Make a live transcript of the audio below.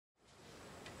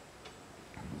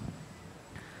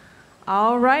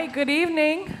All right, good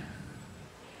evening.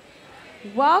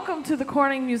 Welcome to the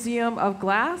Corning Museum of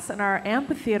Glass and our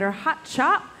amphitheater hot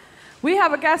shop. We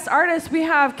have a guest artist. We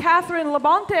have Catherine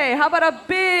Labonte. How about a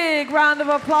big round of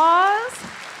applause?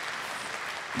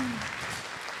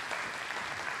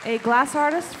 A glass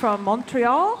artist from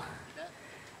Montreal,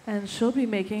 and she'll be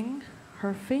making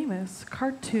her famous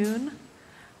cartoon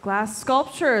glass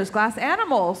sculptures, glass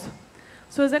animals.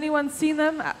 So has anyone seen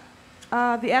them?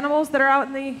 The animals that are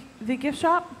out in the gift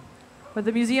shop? Or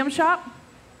the museum shop?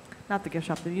 Not the gift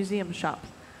shop, the museum shop.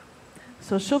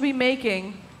 So she'll be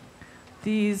making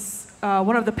these,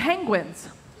 one of the penguins.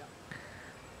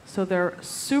 So they're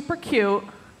super cute,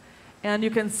 and you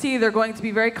can see they're going to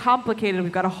be very complicated.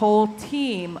 We've got a whole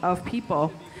team of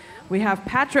people. We have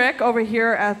Patrick over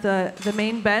here at the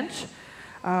main bench.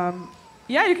 Yeah,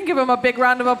 you can give him a big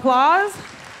round of applause.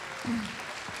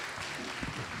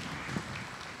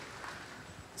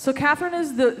 So Catherine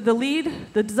is the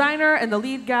lead, the designer, and the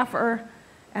lead gaffer,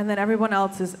 and then everyone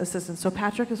else is assistants. So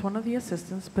Patrick is one of the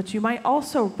assistants, but you might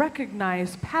also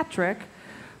recognize Patrick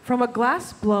from a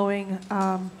glass blowing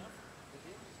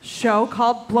show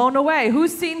called Blown Away.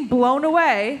 Who's seen Blown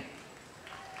Away?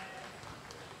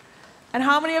 And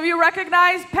how many of you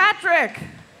recognize Patrick?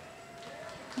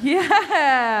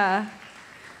 Yeah.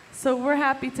 So we're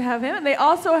happy to have him. And they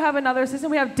also have another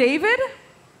assistant. We have David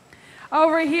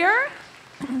over here.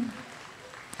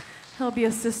 He'll be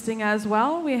assisting as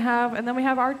well. And then we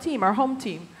have our team, our home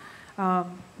team.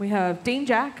 We have Dane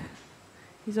Jack.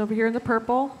 He's over here in the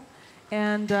purple.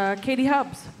 And Katie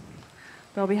Hubbs.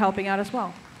 They'll be helping out as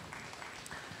well.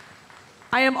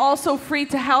 I am also free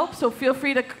to help, so feel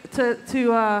free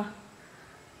to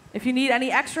if you need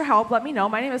any extra help, let me know.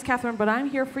 My name is Catherine, but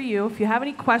I'm here for you. If you have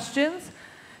any questions,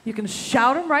 you can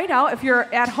shout them right out. If you're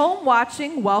at home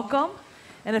watching, welcome.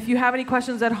 And if you have any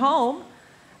questions at home,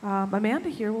 Amanda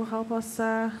here will help us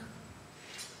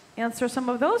answer some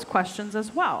of those questions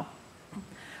as well.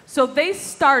 So they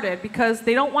started because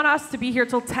they don't want us to be here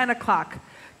till 10 o'clock.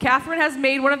 Catherine has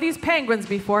made one of these penguins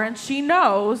before, and she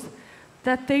knows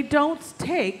that they don't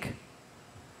take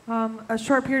a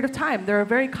short period of time. They're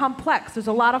very complex. There's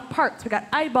a lot of parts. We got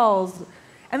eyeballs.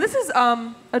 And this is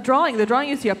a drawing. The drawing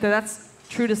you see up there, that's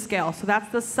true to scale. So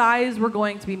that's the size we're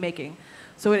going to be making.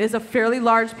 So it is a fairly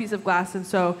large piece of glass. And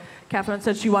so Catherine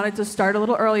said she wanted to start a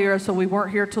little earlier, so we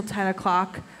weren't here till 10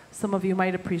 o'clock. Some of you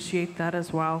might appreciate that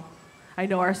as well. I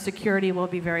know our security will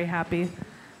be very happy.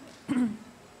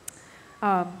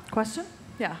 Question?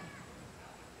 Yeah.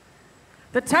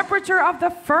 The temperature of the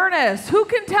furnace. Who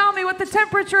can tell me what the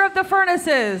temperature of the furnace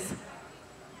is?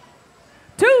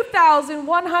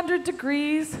 2,100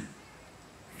 degrees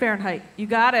Fahrenheit. You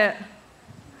got it.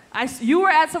 You were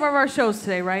at some of our shows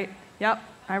today, right? Yep,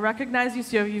 I recognize you.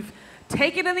 So you've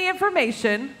taken in the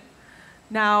information.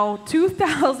 Now,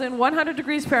 2,100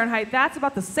 degrees Fahrenheit, that's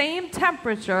about the same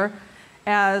temperature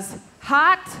as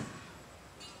hot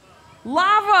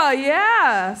lava,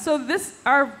 yeah. So these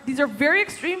are very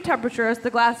extreme temperatures.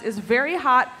 The glass is very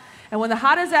hot, and when the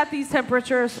glass is at these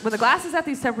temperatures,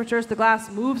 the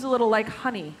glass moves a little like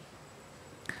honey.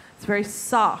 It's very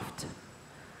soft.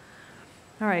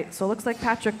 All right, so it looks like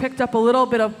Patrick picked up a little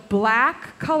bit of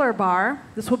black color bar.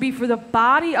 This will be for the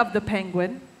body of the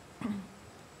penguin.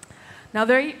 Now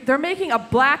they're making a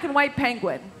black and white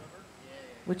penguin,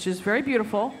 which is very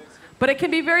beautiful, but it can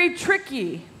be very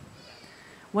tricky.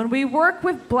 When we work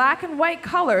with black and white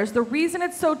colors, the reason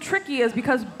it's so tricky is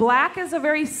because black is a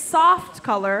very soft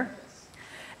color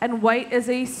and white is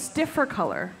a stiffer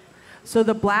color. So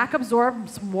the black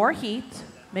absorbs more heat,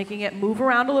 making it move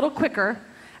around a little quicker,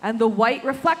 and the white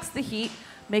reflects the heat,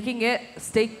 making it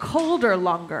stay colder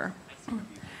longer.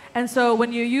 And so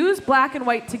when you use black and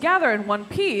white together in one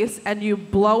piece and you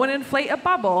blow and inflate a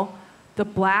bubble, the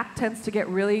black tends to get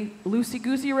really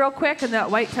loosey-goosey real quick, and that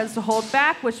white tends to hold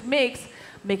back, which makes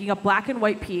making a black and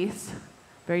white piece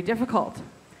very difficult.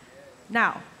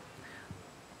 Now,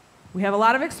 we have a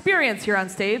lot of experience here on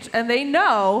stage, and they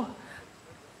know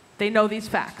these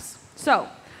facts. So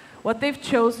what they've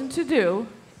chosen to do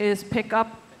is pick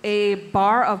up a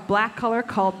bar of black color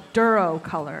called Duro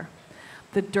color.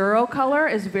 The Duro color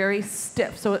is very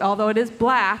stiff, so although it is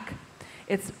black,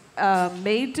 it's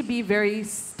made to be very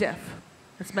stiff.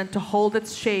 It's meant to hold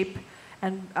its shape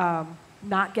and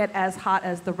not get as hot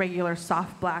as the regular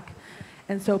soft black.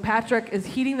 And so Patrick is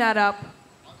heating that up,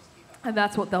 and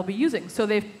that's what they'll be using. So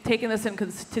they've taken this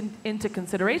into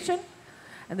consideration,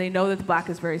 and they know that the black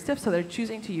is very stiff, so they're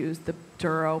choosing to use the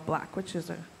Duro black, which is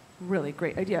a really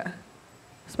great idea,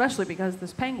 especially because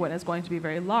this penguin is going to be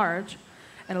very large,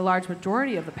 and a large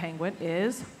majority of the penguin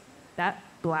is that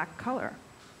black color.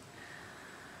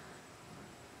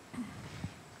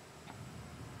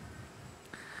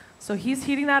 So he's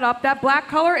heating that up. That black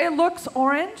color, it looks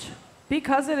orange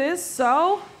because it is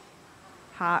so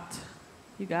hot.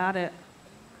 You got it.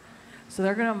 So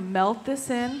they're going to melt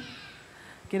this in,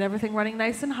 get everything running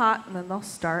nice and hot, and then they'll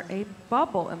start a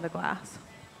bubble in the glass.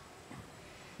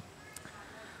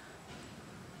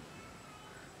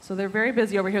 So they're very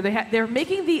busy over here. They're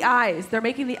making the eyes. They're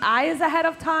making the eyes ahead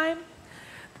of time.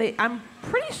 I'm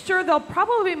pretty sure they'll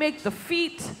probably make the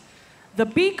feet, the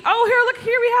beak. Oh, here, look,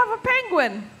 here we have a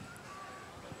penguin.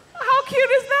 How cute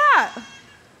is that?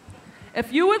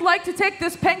 If you would like to take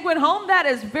this penguin home, that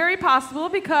is very possible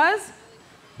because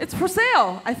it's for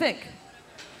sale, I think.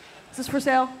 Is this for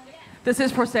sale? This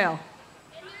is for sale.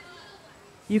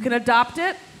 You can adopt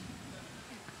it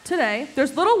today.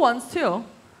 There's little ones too.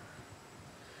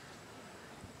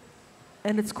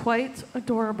 And it's quite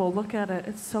adorable. Look at it.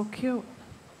 It's so cute.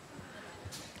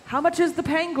 How much is the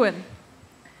penguin?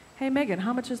 Hey, Megan,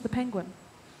 how much is the penguin?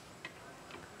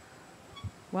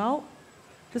 Well,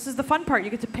 this is the fun part. You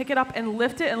get to pick it up and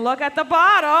lift it and look at the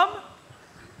bottom.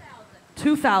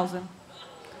 $2,000.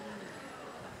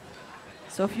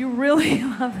 So if you really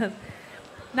love this.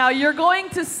 Now you're going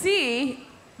to see,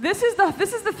 this is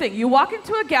the thing. You walk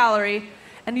into a gallery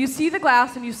and you see the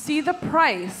glass and you see the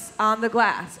price on the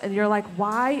glass. And you're like,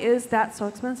 why is that so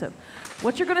expensive?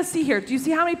 What you're going to see here, do you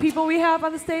see how many people we have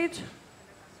on the stage?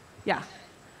 Yeah.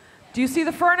 Do you see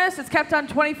the furnace? It's kept on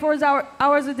 24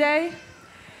 hours a day.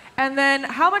 And then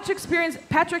how much experience,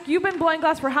 Patrick, you've been blowing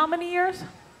glass for how many years?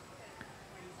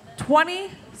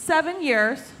 27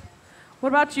 years. What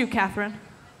about you, Catherine?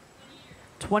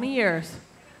 20 years.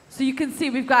 So you can see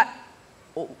we've got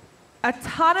a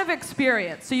ton of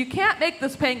experience. So you can't make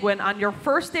this penguin on your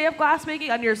first day of glassmaking,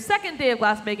 on your second day of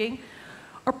glassmaking,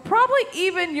 or probably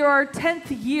even your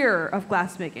 10th year of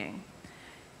glassmaking.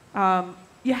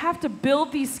 You have to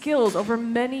build these skills over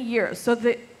many years. So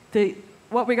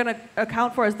what we're going to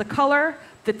account for is the color,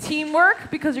 the teamwork,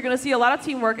 because you're going to see a lot of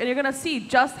teamwork, and you're going to see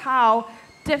just how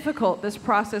difficult this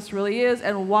process really is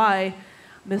and why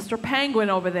Mr. Penguin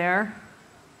over there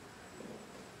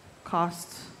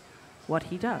costs what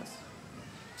he does.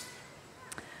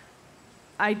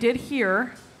 I did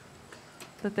hear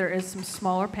that there is some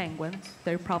smaller penguins.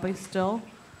 They're probably still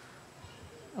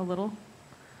a little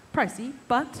pricey,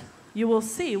 but you will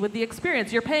see with the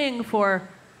experience. You're paying for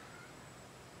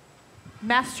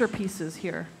masterpieces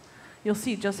here. You'll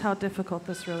see just how difficult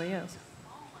this really is.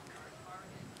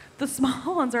 The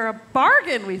small ones are a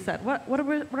bargain, we said. What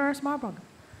are our small ones?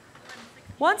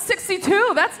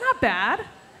 162, that's not bad.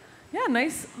 Yeah,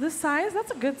 nice, this size, that's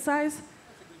a good size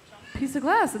piece of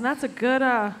glass, and that's a good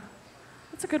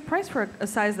price for a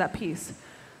size of that piece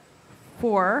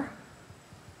for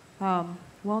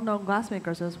well-known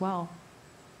glassmakers as well.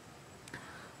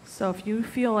 So if you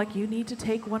feel like you need to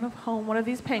take one of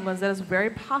these penguins, that is very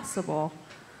possible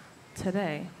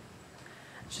today.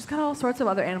 She's got all sorts of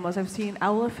other animals. I've seen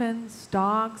elephants,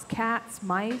 dogs, cats,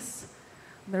 mice.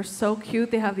 They're so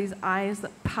cute. They have these eyes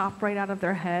that pop right out of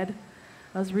their head.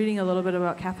 I was reading a little bit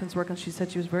about Catherine's work, and she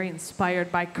said she was very inspired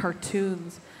by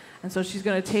cartoons. And so she's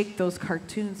going to take those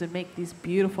cartoons and make these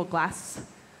beautiful glass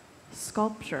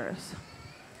sculptures.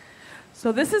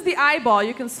 So this is the eyeball.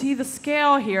 You can see the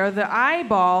scale here. The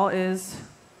eyeball is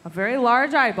a very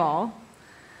large eyeball.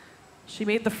 She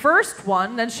made the first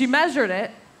one, then she measured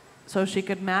it so she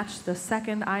could match the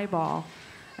second eyeball.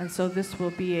 And so this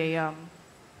will be the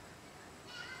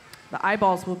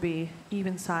eyeballs will be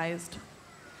even-sized.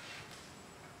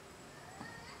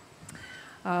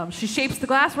 She shapes the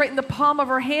glass right in the palm of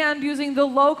her hand using the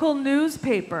local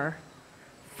newspaper.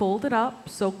 Folded up,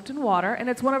 soaked in water, and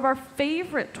it's one of our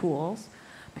favorite tools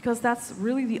because that's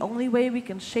really the only way we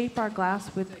can shape our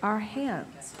glass with our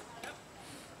hands.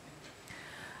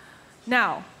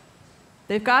 Now,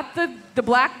 they've got the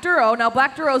black duro. Now,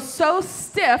 black duro is so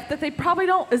stiff that they probably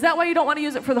don't, is that why you don't want to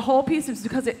use it for the whole piece? It's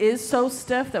because it is so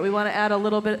stiff that we want to add a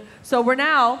little bit. So they're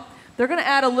going to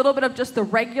add a little bit of just the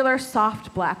regular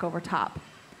soft black over top.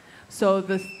 So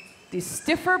the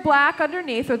stiffer black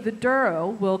underneath, or the duro,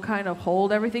 will kind of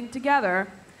hold everything together.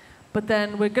 But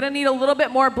then we're going to need a little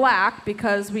bit more black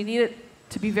because we need it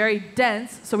to be very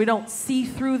dense so we don't see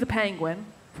through the penguin.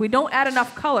 If we don't add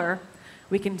enough color,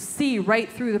 we can see right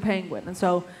through the penguin. And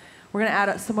so we're going to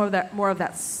add some more of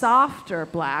that softer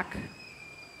black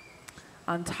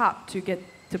on top to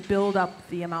build up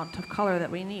the amount of color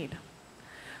that we need.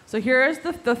 So here's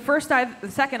the first eye,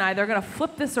 the second eye. They're going to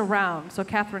flip this around. So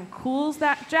Catherine cools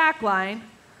that jack line.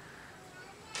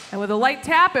 And with a light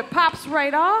tap, it pops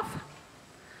right off.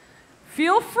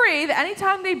 Feel free that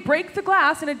anytime they break the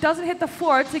glass and it doesn't hit the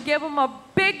floor to give them a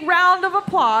big round of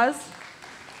applause.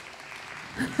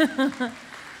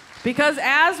 Because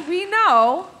as we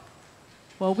know,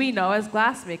 well, we know as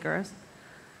glass makers,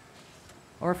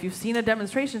 or if you've seen a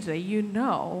demonstration today, you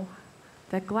know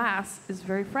that glass is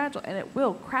very fragile and it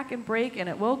will crack and break and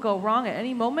it will go wrong at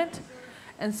any moment.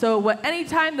 And so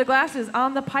anytime the glass is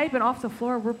on the pipe and off the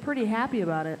floor, we're pretty happy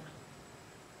about it.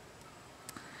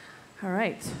 All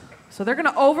right, so they're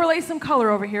gonna overlay some color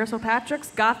over here. So Patrick's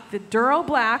got the Duro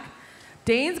black.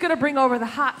 Dane's gonna bring over the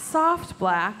hot, soft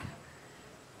black,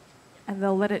 and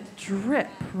they'll let it drip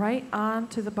right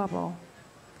onto the bubble.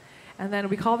 And then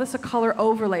we call this a color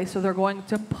overlay. So they're going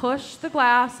to push the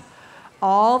glass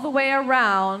all the way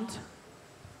around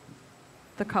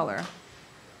the color.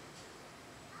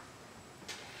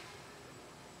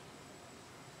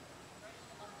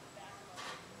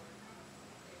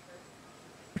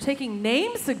 We're taking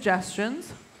name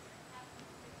suggestions.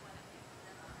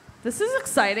 This is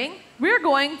exciting. We're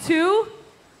going to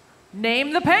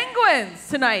name the penguins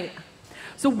tonight.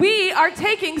 So we are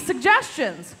taking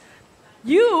suggestions.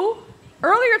 You,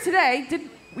 earlier today,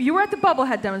 you were at the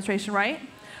Bubblehead demonstration, right?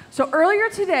 So earlier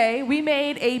today, we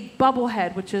made a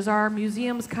Bubblehead, which is our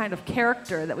museum's kind of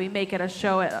character that we make at a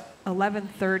show at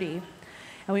 11:30.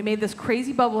 And we made this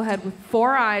crazy Bubblehead with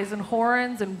 4 eyes and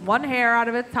horns and 1 hair out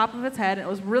of it, top of its head, and it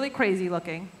was really crazy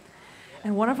looking.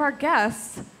 And one of our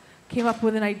guests came up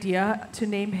with an idea to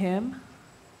name him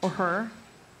or her,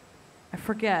 I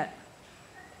forget,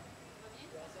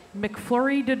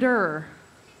 McFlurry de Dur.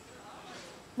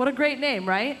 What a great name,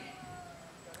 right?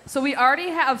 So we already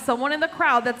have someone in the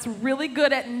crowd that's really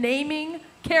good at naming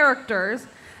characters.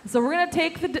 So we're going to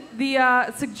take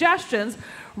the suggestions,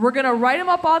 we're going to write them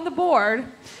up on the board,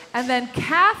 and then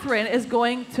Catherine is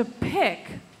going to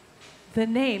pick the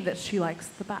name that she likes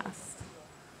the best.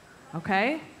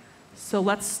 Okay? So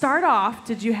let's start off.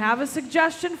 Did you have a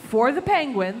suggestion for the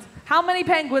penguins? How many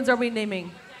penguins are we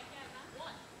naming?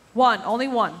 One, only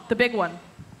one, the big one.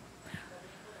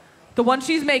 The one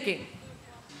she's making.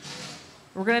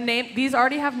 We're gonna name, these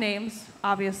already have names,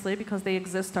 obviously, because they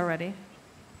exist already.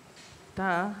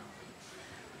 Duh.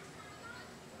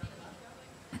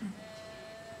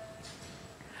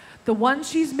 The one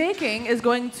she's making is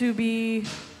going to the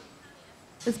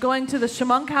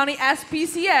Chemung County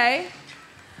SPCA.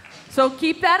 So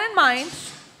keep that in mind.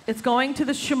 It's going to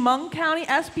the Chemung County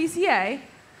SPCA.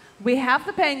 We have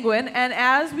the penguin, and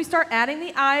as we start adding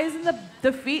the eyes and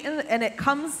the feet and it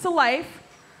comes to life,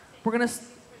 we're gonna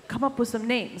come up with some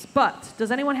names. But does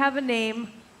anyone have a name?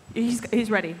 He's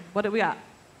ready. What do we got?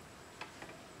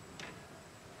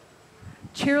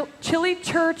 Chili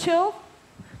Churchill?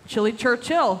 Chili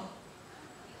Churchill.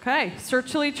 Okay, Sir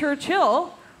Chili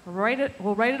Churchill. We'll write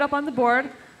it up on the board.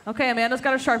 Okay, Amanda's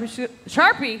got a Sharpie.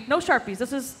 Sharpie? No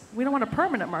Sharpies. We don't want a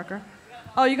permanent marker.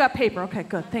 Oh, you got paper. Okay,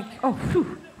 good. Thank you. Oh,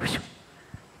 whew.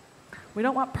 We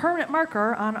don't want permanent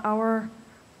marker on our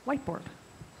whiteboard.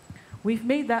 We've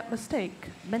made that mistake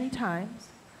many times.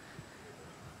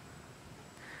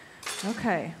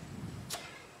 Okay.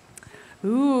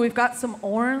 Ooh, we've got some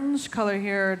orange color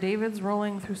here. David's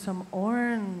rolling through some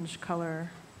orange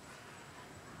color.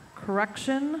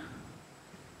 Correction.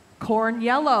 Corn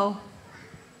yellow.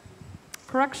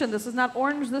 Correction, this is not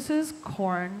orange, this is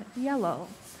corn yellow.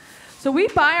 So we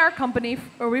buy our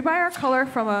color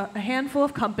from a handful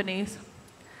of companies.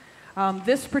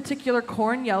 This particular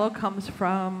corn yellow comes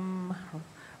from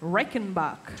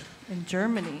Reichenbach in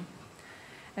Germany.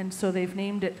 And so they've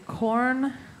named it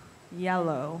corn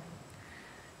yellow.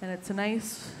 And it's a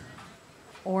nice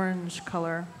orange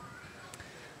color.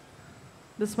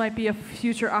 This might be a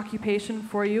future occupation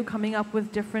for you, coming up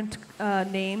with different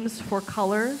names for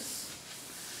colors,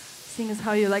 seeing as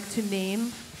how you like to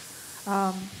name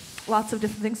lots of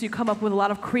different things. You come up with a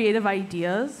lot of creative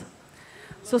ideas.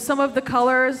 So some of the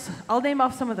colors, I'll name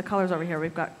off some of the colors over here.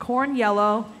 We've got corn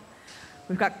yellow,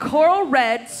 we've got coral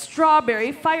red,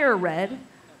 strawberry, fire red,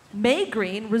 May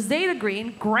green, Rosetta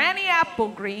green, granny apple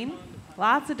green,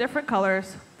 lots of different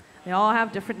colors. They all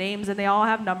have different names and they all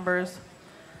have numbers.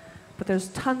 But there's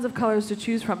tons of colors to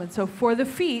choose from. And so for the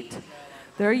feet,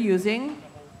 they're using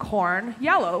corn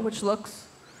yellow, which looks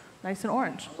nice and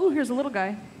orange. Ooh, here's a little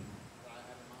guy.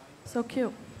 So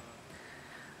cute.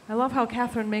 I love how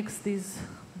Catherine makes these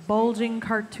bulging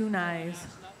cartoon eyes.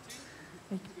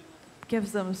 It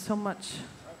gives them so much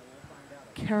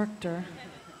character.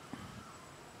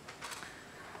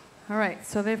 All right,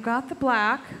 so they've got the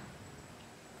black.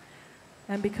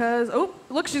 And because, oh,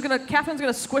 look, Catherine's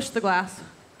gonna squish the glass.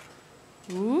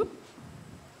 Oop.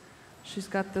 She's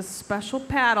got this special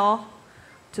paddle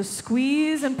to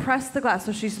squeeze and press the glass.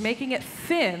 So she's making it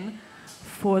thin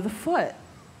for the foot.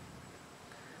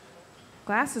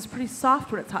 Glass is pretty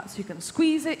soft when it's hot, so you can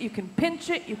squeeze it, you can pinch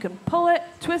it, you can pull it,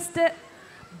 twist it,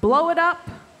 blow it up.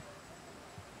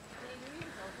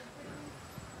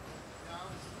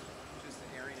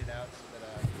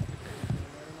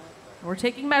 We're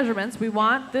taking measurements. We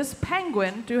want this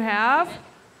penguin to have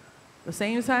the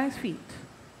same size feet.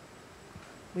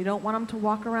 We don't want them to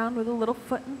walk around with a little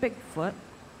foot and big foot.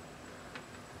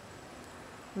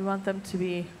 We want them to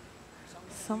be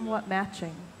somewhat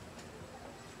matching.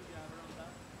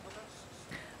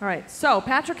 All right, so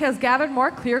Patrick has gathered more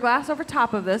clear glass over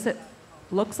top of this. It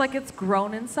looks like it's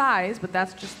grown in size, but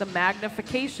that's just the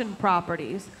magnification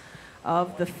properties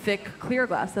of the thick clear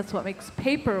glass. That's what makes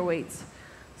paperweights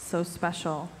so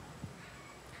special.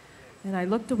 And I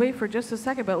looked away for just a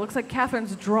second, but it looks like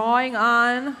Catherine's drawing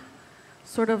on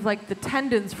sort of like the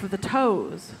tendons for the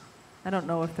toes. I don't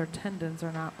know if they're tendons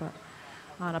or not, but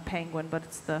on a penguin, but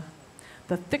it's the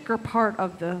thicker part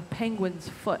of the penguin's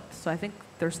foot. So I think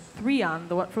there's 3 on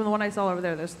the one, from the one I saw over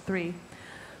there. There's 3.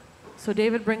 So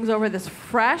David brings over this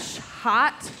fresh,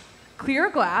 hot, clear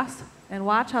glass, and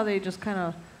watch how they just kind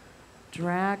of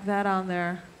drag that on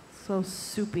there. So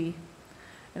soupy,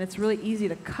 and it's really easy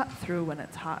to cut through when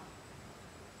it's hot.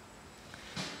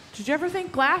 Did you ever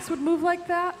think glass would move like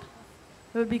that?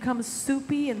 It would become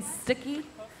soupy and sticky?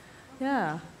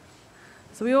 Yeah.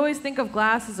 So we always think of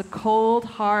glass as a cold,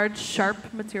 hard,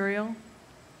 sharp material.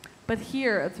 But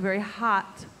here, it's very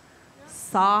hot,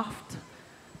 soft,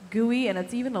 gooey, and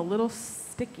it's even a little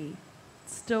sticky. It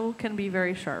still can be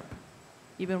very sharp,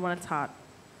 even when it's hot.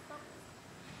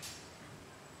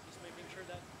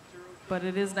 But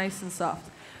it is nice and soft.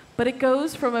 But it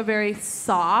goes from a very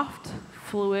soft,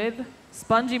 fluid,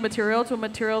 spongy material to a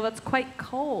material that's quite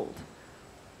cold.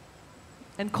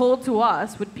 And cold to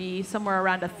us would be somewhere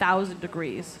around 1,000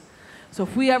 degrees. So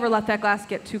if we ever let that glass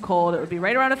get too cold, it would be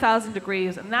right around 1,000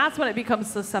 degrees, and that's when it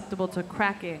becomes susceptible to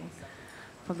cracking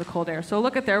from the cold air. So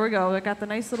look at, there we go. I got the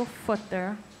nice little foot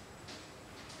there.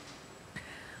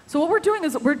 So what we're doing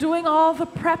is we're doing all the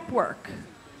prep work.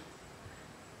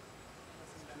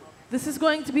 This is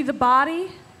going to be the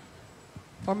body,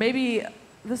 or maybe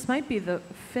this might be the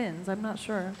fins. I'm not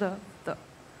sure.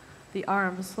 The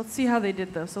arms. Let's see how they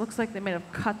did this. It looks like they may have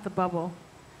cut the bubble.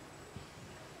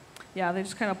 Yeah, they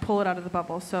just kind of pull it out of the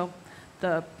bubble. So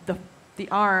the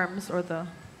arms or the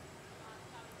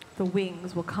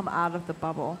wings will come out of the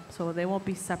bubble, so they won't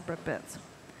be separate bits.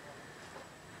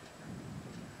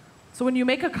 So when you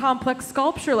make a complex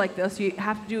sculpture like this, you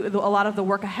have to do a lot of the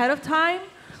work ahead of time,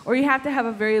 or you have to have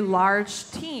a very large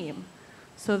team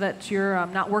so that you're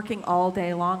not working all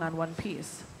day long on one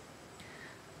piece.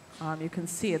 You can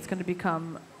see it's going to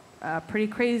become pretty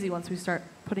crazy once we start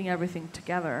putting everything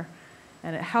together,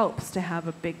 and it helps to have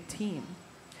a big team,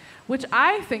 which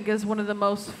I think is one of the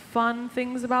most fun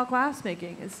things about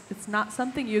glassmaking. It's not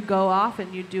something you go off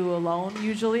and you do alone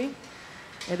usually.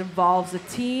 It involves a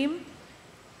team,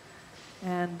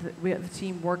 and the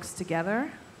team works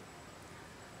together,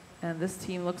 and this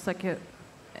team looks like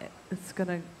it's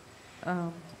going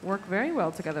to work very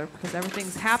well together because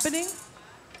everything's happening.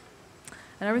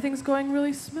 And everything's going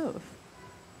really smooth.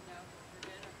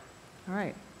 All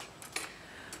right.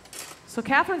 So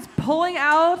Catherine's pulling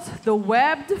out the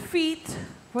webbed feet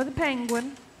for the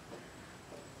penguin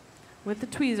with the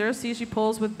tweezers. See, she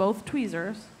pulls with both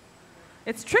tweezers.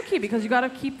 It's tricky because you got to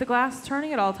keep the glass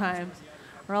turning at all times,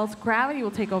 or else gravity will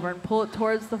take over and pull it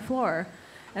towards the floor.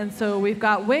 And so we've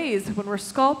got ways when we're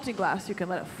sculpting glass, you can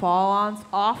let it fall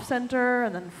off center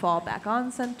and then fall back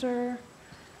on center.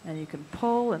 And you can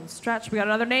pull and stretch. We got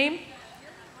another name?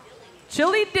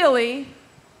 Chili Dilly,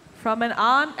 from an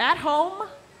at-home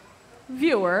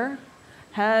viewer,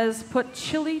 has put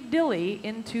Chili Dilly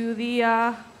into the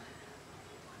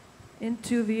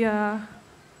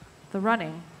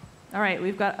running. All right,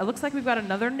 it looks like we've got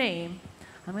another name.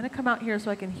 I'm going to come out here so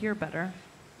I can hear better.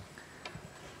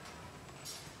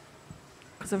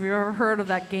 Because have you ever heard of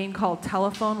that game called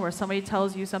Telephone, where somebody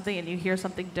tells you something and you hear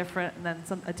something different and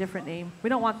then a different name?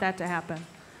 We don't want that to happen.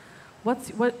 What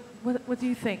do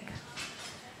you think?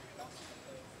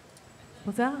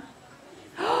 What's that?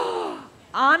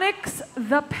 Onyx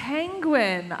the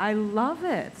penguin. I love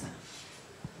it.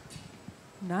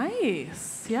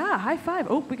 Nice. Yeah, high five.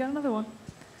 Oh, we got another one.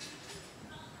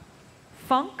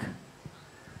 Funk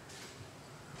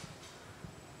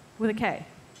with a K.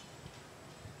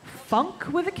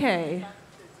 Funk with a K.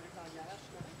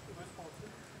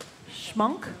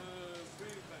 Schmunk.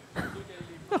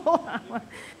 Hold on.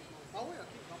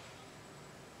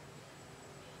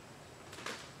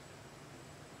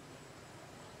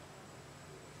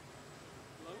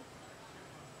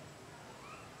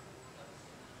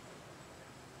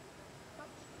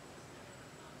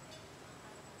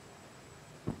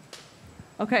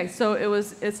 Okay, so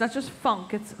it's not just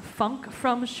funk, it's funk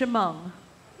from Chemung.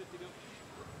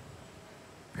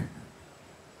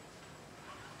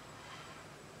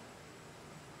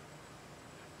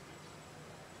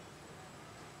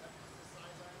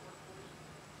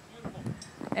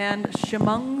 And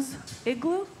Chemung's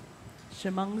Igloo?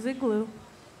 Chemung's Igloo.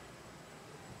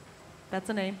 That's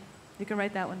a name. You can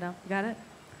write that one down. You got it?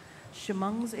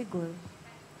 Chemung's Igloo.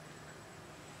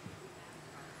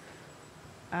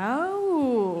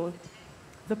 Oh,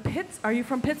 are you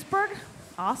from Pittsburgh?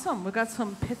 Awesome. We've got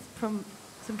some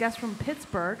guests from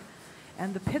Pittsburgh.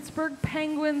 And the Pittsburgh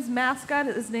Penguins mascot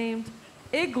is named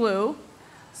Igloo.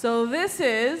 So this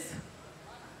is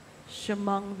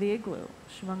Chemung the Igloo.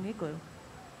 Chemung the Igloo.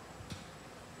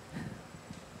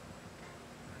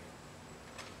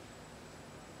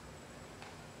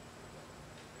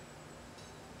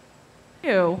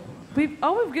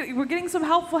 We're getting some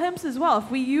helpful hints as well.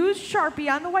 If we use Sharpie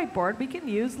on the whiteboard, we can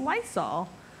use Lysol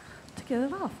to get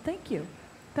it off. Thank you.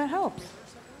 That helps.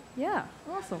 Yeah,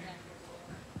 awesome.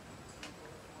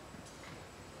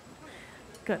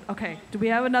 Good. Okay. Do we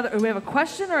have a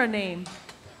question or a name?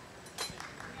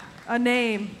 A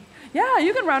name. Yeah,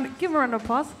 you can give him a round of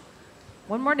applause.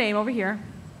 One more name over here.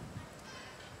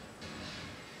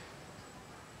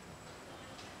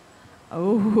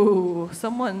 Oh,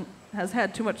 someone has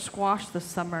had too much squash this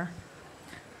summer.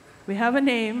 We have a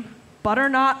name,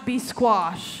 Butternut Be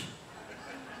Squash.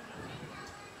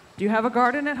 Do you have a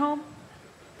garden at home?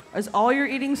 Is all you're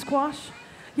eating squash?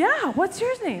 Yeah, what's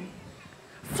yours name?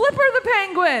 Flipper the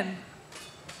Penguin.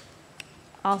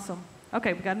 Awesome.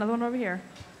 Okay, we got another one over here.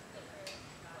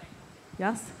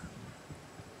 Yes?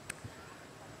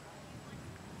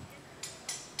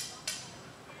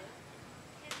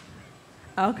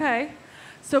 Okay.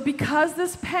 So because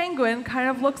this penguin kind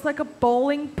of looks like a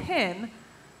bowling pin,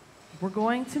 we're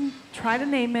going to try to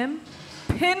name him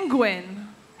Pingouin.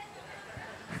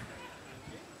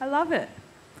 I love it.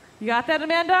 You got that,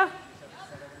 Amanda?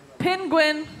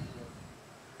 Pingouin.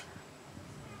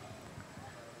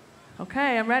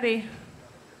 Okay, I'm ready.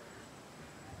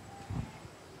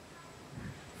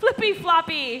 Flippy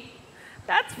Floppy.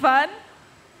 That's fun.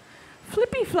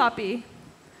 Flippy Floppy.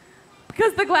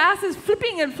 Because the glass is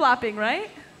flipping and flopping, right?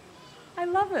 I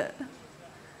love it.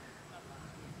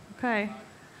 Okay.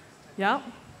 Yep.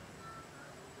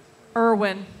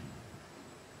 Irwin.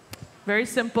 Very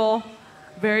simple.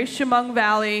 Very Chemung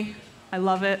Valley. I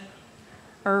love it.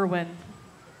 Irwin.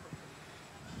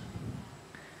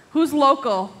 Who's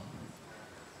local?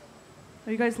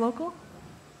 Are you guys local?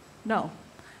 No.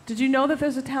 Did you know that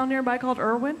there's a town nearby called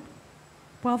Irwin?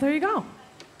 Well, there you go.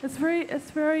 It's very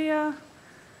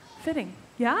fitting.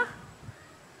 Yeah?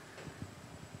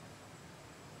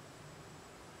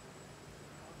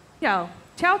 Tiao.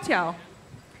 Tiao Tiao.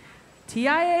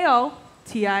 T-I-A-O.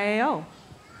 T-I-A-O.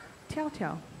 Tiao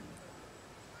Tiao.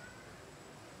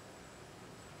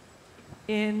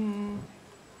 In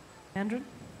Mandarin?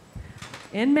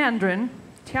 In Mandarin,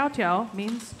 Tiao Tiao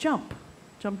means jump.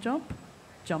 Jump, jump.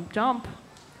 Jump, jump.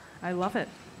 I love it.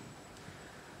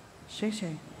 Shay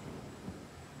Shay.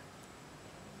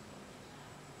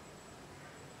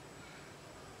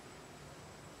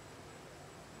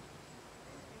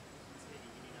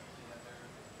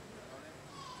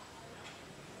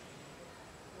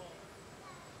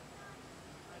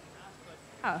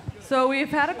 So we've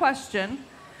had a question.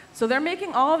 So they're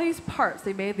making all these parts.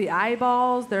 They made the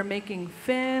eyeballs, they're making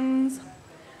fins.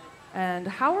 And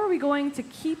how are we going to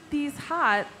keep these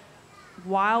hot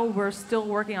while we're still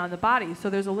working on the body? So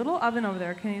there's a little oven over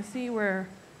there. Can you see where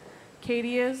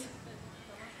Katie is?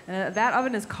 And that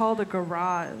oven is called a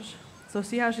garage. So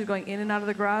see how she's going in and out of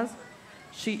the garage?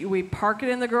 We park it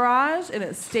in the garage and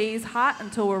it stays hot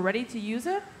until we're ready to use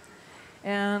it.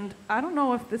 And I don't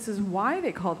know if this is why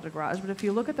they called it a garage, but if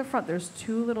you look at the front, there's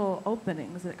two little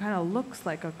openings. It kind of looks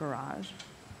like a garage.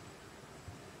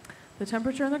 The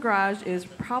temperature in the garage is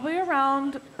probably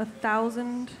around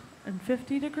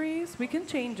 1,050 degrees. We can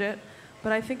change it,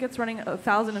 but I think it's running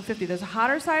 1,050. There's a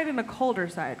hotter side and a colder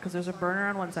side because there's a burner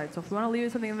on one side. So if we want to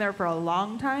leave something in there for a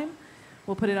long time,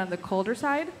 we'll put it on the colder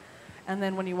side. And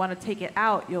then when you want to take it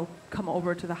out, you'll come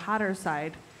over to the hotter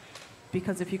side.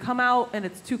 Because if you come out and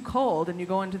it's too cold and you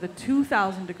go into the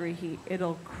 2,000 degree heat,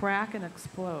 it'll crack and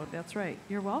explode. That's right.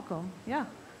 You're welcome. Yeah.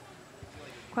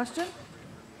 Question?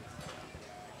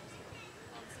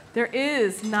 There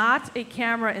is not a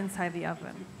camera inside the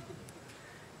oven.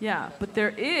 Yeah, but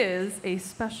there is a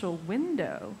special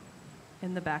window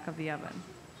in the back of the oven.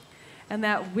 And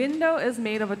that window is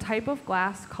made of a type of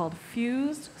glass called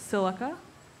fused silica.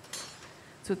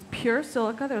 So it's pure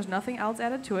silica. There's nothing else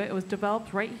added to it. It was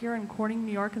developed right here in Corning,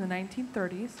 New York in the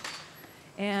 1930s.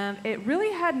 And it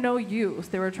really had no use.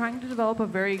 They were trying to develop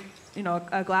a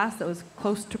a glass that was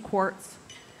close to quartz,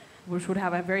 which would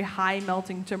have a very high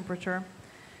melting temperature,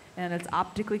 and it's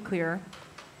optically clear.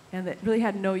 And it really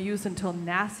had no use until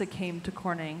NASA came to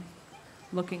Corning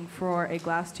looking for a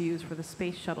glass to use for the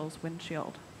space shuttle's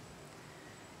windshield.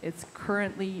 It's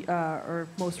currently, or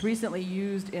most recently,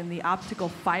 used in the optical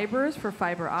fibers for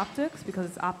fiber optics because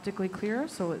it's optically clear,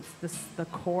 so it's the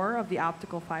core of the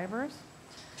optical fibers.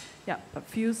 Yeah, but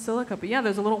fused silica. But yeah,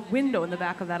 there's a little window in the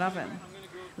back of that oven.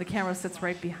 The camera sits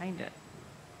right behind it.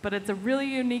 But it's a really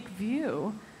unique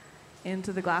view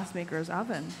into the glassmaker's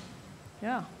oven.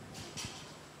 Yeah.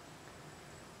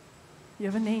 You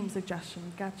have a name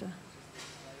suggestion. Gotcha.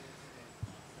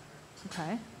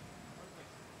 Okay.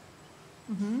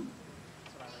 Mm-hmm.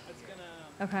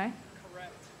 Okay.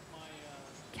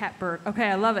 Catbird. Okay,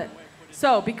 I love it.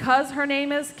 So because her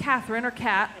name is Catherine or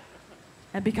Cat,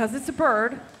 and because it's a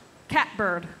bird,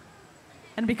 Catbird.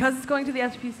 And because it's going to the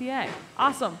SPCA.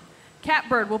 Awesome.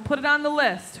 Catbird, we'll put it on the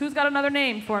list. Who's got another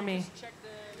name for me?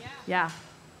 Yeah.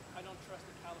 I don't trust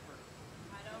the caliper.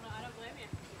 I don't blame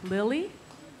you. Lily?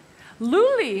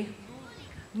 Luli.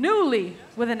 Newly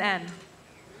with an N.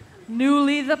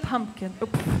 Newly the pumpkin.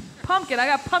 Oops. Pumpkin. I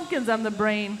got pumpkins on the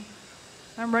brain.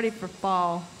 I'm ready for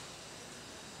fall.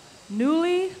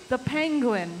 Newly the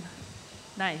penguin.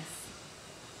 Nice.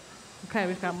 Okay,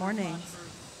 we've got more names.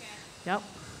 Yep.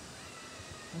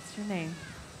 What's your name?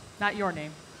 Not your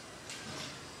name.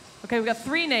 Okay, we've got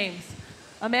 3 names.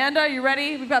 Amanda, are you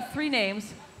ready? We've got 3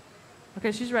 names.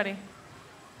 Okay, she's ready.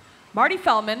 Marty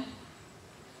Feldman,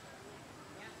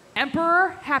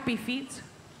 Emperor Happy Feet,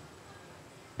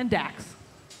 and Dax.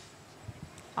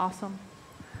 Awesome.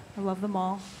 I love them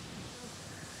all.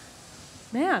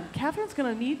 Man, Catherine's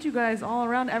going to need you guys all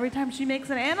around every time she makes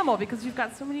an animal because you've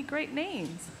got so many great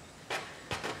names.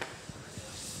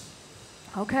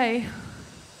 Okay.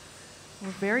 We're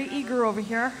very eager over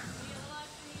here.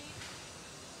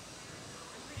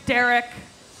 Derek.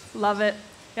 Love it.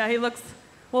 Yeah, he looks,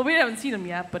 well, we haven't seen him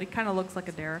yet, but he kind of looks like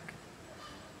a Derek.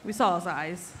 We saw his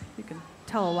eyes. You can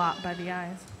tell a lot by the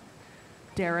eyes.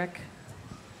 Derek.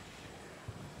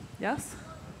 Yes?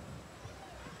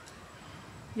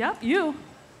 Yep, you.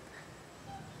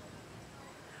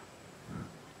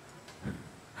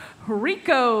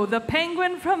 Rico, the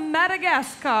penguin from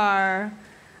Madagascar.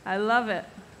 I love it.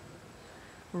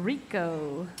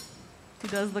 Rico. He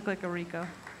does look like a Rico.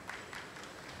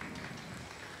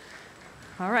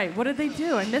 All right, what did they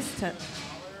do? I missed it.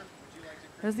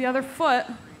 There's the other foot.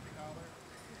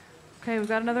 Okay, we've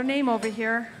got another name over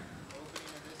here.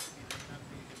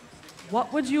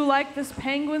 What would you like this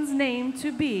penguin's name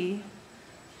to be?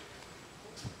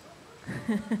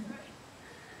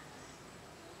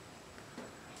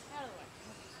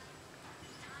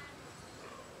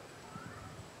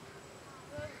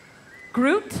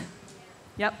 Groot?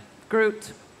 Yep,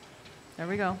 Groot. There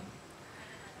we go.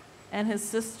 And his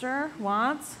sister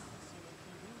wants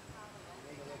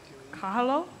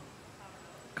Carlo?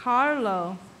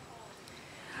 Carlo.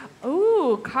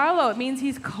 Ooh, Carlo. It means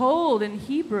he's cold in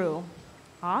Hebrew.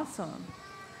 Awesome.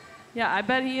 Yeah, I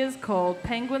bet he is cold.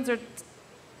 Penguins are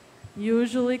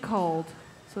usually cold,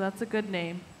 so that's a good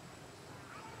name.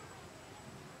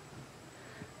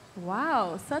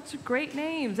 Wow, such great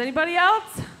names. Anybody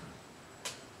else?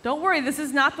 Don't worry, this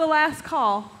is not the last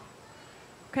call.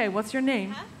 Okay, what's your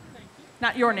name? Huh?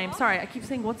 Not your name, sorry. I keep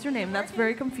saying, what's your name? That's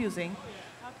very confusing.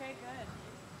 Okay, good.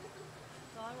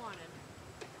 That's all I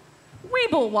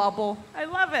wanted. Weeble wobble. I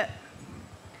love it.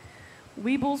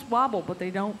 Weebles wobble, but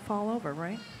they don't fall over,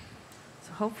 right?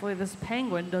 So hopefully this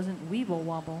penguin doesn't weeble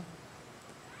wobble.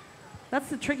 That's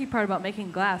the tricky part about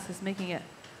making glass, is making it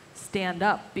stand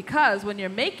up. Because when you're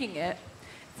making it,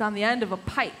 it's on the end of a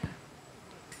pipe.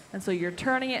 And so you're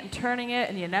turning it,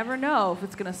 and you never know if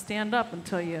it's going to stand up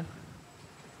until you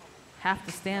have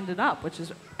to stand it up, which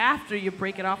is after you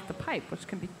break it off the pipe, which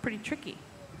can be pretty tricky.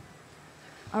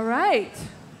 All right.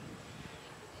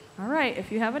 All right,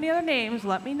 if you have any other names,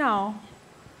 let me know.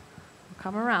 I'll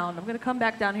come around. I'm going to come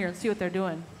back down here and see what they're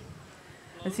doing.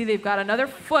 And see, they've got another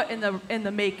foot in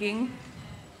the making.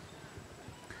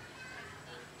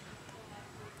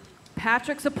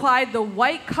 Patrick's applied the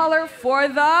white color for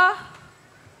the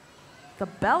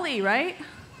belly, right?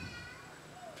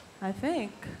 I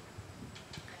think.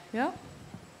 Yeah?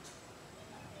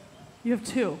 You have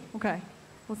 2. Okay.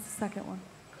 What's the second one?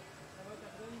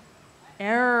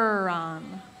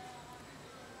 Aaron.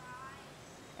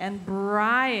 And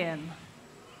Brian.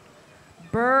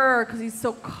 Burr, because he's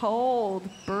so cold.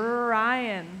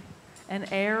 Brian. And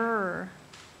Aaron.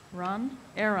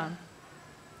 Aaron.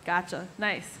 Gotcha.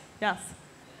 Nice. Yes.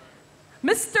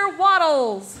 Mr.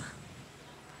 Waddles.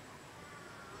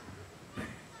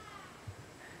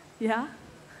 Yeah?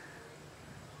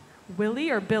 Willie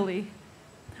or Billy?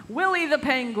 Willie the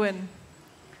penguin.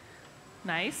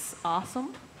 Nice,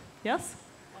 awesome. Yes?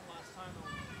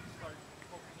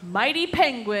 Mighty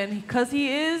penguin, because he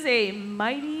is a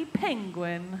mighty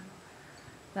penguin.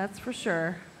 That's for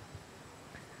sure.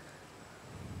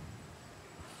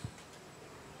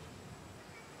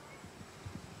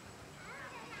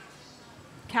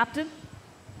 Captain?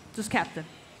 Just captain.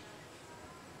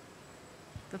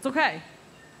 That's okay.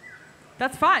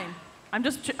 That's fine. I'm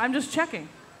just checking.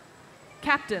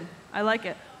 Captain, I like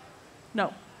it.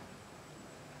 No.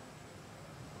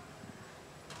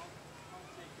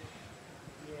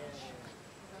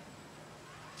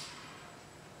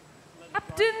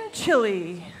 Captain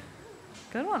Chili.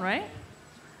 Good one, right?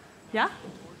 Yeah?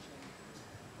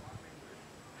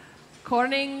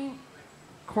 Corning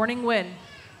Win.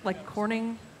 Like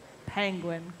Corning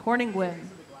Penguin. Corning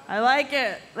Win. I like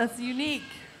it. That's unique.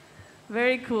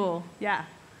 Very cool. Yeah.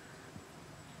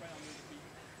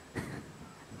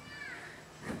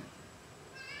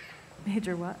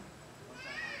 Major what?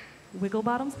 Wiggle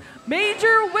bottoms?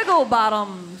 Major Wiggle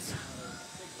Bottoms.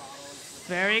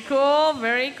 Very cool,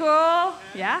 very cool.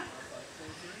 Yeah?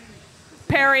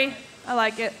 Perry. I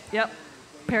like it. Yep.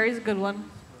 Perry's a good one.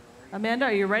 Amanda,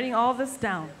 are you writing all this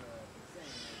down?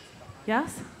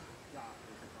 Yes?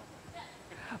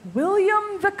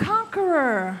 William the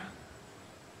Conqueror.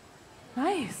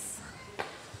 Nice.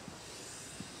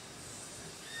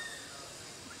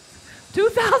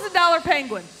 $2,000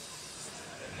 penguin.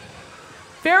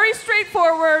 Very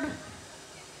straightforward.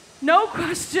 No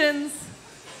questions.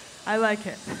 I like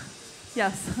it.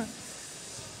 Yes.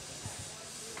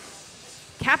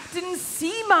 Captain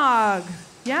Seamog.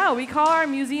 Yeah, we call our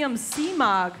museum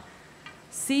Seamog.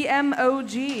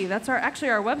 CMOG. That's actually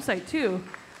our website too.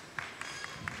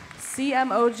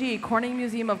 CMOG, Corning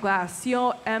Museum of Glass.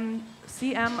 CMOG.org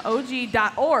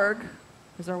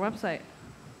is our website.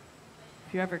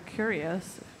 If you're ever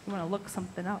curious, if you want to look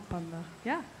something up on the,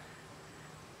 yeah.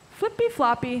 Flippy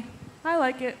Floppy. I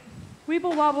like it.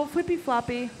 Weeble Wobble, Flippy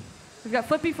Floppy. We've got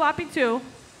Flippy Floppy too.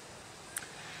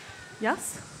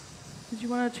 Yes? Did you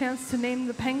want a chance to name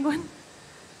the penguin?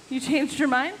 You changed your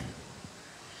mind?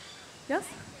 Yes?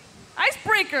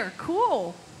 Icebreaker,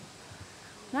 cool.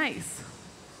 Nice.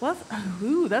 Well,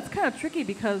 that's kind of tricky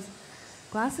because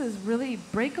glass is really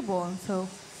breakable, and so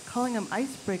calling them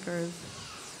icebreakers,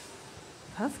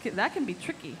 that can be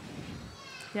tricky.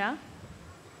 Yeah?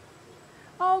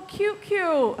 Oh, cute,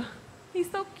 cute. He's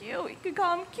so cute. You could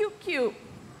call him cute, cute.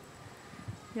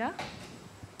 Yeah?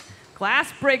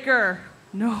 Glass breaker.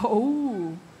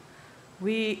 No.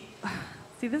 See,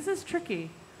 this is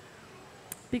tricky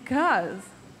because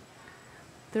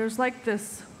there's like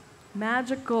this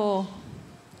magical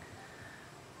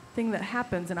thing that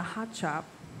happens in a hot shop.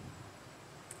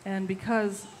 And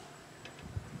because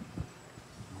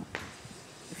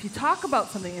if you talk about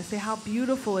something and say how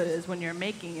beautiful it is when you're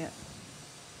making it,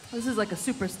 this is like a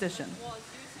superstition.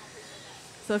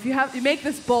 So if you make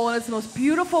this bowl and it's the most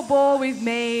beautiful bowl we've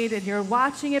made and you're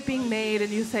watching it being made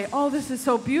and you say, oh, this is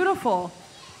so beautiful,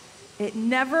 it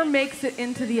never makes it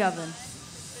into the oven.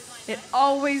 It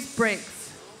always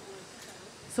breaks.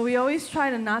 So we always try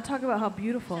to not talk about how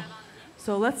beautiful.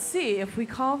 So let's see if we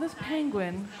call this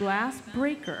penguin Glass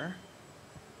Breaker.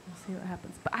 We'll see what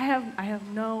happens. But I have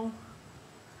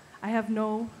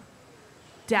no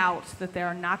doubt that they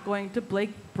are not going to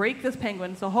break this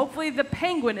penguin. So hopefully the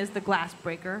penguin is the glass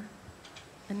breaker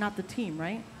and not the team,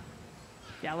 right?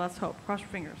 Yeah, let's hope. Cross your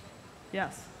fingers.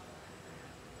 Yes.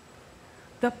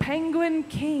 The Penguin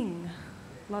King.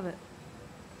 Love it.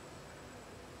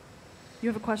 You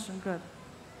have a question? Good.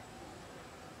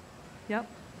 Yep.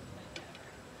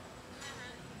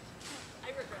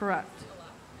 Correct.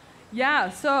 Yeah,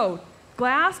 so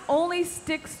glass only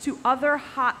sticks to other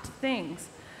hot things.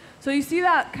 So you see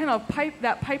that kind of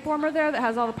pipe warmer there that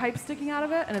has all the pipes sticking out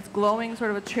of it, and it's glowing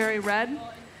sort of a cherry red?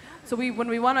 So when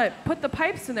we want to put the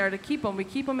pipes in there to keep them, we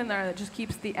keep them in there, and it just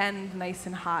keeps the end nice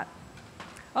and hot.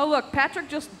 Oh, look, Patrick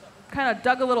just kind of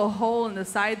dug a little hole in the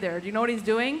side there. Do you know what he's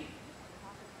doing?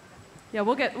 Yeah,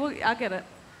 I'll get it.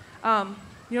 You know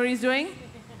what he's doing?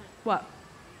 What?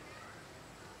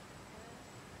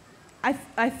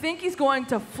 I think he's going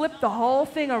to flip the whole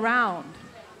thing around.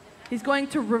 He's going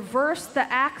to reverse the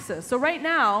axis. So right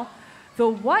now, the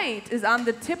white is on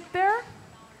the tip there,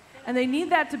 and they need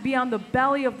that to be on the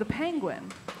belly of the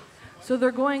penguin. So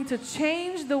they're going to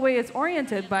change the way it's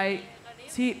oriented by,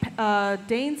 see,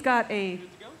 Dane's got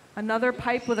another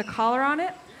pipe with a collar on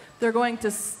it. They're going to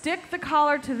stick the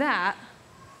collar to that,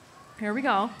 Here we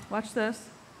go. Watch this.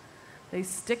 They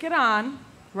stick it on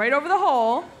right over the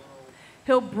hole.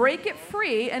 He'll break it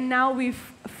free, and now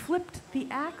we've flipped the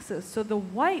axis. So the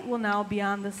white will now be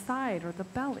on the side or the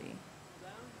belly.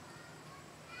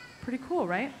 Pretty cool,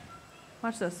 right?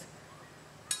 Watch this.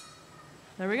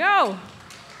 There we go.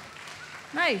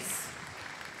 Nice.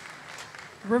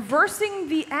 Reversing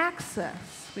the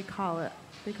axis, we call it,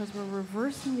 because we're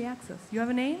reversing the axis. You have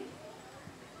a name?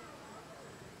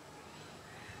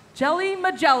 Jelly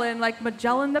Magellan, like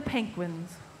Magellan the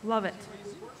penguins. Love it.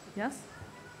 Yes?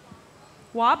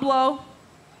 Wobblo.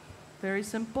 Very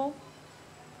simple.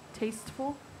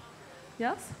 Tasteful.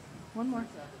 Yes? One more.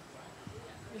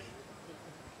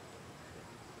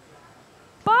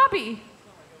 Bobby.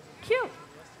 Cute.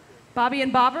 Bobby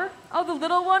and Bobber. Oh, the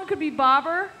little one could be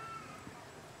Bobber.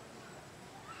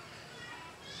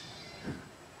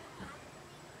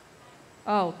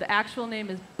 Oh, the actual name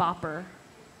is Bopper.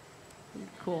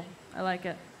 Cool. I like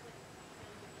it.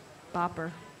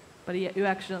 Bopper. But you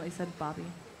accidentally said Bobby.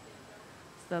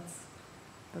 So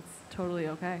that's totally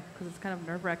okay, because it's kind of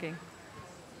nerve-wracking.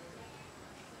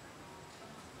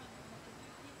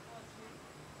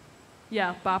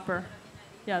 Yeah, Bopper.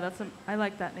 Yeah, I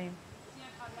like that name.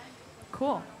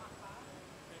 Cool.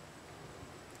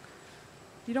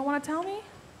 You don't want to tell me?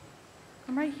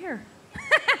 I'm right here.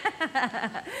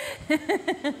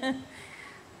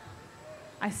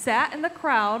 I sat in the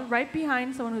crowd right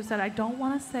behind someone who said, I don't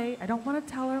want to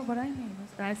tell her what my name is.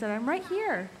 And I said, I'm right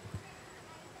here.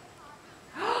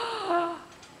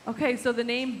 Okay, so the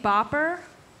name Bopper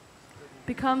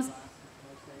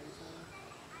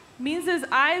means his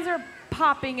eyes are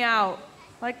popping out,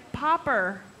 like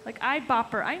Popper, like eye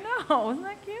bopper. I know, isn't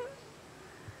that cute?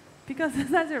 Because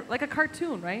his eyes are like a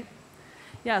cartoon, right?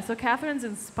 Yeah, so Catherine's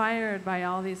inspired by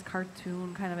all these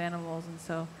cartoon kind of animals, and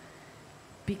so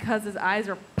because his eyes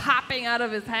are popping out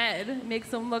of his head, it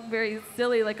makes him look very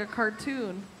silly like a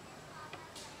cartoon.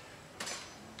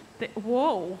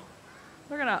 Whoa.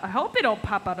 I hope they don't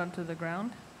pop out onto the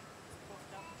ground.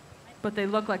 But they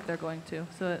look like they're going to,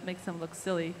 so it makes them look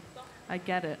silly. I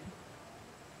get it.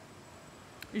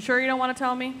 You sure you don't want to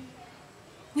tell me?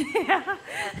 Yeah.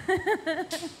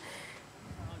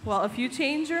 Well, if you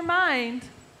change your mind,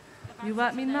 you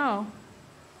let me know.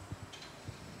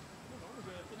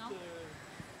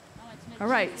 All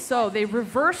right, so they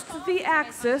reversed the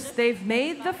axis. They've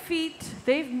made the feet.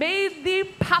 They've made the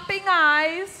popping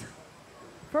eyes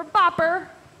for Bopper.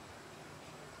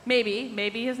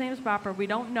 Maybe his name's Bopper. We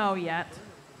don't know yet.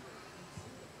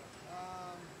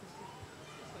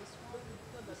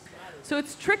 So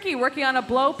it's tricky working on a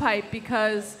blowpipe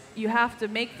because you have to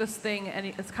make this thing, and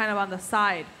it's kind of on the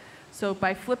side. So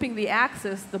by flipping the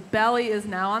axis, the belly is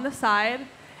now on the side,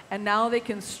 and now they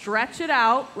can stretch it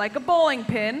out like a bowling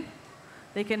pin.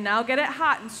 They can now get it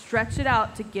hot and stretch it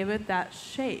out to give it that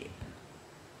shape.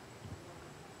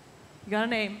 You got a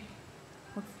name?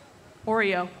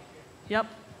 Oreo. Yep.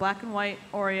 Black and white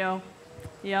Oreo.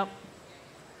 Yep.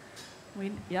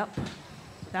 Yep.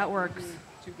 That works.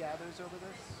 Two gathers over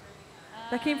this?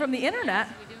 That came from the internet.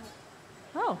 Yes, we do.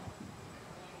 Oh.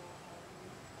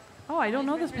 Oh, I don't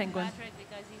know this Richard penguin. Patrick,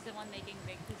 because he's the one making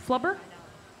big pieces. Flubber?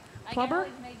 I Flubber? can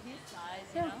always make this size,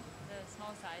 Yeah. you know, the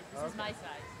small size. This is my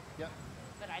size. Yep.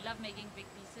 But I love making big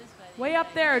pieces. But Way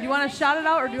up there. Do you want to shout it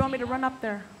out, or do you want me to run up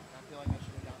there? I feel like I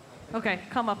should have gotten that. Okay,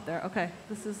 come up there. Okay.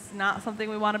 This is not something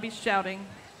we want to be shouting.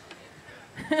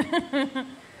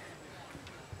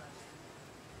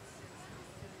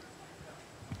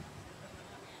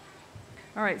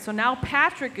 All right, so now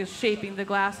Patrick is shaping the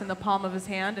glass in the palm of his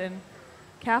hand, and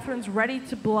Catherine's ready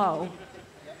to blow.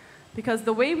 Because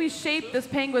the way we shape this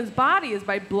penguin's body is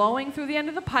by blowing through the end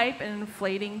of the pipe and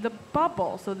inflating the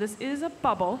bubble. So this is a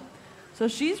bubble. So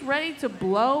she's ready to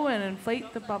blow and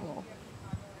inflate the bubble.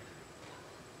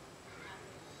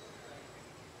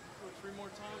 Three more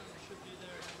times, you should be there.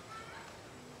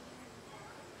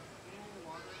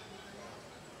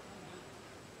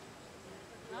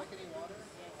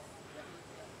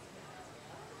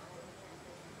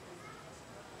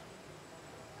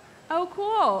 Oh,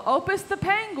 cool. Opus the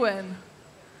penguin.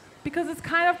 Because it's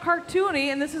kind of cartoony,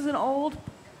 and this is an old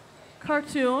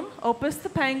cartoon. Opus the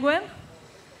penguin.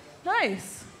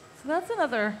 Nice. So that's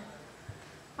another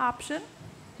option.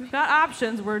 We've got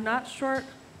options. We're not short.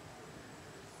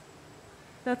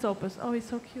 That's Opus. Oh, he's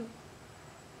so cute.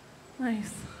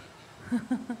 Nice.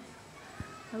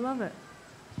 I love it.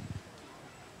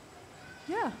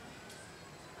 Yeah.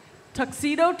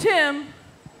 Tuxedo Tim.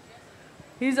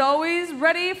 He's always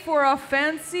ready for a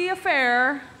fancy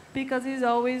affair because he's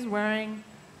always wearing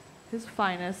his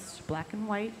finest black and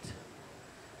white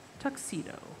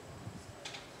tuxedo.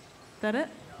 That it?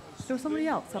 There was somebody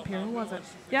else up here. Who was it?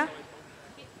 Yeah?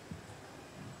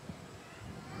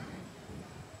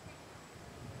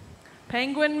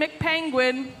 Penguin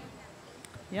McPenguin.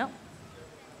 Yep.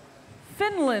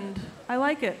 Finland. I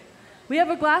like it. We have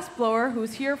a glass blower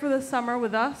who's here for the summer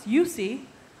with us. Yusi.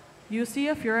 Yusi,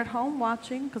 if you're at home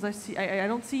watching, because I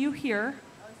don't see you here.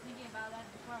 I was thinking about that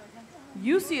before I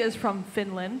was Yusi is from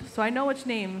Finland, so I know which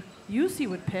name Yusi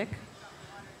would pick.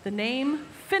 The name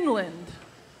Finland.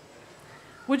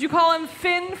 Would you call him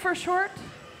Finn for short?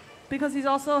 Because he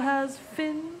also has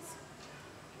fins?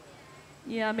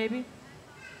 Yeah, maybe.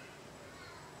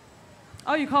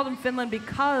 Oh, you called him Finland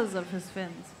because of his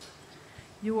fins.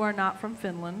 You are not from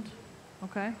Finland,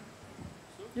 okay?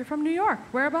 You're from New York.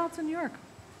 Whereabouts in New York?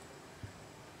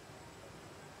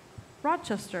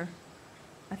 Rochester.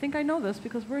 I think I know this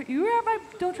because you were at my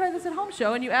Don't Try This at Home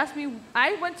show and you asked me,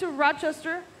 I went to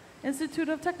Rochester Institute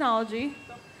of Technology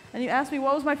and you asked me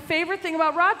what was my favorite thing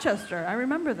about Rochester. I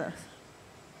remember this.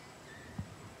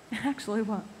 Actually,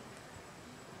 what?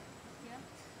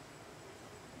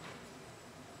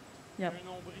 Yep.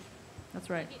 That's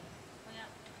right.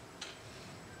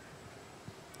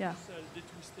 Yeah.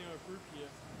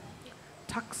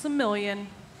 Tuxamillion.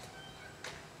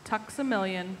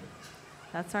 Tuxamillion.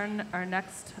 That's our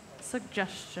next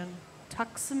suggestion.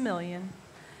 Tuxamillion.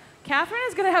 Catherine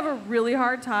is going to have a really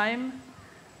hard time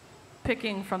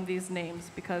picking from these names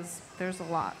because there's a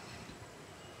lot.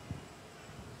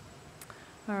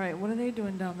 All right, what are they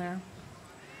doing down there?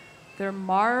 They're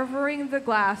marvering the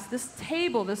glass. This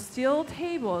table, this steel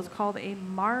table, is called a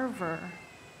marver.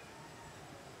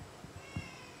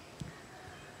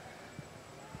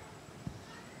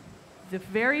 The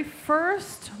very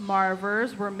first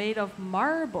marvers were made of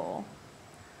marble.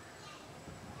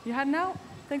 You heading out?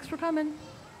 Thanks for coming.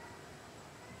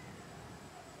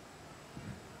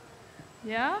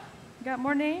 Yeah? You got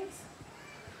more names?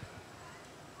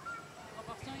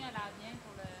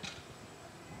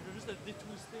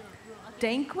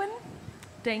 Danquin?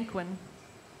 Danquin.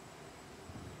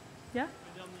 Yeah?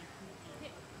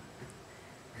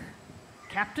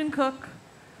 Captain Cook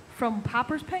from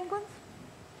Popper's Penguins?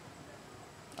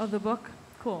 Oh, the book?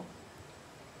 Cool.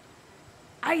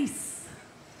 Ice.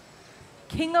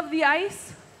 King of the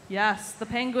ice? Yes, the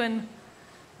penguin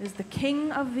is the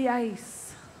king of the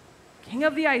ice. King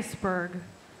of the iceberg.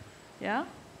 Yeah?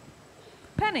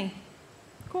 Penny.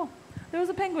 Cool. There was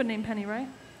a penguin named Penny, right?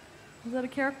 Was that a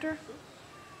character?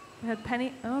 It had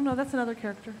Penny. Oh, no, that's another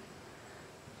character.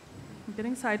 I'm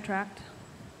getting sidetracked.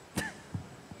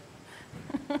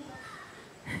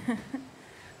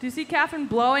 Do you see Catherine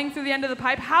blowing through the end of the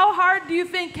pipe? How hard do you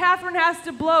think Catherine has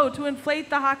to blow to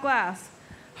inflate the hot glass?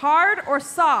 Hard or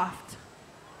soft?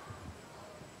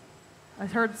 I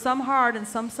heard some hard and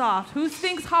some soft. Who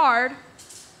thinks hard?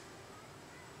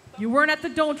 You weren't at the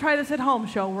Don't Try This at Home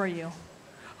show, were you?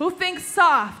 Who thinks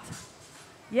soft?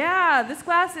 Yeah, this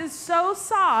glass is so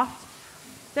soft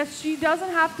that she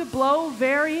doesn't have to blow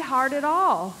very hard at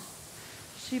all.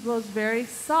 She blows very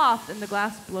soft and the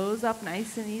glass blows up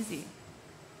nice and easy.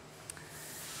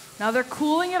 Now they're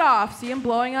cooling it off. See them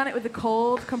blowing on it with the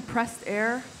cold, compressed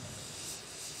air?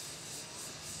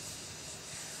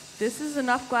 This is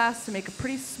enough glass to make a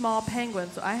pretty small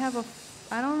penguin. So I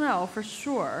don't know for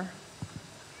sure.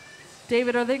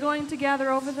 David, are they going to gather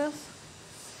over this?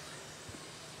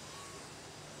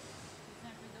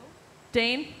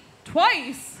 Dane?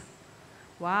 Twice?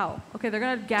 Wow. Okay, they're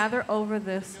going to gather over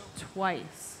this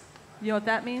twice. You know what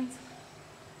that means?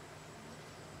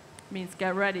 It means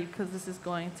get ready because this is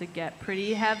going to get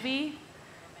pretty heavy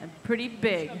and pretty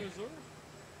big.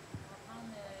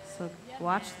 So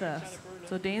watch this.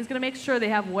 So Dane's going to make sure they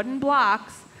have wooden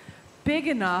blocks big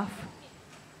enough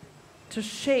to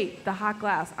shape the hot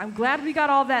glass. I'm glad we got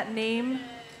all that name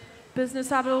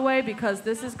business out of the way because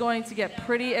this is going to get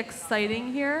pretty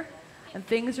exciting here and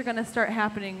things are going to start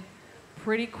happening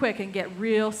pretty quick and get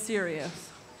real serious.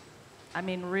 I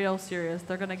mean real serious.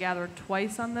 They're going to gather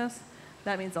twice on this.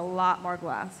 That means a lot more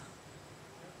glass.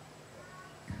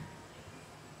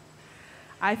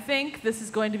 I think this is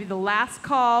going to be the last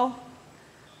call.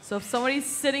 So if somebody's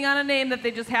sitting on a name that they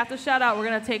just have to shout out, we're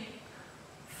going to take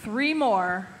 3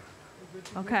 more.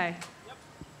 Okay.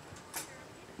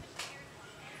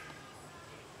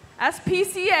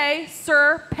 SPCA,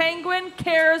 Sir Penguin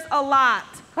Cares a Lot.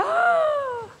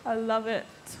 I love it.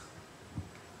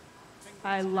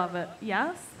 I love it.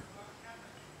 Yes?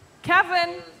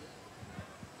 Kevin.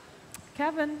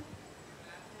 Kevin.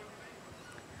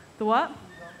 The what?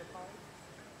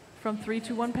 From 3,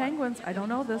 2, 1 Penguins. I don't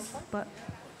know this, but.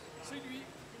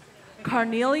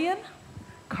 Carnelian?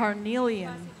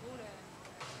 Carnelian.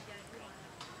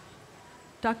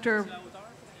 Dr.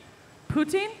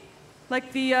 Poutine?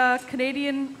 Like the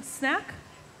Canadian snack?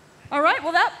 All right,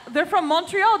 well, they're from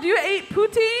Montreal. Do you eat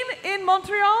poutine in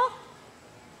Montreal?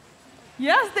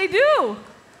 Yes, they do.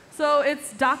 So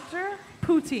it's Dr.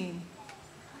 Poutine.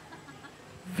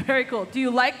 Very cool. Do you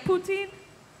like poutine?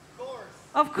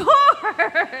 Of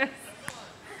course.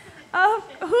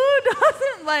 Who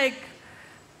doesn't like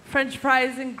French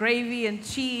fries and gravy and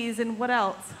cheese and what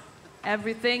else?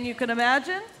 Everything you can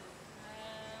imagine?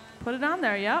 Put it on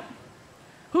there, yep.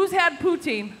 Who's had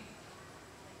poutine?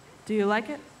 Do you like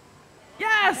it?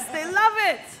 Yes, they love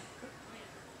it.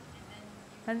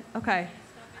 And okay,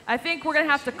 I think we're gonna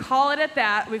have to call it at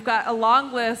that. We've got a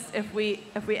long list. If we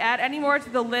add any more to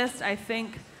the list, I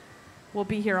think we'll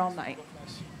be here all night.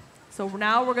 So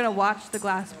now we're gonna watch the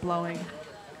glass blowing.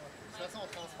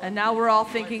 And now we're all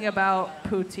thinking about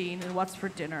poutine and what's for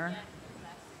dinner,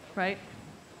 right?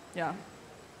 Yeah.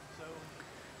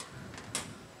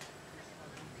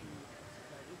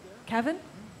 Kevin?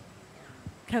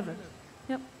 Kevin.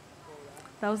 Yep.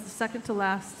 That was the second to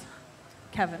last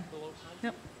Kevin.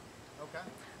 Yep. Okay.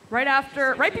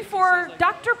 Right before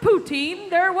Dr. Poutine,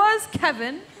 there was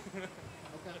Kevin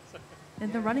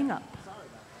in the running up.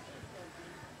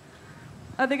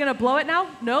 Are they gonna blow it now?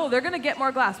 No, they're gonna get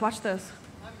more glass. Watch this.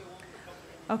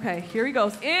 Okay, here he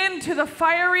goes. Into the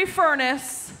fiery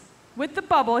furnace with the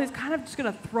bubble. He's kind of just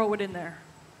gonna throw it in there.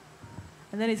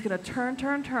 And then he's gonna turn,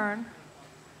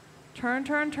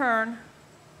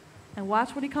 and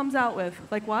watch what he comes out with.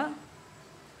 Like what?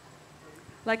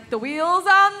 Like the wheels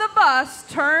on the bus.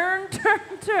 Turn.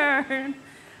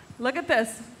 Look at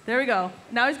this. There we go.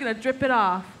 Now he's gonna drip it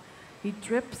off. He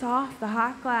drips off the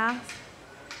hot glass.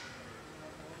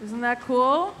 Isn't that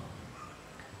cool?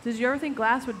 Did you ever think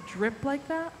glass would drip like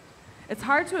that? It's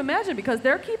hard to imagine because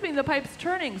they're keeping the pipes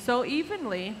turning so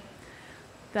evenly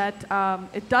that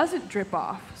it doesn't drip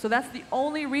off. So that's the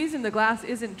only reason the glass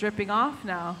isn't dripping off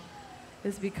now,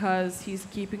 is because he's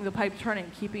keeping the pipe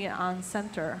turning, keeping it on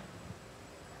center.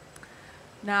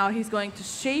 Now he's going to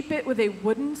shape it with a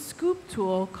wooden scoop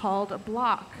tool called a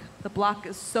block. The block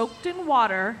is soaked in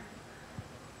water,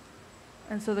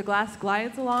 and so the glass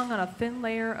glides along on a thin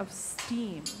layer of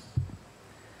steam.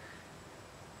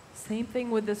 Same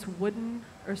thing with this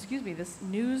this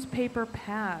newspaper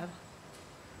pad.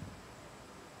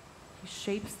 He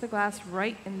shapes the glass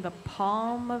right in the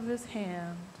palm of his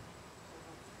hand.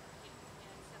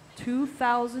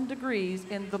 2,000 degrees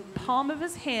in the palm of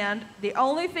his hand. The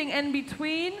only thing in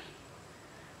between,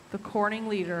 the Corning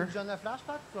leader,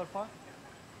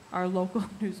 our local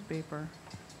newspaper.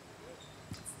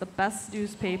 It's the best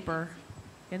newspaper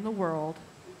in the world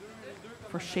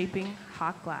for shaping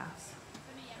hot glass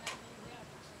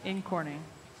in Corning.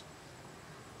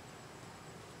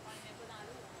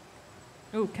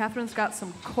 Ooh, Catherine's got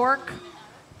some cork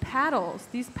paddles.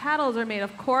 These paddles are made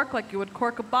of cork, like you would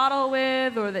cork a bottle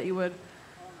with, or that you would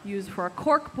use for a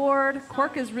cork board.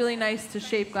 Cork is really nice to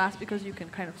shape glass because you can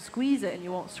kind of squeeze it and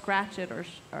you won't scratch it or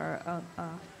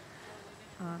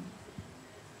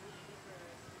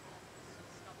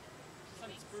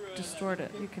distort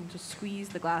it. You can just squeeze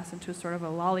the glass into sort of a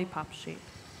lollipop shape.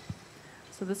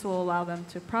 So this will allow them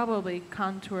to probably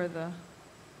contour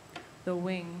the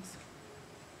wings.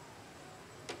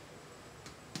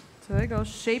 So there you go,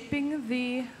 shaping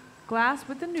the glass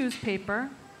with the newspaper,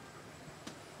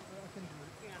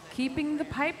 keeping the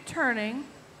pipe turning,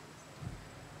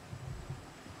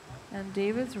 and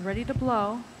David's ready to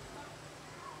blow.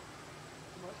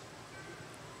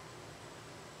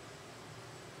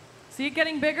 See it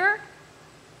getting bigger?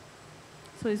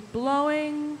 So he's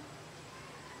blowing,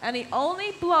 and he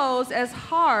only blows as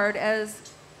hard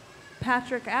as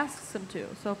Patrick asks him to.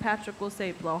 So Patrick will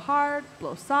say blow hard,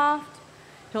 blow soft.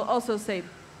 He'll also say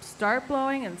start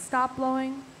blowing and stop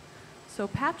blowing. So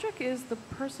Patrick is the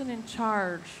person in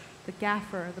charge, the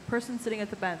gaffer, the person sitting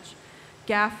at the bench.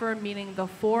 Gaffer meaning the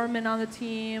foreman on the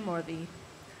team, or the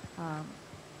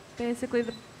basically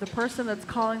the person that's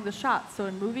calling the shots. So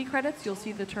in movie credits, you'll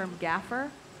see the term gaffer,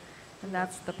 and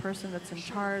that's the person that's in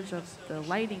charge of the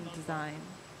lighting design.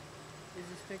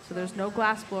 So there's no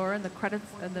glass blower in the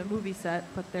credits in the movie set,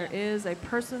 but there is a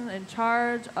person in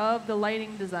charge of the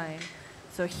lighting design.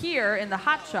 So here in the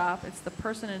hot shop, it's the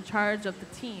person in charge of the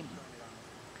team.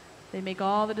 They make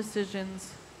all the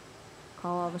decisions,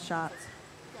 call all the shots.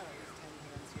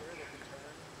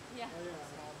 Yeah.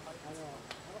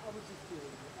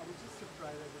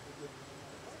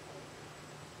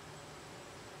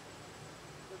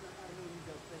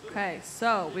 Okay,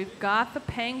 so we've got the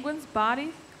penguin's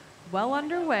body well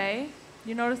underway.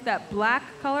 You notice that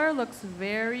black color looks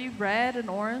very red and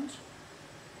orange.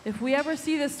 If we ever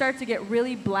see this start to get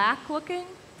really black looking,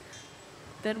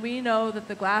 then we know that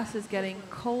the glass is getting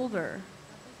colder.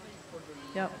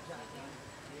 Yep.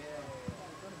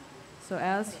 So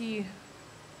as he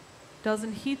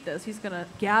doesn't heat this, he's going to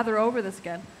gather over this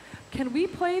again. Can we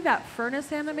play that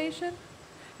furnace animation?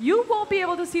 You won't be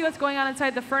able to see what's going on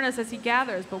inside the furnace as he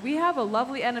gathers, but we have a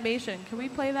lovely animation. Can we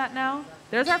play that now?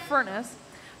 There's our furnace.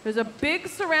 There's a big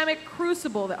ceramic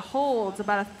crucible that holds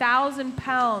about 1,000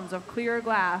 pounds of clear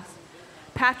glass.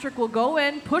 Patrick will go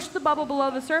in, push the bubble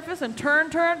below the surface, and turn,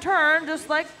 turn, turn, just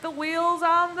like the wheels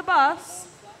on the bus.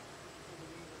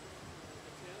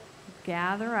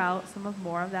 Gather out some of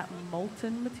more of that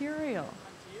molten material.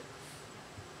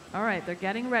 All right, they're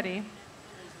getting ready.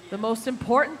 The most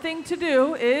important thing to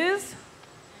do is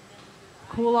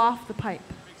cool off the pipe.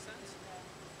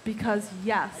 Because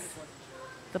yes,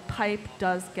 the pipe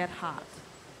does get hot.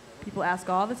 People ask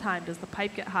all the time, does the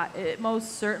pipe get hot? It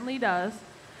most certainly does.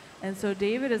 And so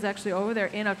David is actually over there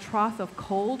in a trough of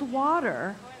cold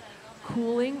water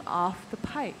cooling off the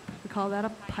pipe. We call that a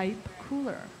pipe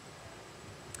cooler.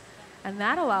 And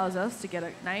that allows us to get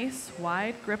a nice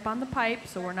wide grip on the pipe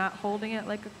so we're not holding it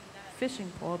like a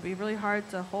fishing pole. It'd be really hard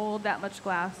to hold that much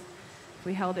glass if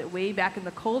we held it way back in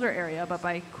the colder area, but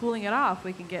by cooling it off,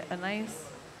 we can get a nice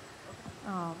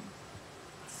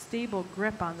stable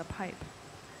grip on the pipe.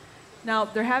 Now,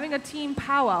 they're having a team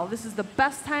powwow. This is the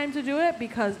best time to do it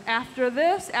because after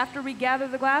this, after we gather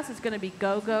the glass, it's going to be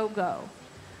go, go, go.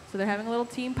 So they're having a little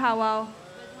team powwow,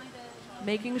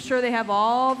 making sure they have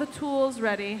all the tools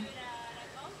ready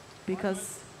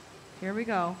because here we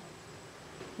go.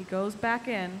 He goes back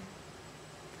in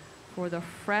for the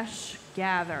fresh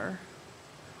gather.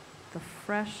 The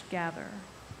fresh gather.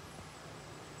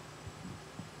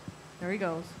 There he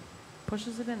goes.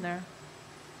 Pushes it in there.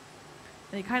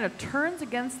 And he kind of turns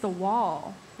against the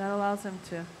wall. That allows him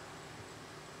to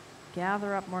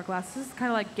gather up more glass. This is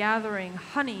kind of like gathering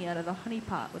honey out of the honey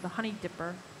pot with a honey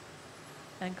dipper.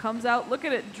 And comes out, look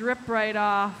at it drip right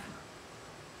off.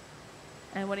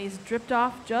 And when he's dripped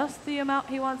off just the amount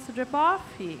he wants to drip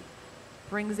off, he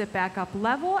brings it back up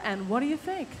level. And what do you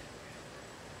think?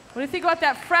 What do you think about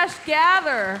that fresh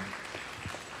gather?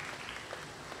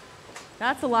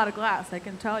 That's a lot of glass, I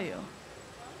can tell you.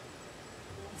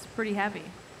 It's pretty heavy.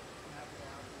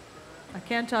 I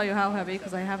can't tell you how heavy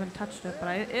because I haven't touched it, but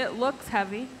it looks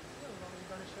heavy.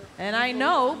 And I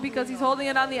know because he's holding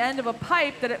it on the end of a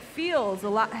pipe that it feels a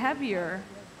lot heavier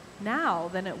now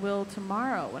than it will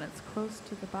tomorrow when it's close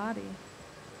to the body.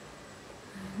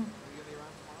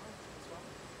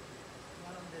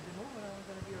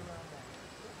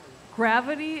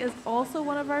 Gravity is also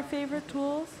one of our favorite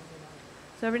tools.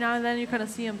 So every now and then you kind of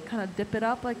see him kind of dip it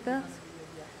up like this.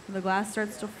 And the glass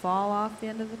starts to fall off the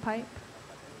end of the pipe.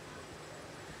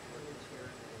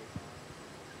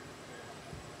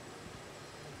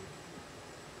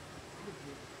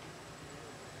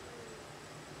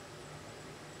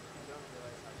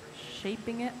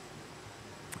 Shaping it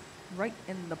right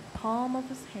in the palm of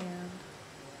his hand.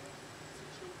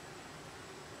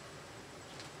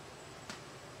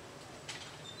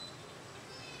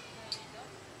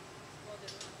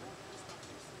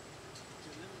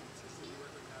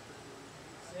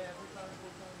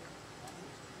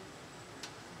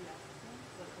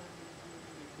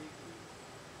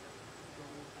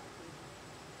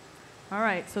 All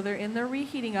right, so they're in their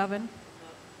reheating oven.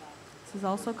 This is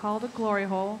also called a glory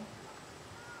hole.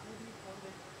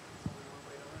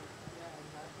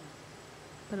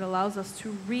 But it allows us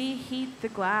to reheat the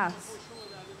glass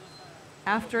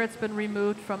after it's been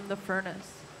removed from the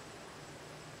furnace.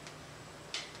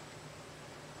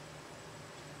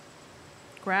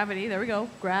 Gravity, there we go,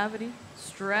 gravity,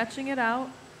 stretching it out.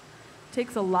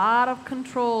 Takes a lot of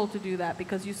control to do that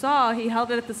because you saw he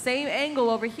held it at the same angle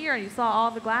over here and you saw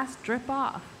all the glass drip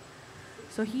off.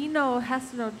 So he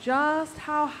has to know just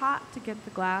how hot to get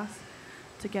the glass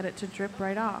to get it to drip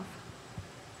right off.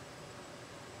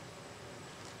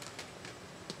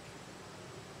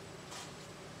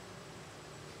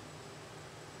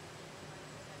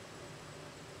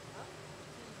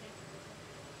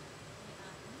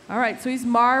 All right, so he's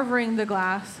marvering the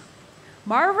glass.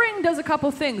 Marvering does a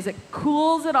couple things. It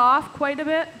cools it off quite a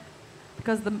bit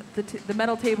because the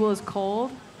metal table is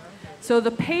cold. So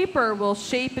the paper will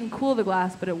shape and cool the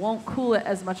glass, but it won't cool it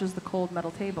as much as the cold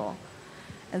metal table.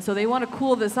 And so they want to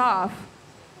cool this off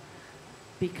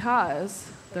because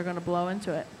they're going to blow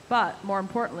into it. But more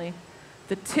importantly,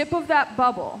 the tip of that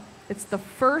bubble, it's the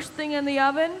first thing in the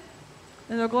oven,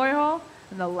 in the glory hole,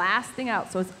 and the last thing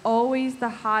out. So it's always the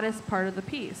hottest part of the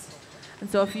piece. And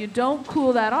so if you don't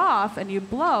cool that off and you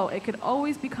blow, it could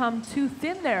always become too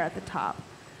thin there at the top.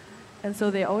 And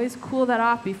so they always cool that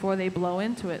off before they blow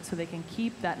into it so they can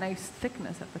keep that nice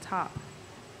thickness at the top.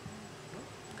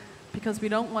 Because we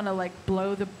don't want to like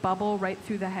blow the bubble right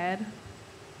through the head.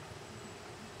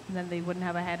 And then they wouldn't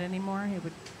have a head anymore. It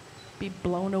would be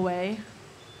blown away,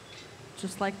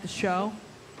 just like the show.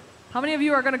 How many of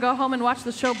you are going to go home and watch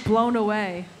the show Blown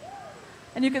Away?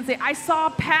 And you can say, I saw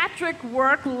Patrick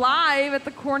work live at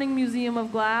the Corning Museum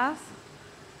of Glass.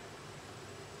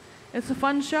 It's a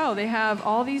fun show. They have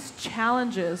all these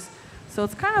challenges. So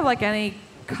it's kind of like any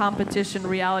competition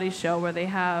reality show where they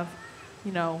have,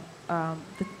 you know,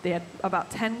 they had about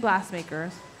 10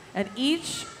 glassmakers. And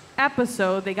each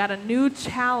episode, they got a new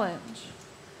challenge.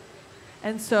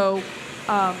 And so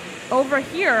over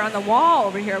here, on the wall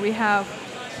over here, we have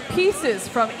pieces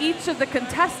from each of the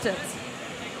contestants.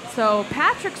 So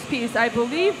Patrick's piece, I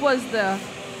believe, was the,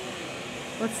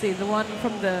 let's see, the one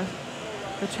from the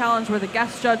challenge where the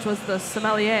guest judge was the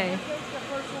sommelier.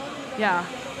 Yeah.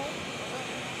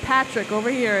 Patrick,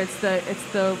 over here, it's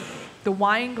the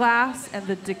wine glass and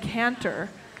the decanter.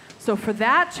 So for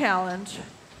that challenge,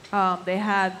 they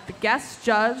had the guest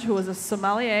judge, who was a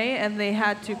sommelier, and they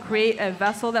had to create a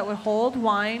vessel that would hold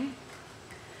wine.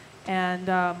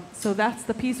 And so that's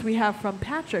the piece we have from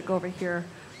Patrick over here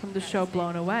from the show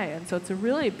Blown Away. And so it's a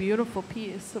really beautiful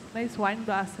piece, a nice wine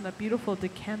glass and a beautiful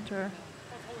decanter.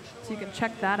 So you can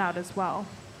check that out as well.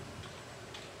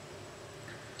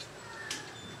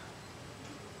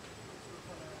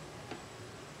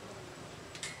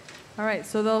 All right,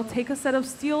 so they'll take a set of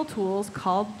steel tools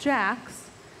called jacks.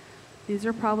 These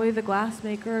are probably the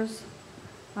glassmaker's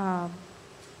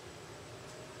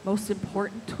most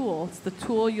important tool. It's the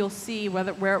tool you'll see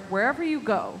wherever you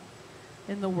go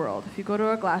in the world. If you go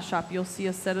to a glass shop, you'll see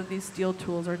a set of these steel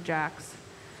tools or jacks.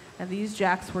 And these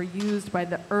jacks were used by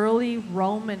the early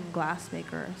Roman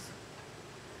glassmakers.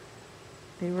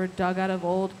 They were dug out of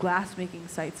old glassmaking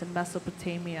sites in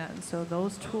Mesopotamia, and so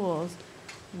those tools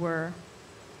were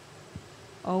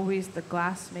always the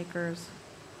glassmaker's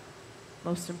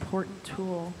most important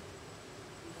tool.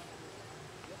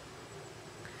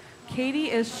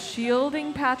 Katie is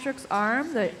shielding Patrick's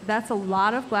arm. That's a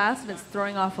lot of glass, and it's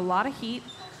throwing off a lot of heat.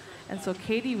 And so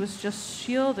Katie was just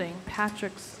shielding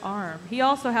Patrick's arm. He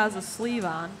also has a sleeve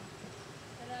on.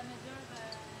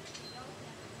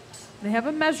 They have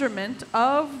a measurement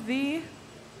of the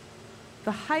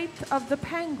height of the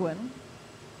penguin.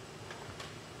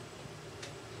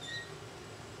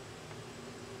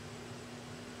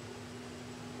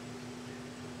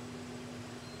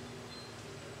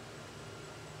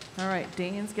 All right,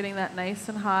 Dane's getting that nice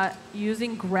and hot.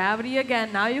 Using gravity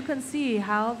again. Now you can see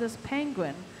how this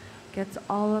penguin gets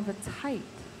all of its height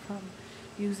from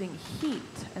using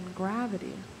heat and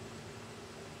gravity.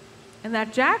 And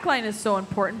that jack line is so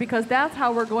important because that's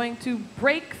how we're going to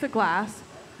break the glass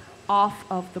off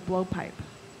of the blowpipe.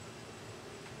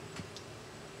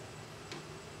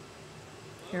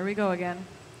 Here we go again.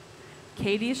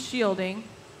 Katie's shielding.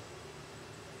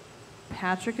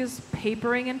 Patrick is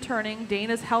papering and turning. Dane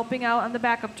is helping out on the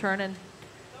backup turn, and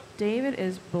David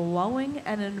is blowing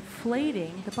and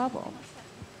inflating the bubble.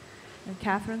 And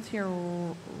Catherine's here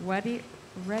ready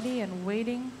and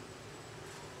waiting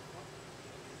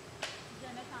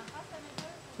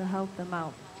to help them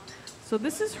out. So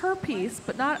this is her piece,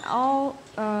 but not all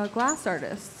glass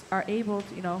artists are able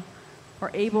to,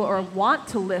 or want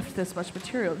to lift this much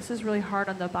material. This is really hard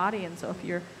on the body, and so if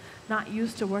you're not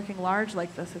used to working large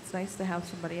like this, it's nice to have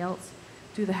somebody else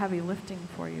do the heavy lifting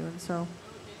for you. And so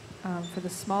for the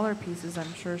smaller pieces,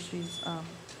 I'm sure she's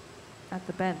at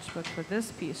the bench, but for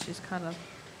this piece, she's kind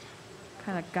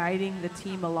of guiding the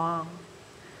team along.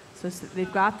 So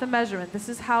they've got the measurement. This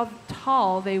is how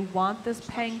tall they want this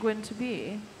penguin to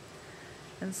be.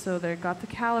 And so they've got the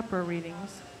caliper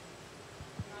readings.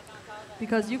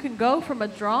 Because you can go from a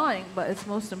drawing, but it's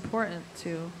most important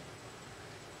to,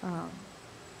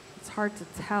 it's hard to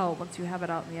tell once you have it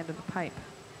out in the end of the pipe.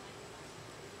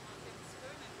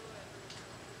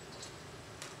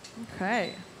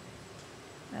 Okay.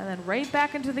 And then right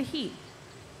back into the heat.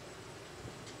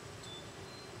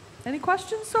 Any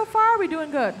questions so far? Are we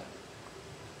doing good?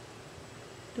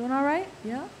 Doing all right?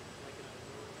 Yeah?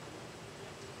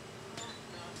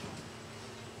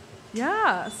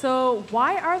 Yeah, so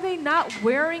why are they not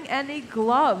wearing any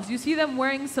gloves? You see them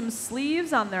wearing some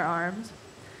sleeves on their arms,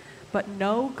 but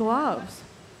no gloves.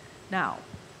 Now,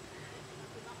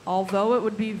 although it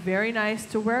would be very nice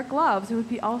to wear gloves, it would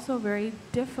be also very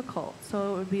difficult.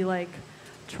 So it would be like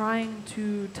trying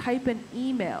to type an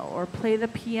email or play the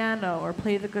piano or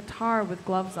play the guitar with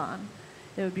gloves on.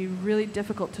 It would be really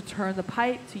difficult to turn the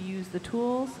pipe, to use the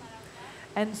tools.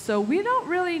 And so we don't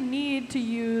really need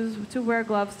to wear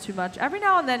gloves too much. Every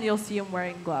now and then you'll see them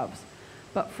wearing gloves.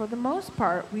 But for the most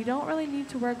part, we don't really need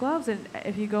to wear gloves. And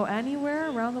if you go anywhere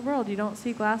around the world, you don't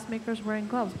see glassmakers wearing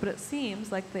gloves. But it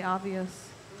seems like the obvious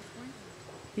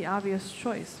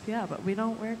choice. Yeah, but we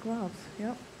don't wear gloves.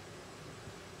 Yep.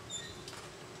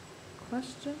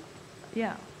 Question?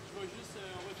 Yeah. Je vais juste,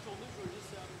 on va tourner, je vais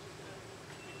juste avec le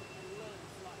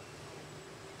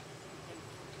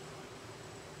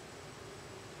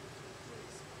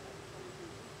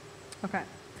fly. Okay.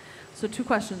 So 2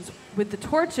 questions. With the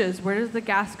torches, where does the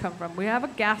gas come from? We have a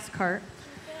gas cart,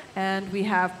 and we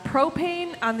have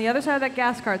propane. On the other side of that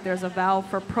gas cart, there's a valve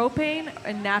for propane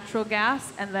and natural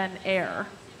gas, and then air,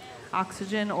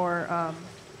 oxygen, or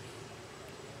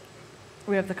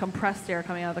we have the compressed air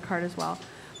coming out of the cart as well.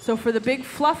 So for the big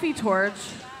fluffy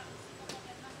torch,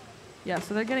 yeah,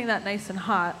 so they're getting that nice and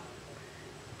hot.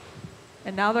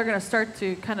 And now they're going to start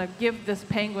to kind of give this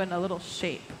penguin a little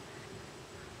shape.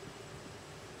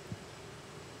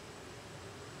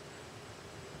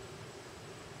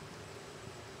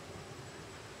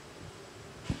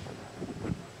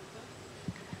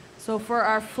 So for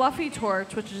our fluffy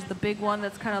torch, which is the big one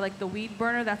that's kind of like the weed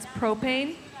burner, that's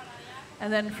propane.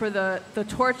 And then for the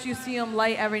torch you see them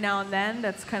light every now and then,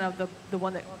 that's kind of the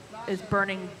one that is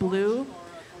burning blue.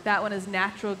 That one is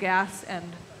natural gas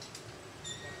and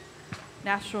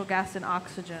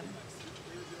oxygen.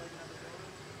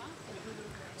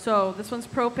 So this one's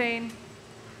propane,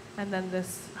 and then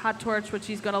this hot torch, which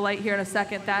he's going to light here in a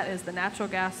second, that is the natural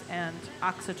gas and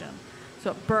oxygen.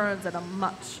 So it burns at a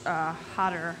much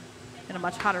hotter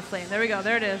flame. There we go,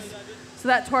 there it is. So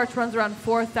that torch runs around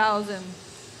 3,000,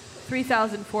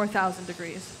 4,000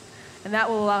 degrees. And that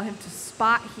will allow him to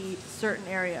spot heat certain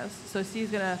areas. So see,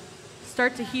 he's going to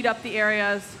start to heat up the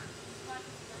areas,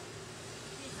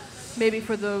 maybe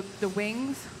for the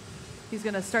wings. He's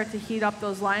going to start to heat up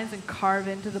those lines and carve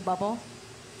into the bubble.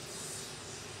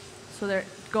 So they're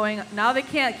going, now they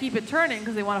can't keep it turning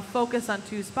because they want to focus on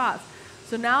 2 spots.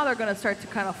 So now they're going to start to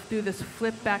kind of do this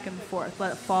flip back and forth.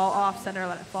 Let it fall off center,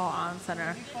 let it fall on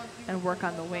center, and work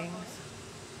on the wings.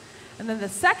 And then the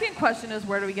second question is,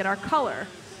 where do we get our color?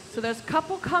 So there's a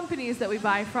couple companies that we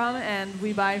buy from, and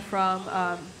we buy from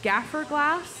Gaffer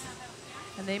Glass,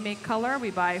 and they make color. We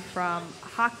buy from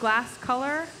Hot Glass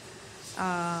Color.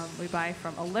 We buy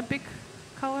from Olympic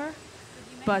Color.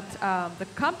 But the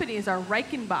companies are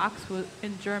Reichenbach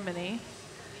in Germany,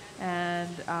 and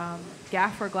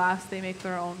Gaffer Glass, they make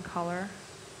their own color.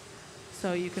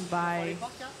 So you can buy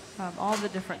all the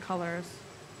different colors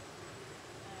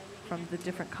from the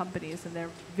different companies, and they're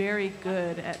very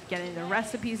good at getting the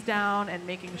recipes down and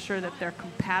making sure that they're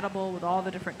compatible with all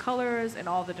the different colors and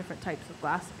all the different types of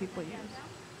glass that people use.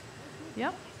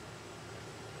 Yep.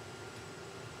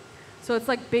 So it's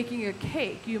like baking a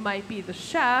cake. You might be the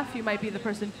chef, you might be the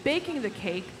person baking the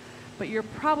cake, but you're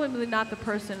probably not the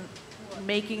person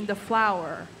making the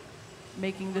flour,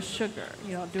 making the sugar,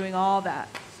 doing all that.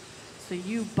 So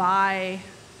you buy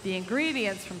the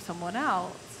ingredients from someone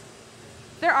else.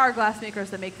 There are glass makers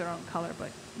that make their own color,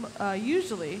 but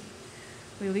usually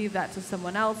we leave that to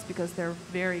someone else because they're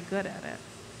very good at it.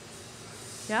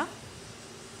 Yeah?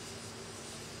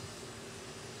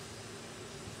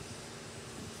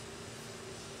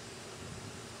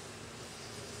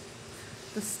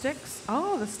 The sticks,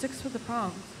 the sticks for the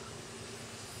prongs.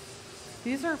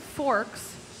 These are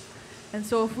forks, and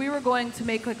so if we were going to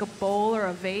make like a bowl or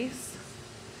a vase,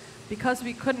 because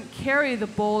we couldn't carry the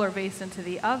bowl or vase into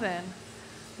the oven,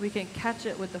 we can catch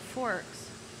it with the forks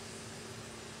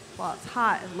while it's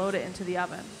hot and load it into the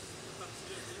oven.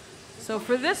 So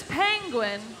for this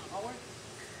penguin,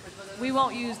 we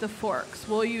won't use the forks.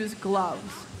 We'll use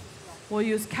gloves. We'll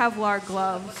use Kevlar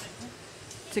gloves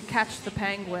to catch the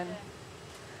penguin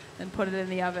and put it in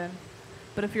the oven.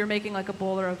 But if you're making like a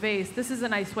bowl or a vase, this is a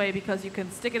nice way because you can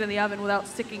stick it in the oven without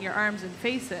sticking your arms and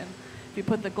face in. If you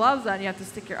put the gloves on, you have to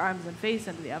stick your arms and face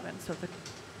into the oven. So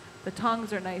the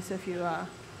tongs are nice if you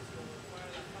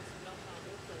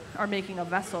are making a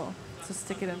vessel to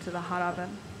stick it into the hot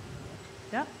oven.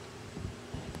 Yep.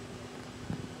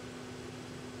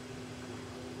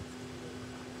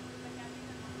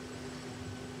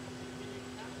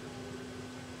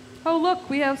 Oh look,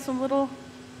 we have some got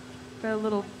a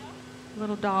little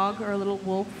dog or a little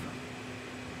wolf.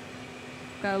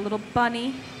 Got a little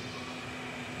bunny.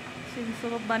 See this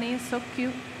little bunny is so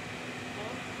cute.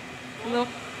 A little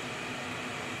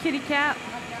kitty cat.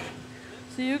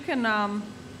 So you can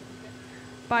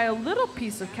buy a little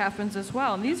piece of Caffrins as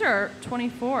well. And these are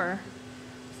 24.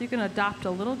 So you can adopt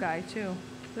a little guy too.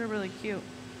 They're really cute.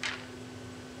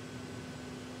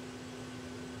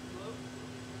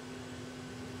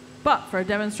 But for a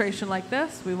demonstration like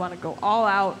this, we want to go all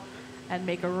out and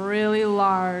make a really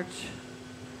large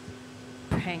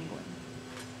penguin.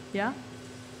 Yeah?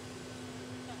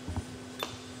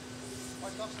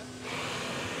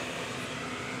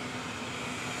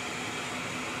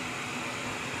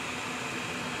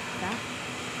 Yeah.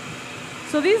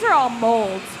 So these are all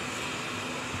molds.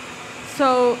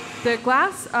 So the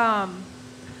glass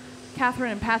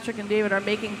Catherine and Patrick and David are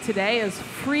making today is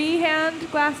freehand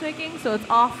glass making. So it's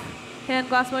offhand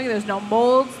glass making. There's no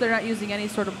molds. They're not using any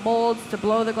sort of molds to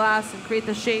blow the glass and create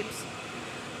the shapes.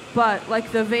 But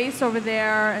like the vase over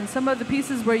there and some of the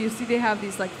pieces where you see they have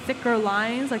these like thicker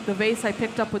lines, like the vase I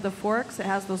picked up with the forks, it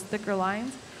has those thicker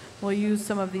lines. We'll use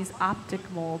some of these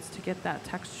optic molds to get that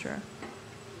texture.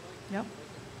 Yep.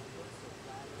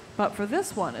 But for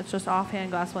this one, it's just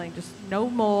offhand glass molding, just no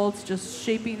molds, just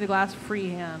shaping the glass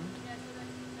freehand.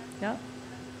 Yep.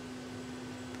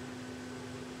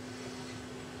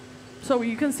 So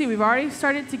you can see we've already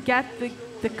started to get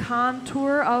the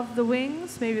contour of the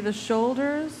wings, maybe the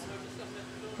shoulders,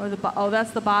 or oh,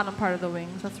 that's the bottom part of the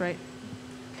wings. That's right.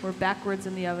 We're backwards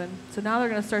in the oven. So now they're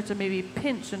going to start to maybe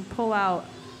pinch and pull out.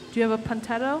 Do you have a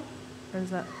puntetto? Or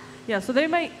is that? Yeah. So they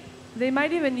might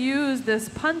even use this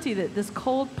this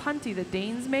cold punty that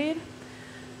Dane's made,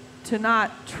 to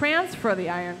not transfer the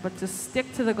iron, but to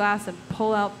stick to the glass and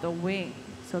pull out the wing.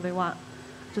 So they want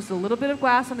just a little bit of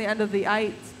glass on the end of the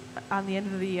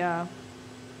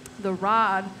the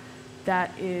rod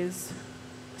that is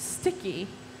sticky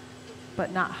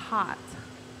but not hot.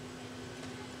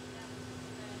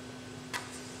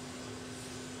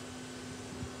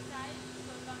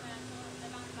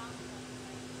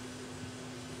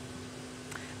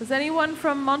 Is anyone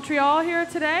from Montreal here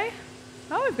today?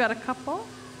 Oh, we've got a couple.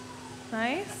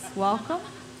 Nice. Welcome.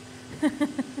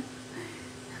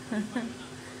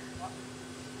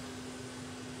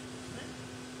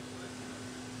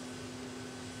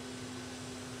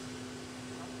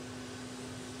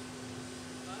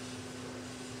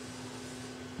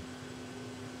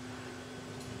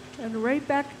 And right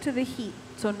back to the heat,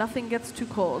 so nothing gets too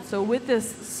cold. So with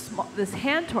this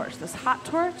hand torch, this hot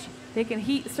torch, they can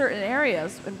heat certain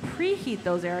areas and preheat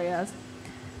those areas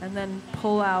and then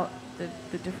pull out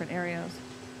the different areas.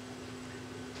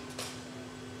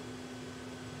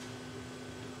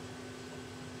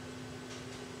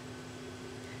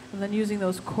 And then using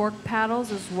those cork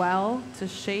paddles as well to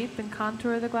shape and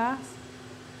contour the glass.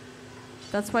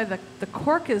 That's why the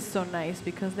cork is so nice,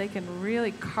 because they can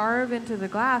really carve into the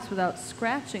glass without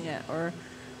scratching it or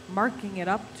marking it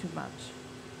up too much.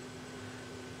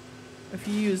 If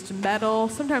you used metal,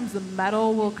 sometimes the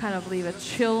metal will kind of leave a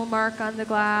chill mark on the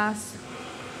glass.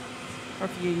 Or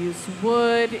if you use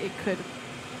wood, it could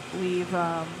leave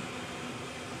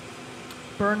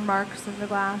burn marks in the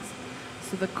glass.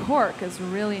 So the cork is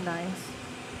really nice.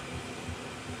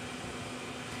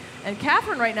 And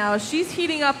Catherine right now, she's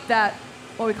heating up that,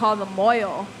 what we call the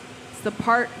moil. It's the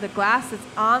glass that's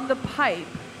on the pipe.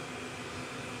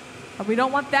 And we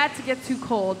don't want that to get too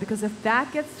cold, because if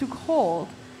that gets too cold,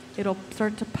 it'll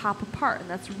start to pop apart. And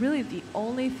that's really the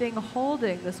only thing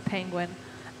holding this penguin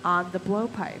on the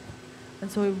blowpipe. And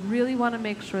so we really want to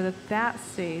make sure that that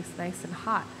stays nice and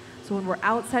hot. So when we're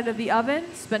outside of the oven,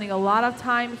 spending a lot of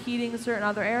time heating certain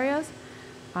other areas,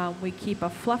 we keep a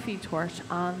fluffy torch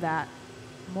on that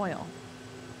moil.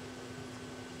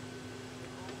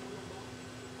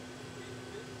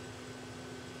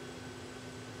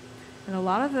 And a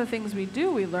lot of the things we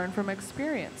do, we learn from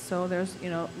experience. So there's,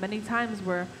 many times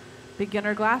where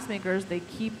beginner glass makers, they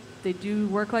do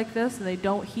work like this and they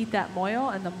don't heat that moil,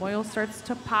 and the moil starts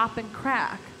to pop and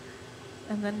crack,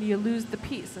 and then you lose the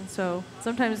piece. And so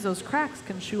sometimes those cracks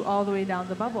can shoot all the way down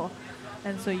the bubble.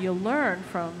 And so you learn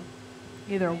from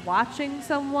either watching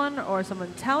someone or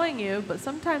someone telling you, but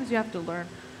sometimes you have to learn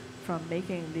from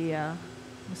making the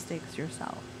mistakes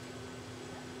yourself.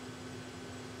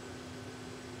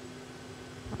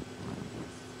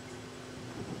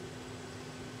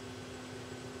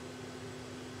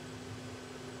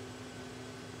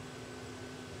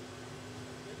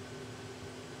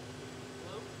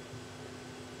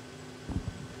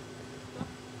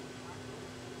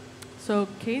 So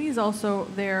Katie's also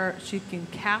there, she can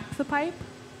cap the pipe,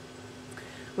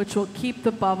 which will keep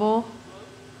the bubble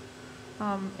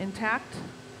intact,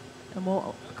 and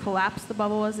will collapse the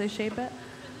bubble as they shape it.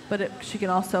 But she can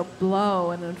also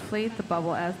blow and inflate the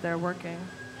bubble as they're working.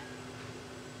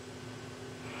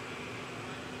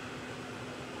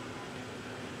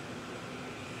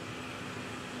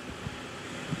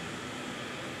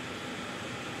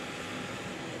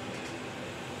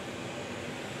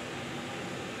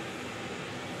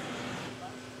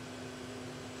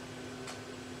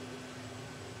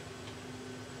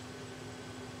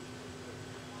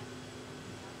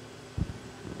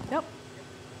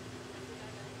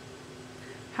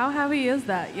 How heavy is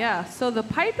that? Yeah, so the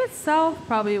pipe itself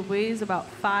probably weighs about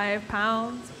 5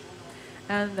 pounds,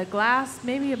 and the glass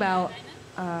maybe about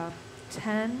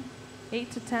 10,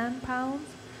 8 to 10 pounds.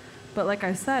 But like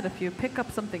I said, if you pick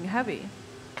up something heavy,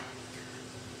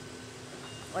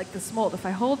 like this mold, if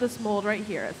I hold this mold right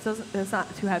here, it's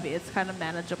not too heavy, it's kind of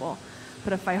manageable.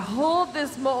 But if I hold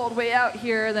this mold way out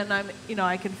here, then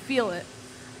I can feel it.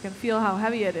 I can feel how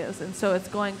heavy it is, and so it's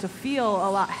going to feel a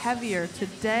lot heavier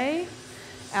today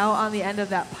out on the end of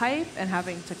that pipe and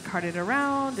having to cart it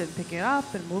around and pick it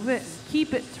up and move it and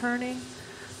keep it turning.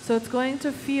 So it's going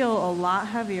to feel a lot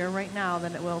heavier right now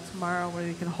than it will tomorrow where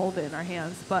we can hold it in our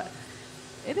hands. But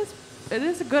it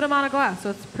is a good amount of glass, so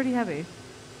it's pretty heavy.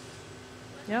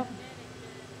 Yep.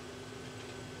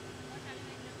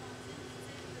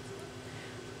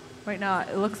 Right now,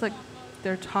 it looks like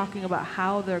they're talking about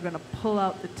how they're going to pull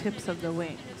out the tips of the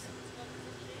wings.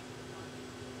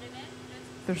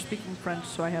 They're speaking French,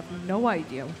 so I have no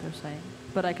idea what they're saying.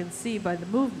 But I can see by the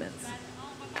movements,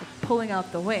 they're pulling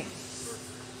out the wing.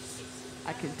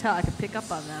 I can tell, I can pick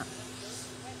up on that.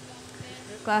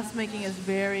 Glass making is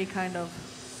very kind of,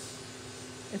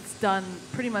 it's done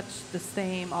pretty much the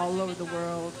same all over the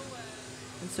world.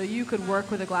 And so you could work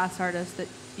with a glass artist that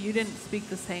you didn't speak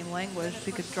the same language.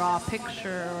 You could draw a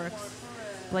picture or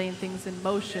explain things in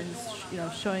motions,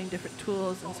 showing different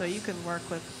tools. And so you can work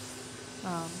with,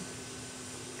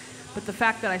 but the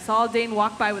fact that I saw Dane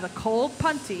walk by with a cold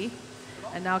punty,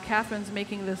 and now Catherine's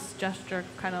making this gesture,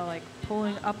 kind of like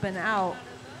pulling up and out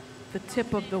the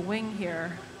tip of the wing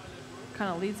here,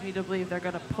 kind of leads me to believe they're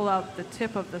going to pull out the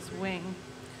tip of this wing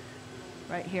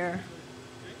right here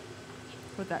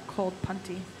with that cold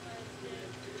punty.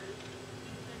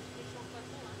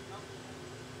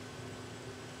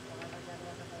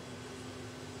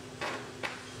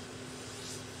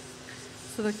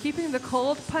 So they're keeping the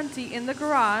cold punty in the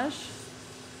garage.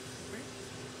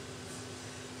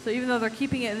 So even though they're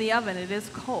keeping it in the oven, it is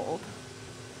cold.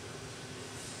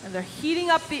 And they're heating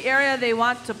up the area they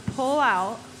want to pull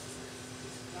out.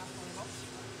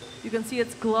 You can see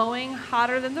it's glowing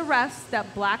hotter than the rest.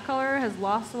 That black color has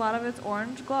lost a lot of its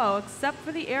orange glow, except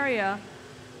for the area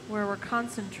where we're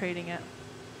concentrating it.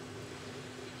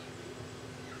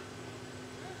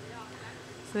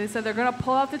 So they said they're going to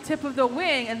pull out the tip of the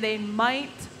wing, and they might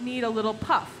need a little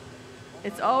puff.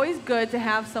 It's always good to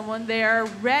have someone there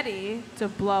ready to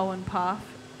blow and puff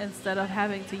instead of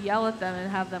having to yell at them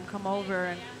and have them come over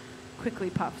and quickly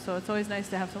puff. So it's always nice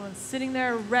to have someone sitting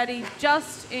there ready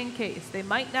just in case. They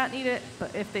might not need it,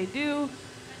 but if they do,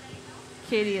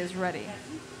 Katie is ready.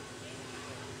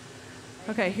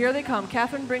 Okay, here they come.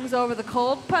 Catherine brings over the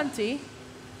cold punty.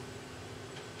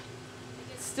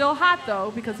 Still hot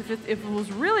though, because if it was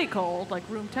really cold, like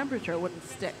room temperature, it wouldn't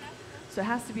stick. So it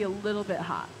has to be a little bit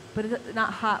hot, but it's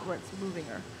not hot where it's moving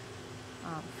or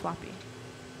floppy.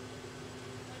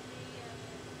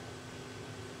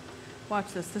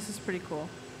 Watch this. This is pretty cool.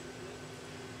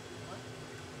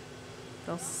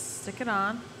 They'll stick it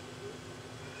on.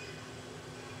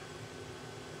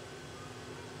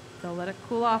 They'll let it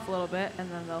cool off a little bit,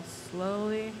 and then they'll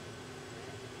slowly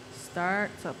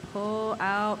start to pull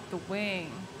out the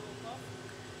wing.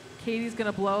 Katie's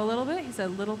going to blow a little bit. He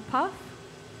said little puff.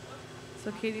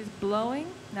 So Katie's blowing.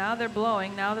 Now they're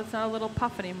blowing. Now that's not a little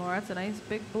puff anymore. It's a nice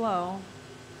big blow.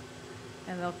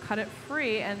 And they'll cut it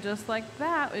free, and just like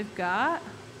that, we've got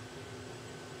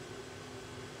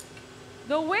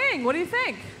the wing. What do you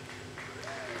think?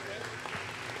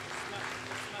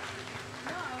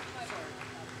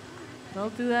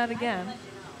 Don't do that again.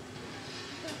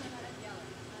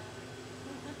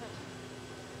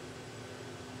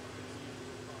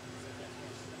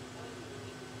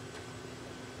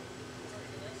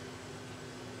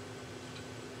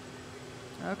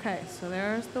 Okay, so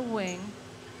there's the wing.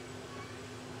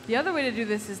 The other way to do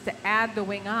this is to add the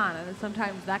wing on, and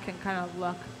sometimes that can kind of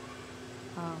look,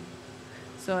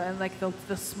 and like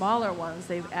the smaller ones,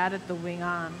 they've added the wing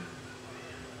on.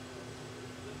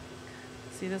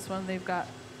 See this one, they've got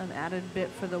an added bit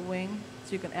for the wing,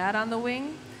 so you can add on the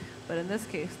wing, but in this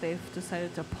case, they've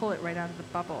decided to pull it right out of the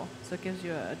bubble, so it gives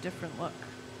you a different look.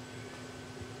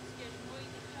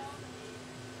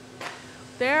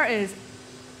 There is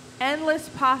endless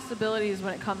possibilities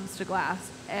when it comes to glass,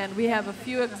 and we have a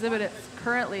few exhibits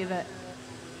currently that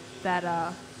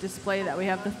display that. We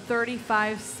have the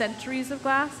 35 centuries of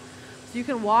glass, so you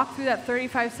can walk through that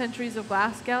 35 centuries of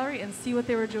glass gallery and see what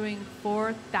they were doing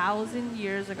 4,000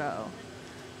 years ago.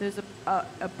 There's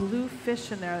a blue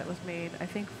fish in there that was made, I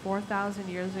think, 4,000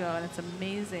 years ago, and it's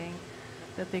amazing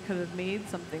that they could have made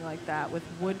something like that with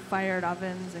wood-fired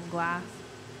ovens and glass.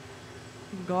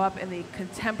 You can go up in the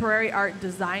Contemporary Art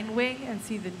Design Wing and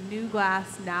see the New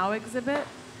Glass Now exhibit,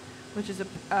 which is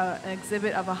an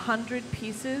exhibit of 100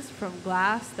 pieces from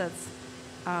glass that's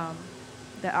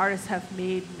that artists have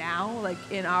made now, like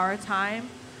in our time,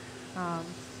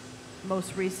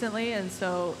 most recently. And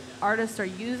so artists are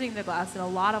using the glass in a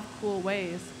lot of cool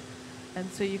ways. And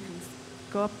so you can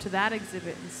go up to that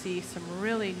exhibit and see some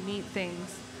really neat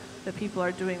things that people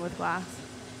are doing with glass.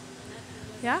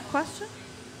 Yeah, question?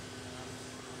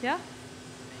 Yeah?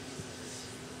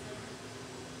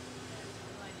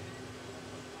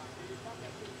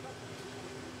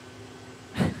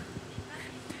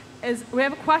 We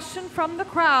have a question from the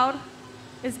crowd.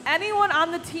 Is anyone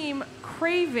on the team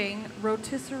craving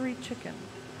rotisserie chicken?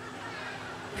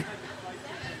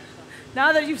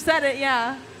 Now that you've said it,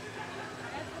 yeah.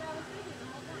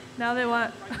 Now they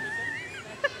want,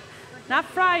 not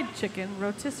fried chicken,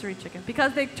 rotisserie chicken.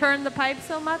 Because they turn the pipe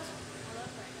so much?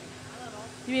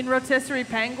 You mean rotisserie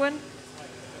penguin?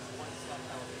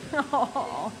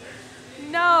 Oh,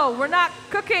 no, we're not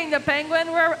cooking the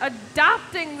penguin, we're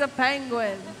adopting the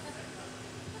penguin.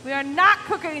 We are not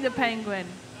cooking the penguin.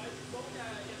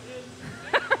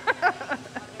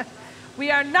 We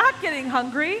are not getting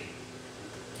hungry.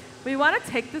 We want to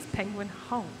take this penguin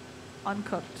home,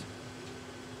 uncooked.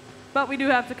 But we do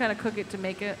have to kind of cook it to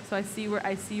make it. So I see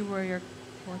where you're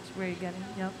getting.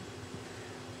 Yep.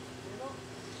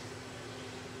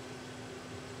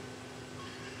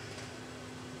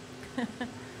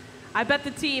 I bet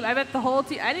the whole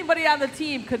team, anybody on the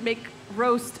team could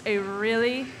roast a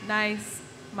really nice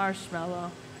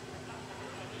marshmallow.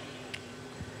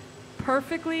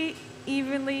 Perfectly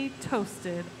evenly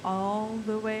toasted all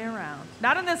the way around.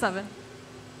 Not in this oven.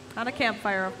 On a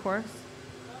campfire, of course.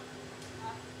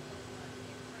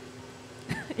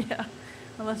 Yeah,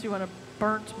 unless you want a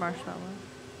burnt marshmallow.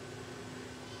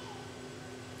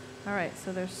 All right,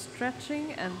 so they're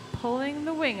stretching and pulling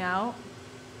the wing out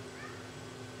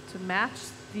to match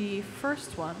the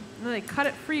first one. And then they cut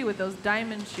it free with those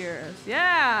diamond shears.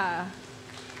 Yeah!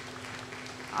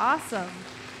 Awesome.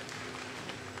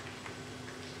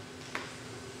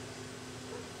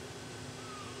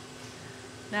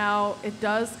 Now, it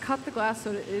does cut the glass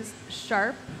so it is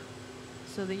sharp.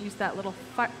 So they use that little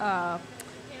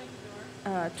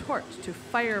torch to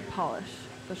fire polish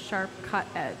the sharp cut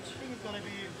edge.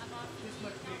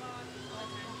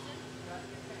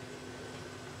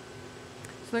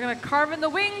 So they're going to carve in the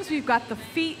wings. We've got the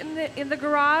feet in the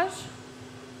garage.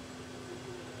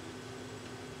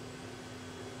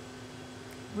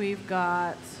 We've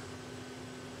got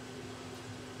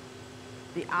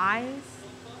the eyes.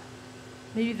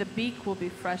 Maybe the beak will be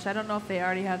fresh. I don't know if they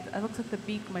already have. It looks like the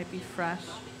beak might be fresh.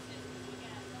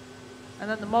 And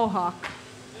then the mohawk.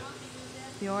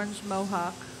 The orange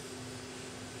mohawk.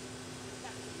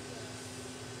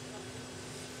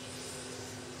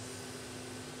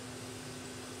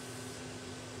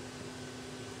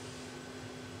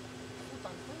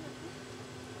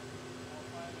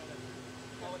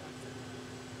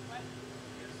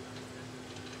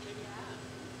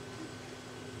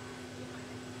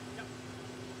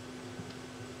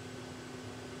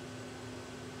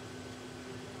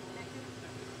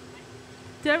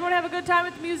 Did everyone have a good time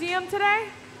at the museum today?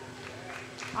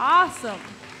 Awesome.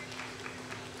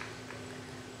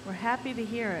 We're happy to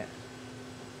hear it.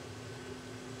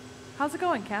 How's it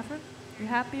going, Catherine? You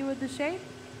happy with the shape?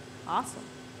 Awesome.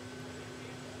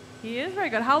 He is very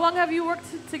good. How long have you worked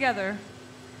together?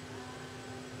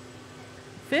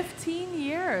 15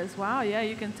 years. Wow, yeah,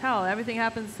 you can tell. Everything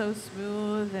happens so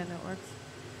smooth and it works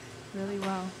really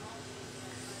well.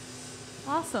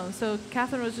 Awesome. So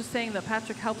Catherine was just saying that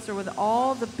Patrick helps her with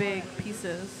all the big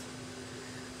pieces.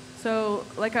 So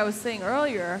like I was saying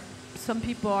earlier, some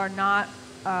people are not,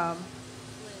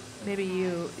 maybe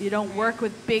you don't work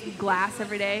with big glass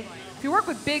every day. If you work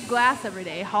with big glass every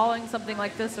day, hauling something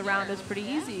like this around is pretty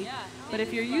easy. But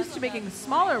if you're used to making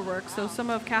smaller work, so some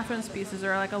of Catherine's pieces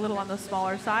are like a little on the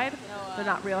smaller side, they're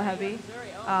not real heavy.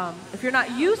 If you're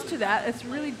not used to that, it's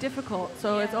really difficult.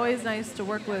 So it's always nice to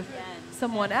work with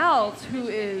someone else who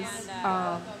is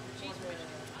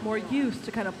more used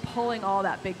to kind of pulling all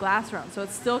that big glass around. So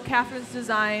it's still Catherine's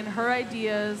design, her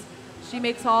ideas. She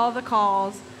makes all the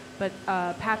calls, but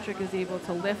Patrick is able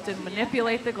to lift and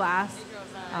manipulate the glass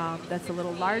that's a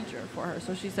little larger for her.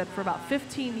 So she said for about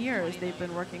 15 years they've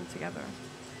been working together.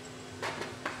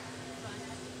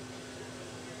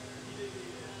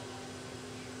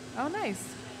 Oh,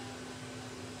 nice.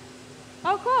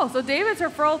 Oh, cool. So David's her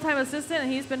full-time assistant,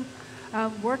 and he's been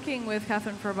working with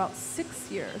Catherine for about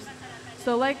 6 years.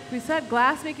 So like we said,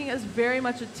 glass making is very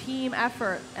much a team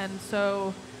effort. And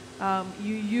so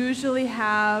You usually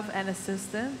have an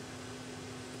assistant,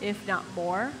 if not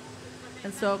more.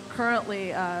 And so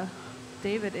currently,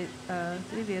 David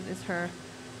is her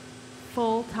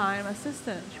full-time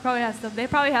assistant. She probably has some. They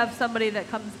probably have somebody that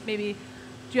comes. Maybe.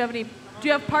 Do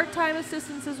you have part-time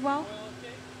assistants as well?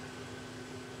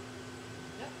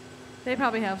 They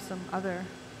probably have some other.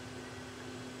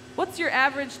 What's your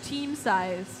average team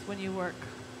size when you work?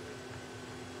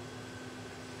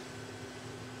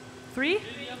 3?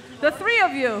 The 3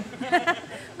 of you.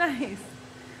 Nice.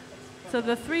 So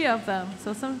the 3 of them.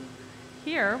 So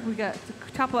here we got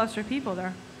a couple extra people.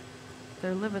 They're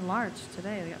living large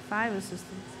today. They got 5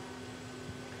 assistants.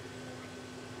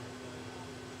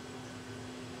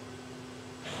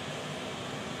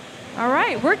 All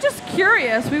right, we're just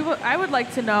curious. I would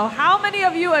like to know, how many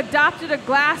of you adopted a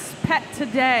glass pet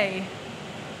today?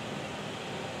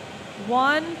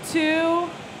 1, 2.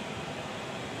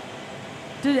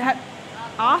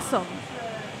 Awesome.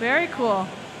 Very cool.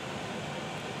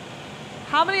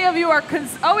 How many of you are,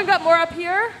 oh, we've got more up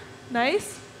here.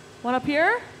 Nice. One up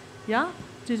here. Yeah.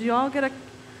 Did you all get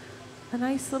a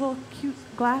nice little cute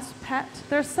glass pet?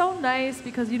 They're so nice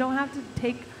because you don't have to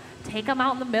take them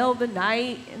out in the middle of the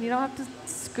night, and you don't have to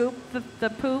scoop the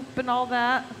poop and all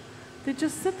that. They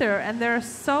just sit there, and they're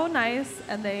so nice,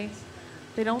 and they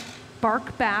don't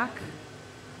bark back.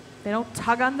 They don't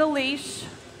tug on the leash.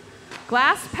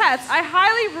 Glass pets, I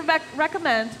highly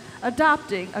recommend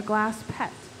adopting a glass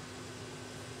pet.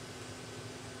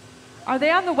 Are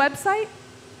they on the website?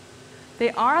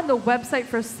 They are on the website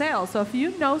for sale. So if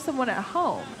you know someone at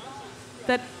home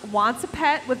that wants a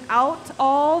pet without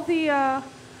all the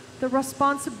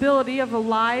responsibility of a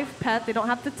live pet, they don't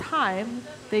have the time,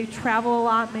 they travel a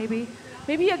lot maybe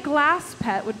a glass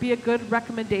pet would be a good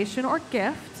recommendation or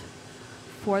gift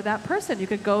for that person. You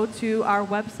could go to our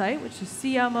website, which is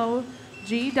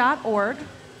cmog.org.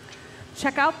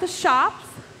 Check out the shops.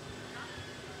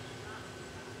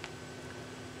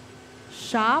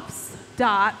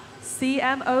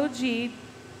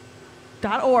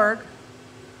 shops.cmog.org.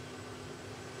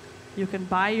 You can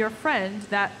buy your friend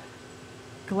that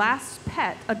glass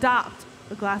pet, adopt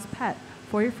a glass pet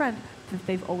for your friend that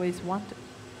they've always wanted.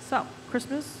 So,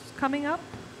 Christmas coming up,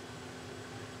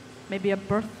 maybe a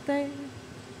birthday,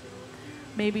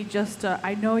 maybe just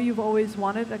I know you've always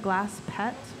wanted a glass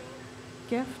pet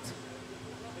gift.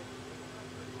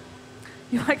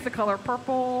 You like the color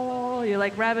purple, you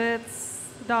like rabbits,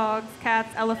 dogs,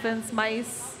 cats, elephants,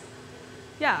 mice.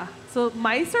 Yeah, so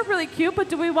mice are really cute, but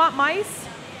do we want mice?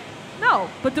 No,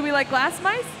 but do we like glass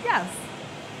mice? Yes.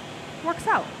 Works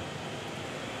out.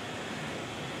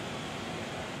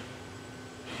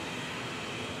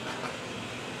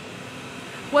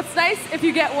 What's nice if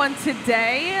you get one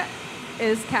today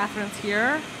is Catherine's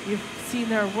here. You've seen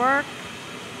their work.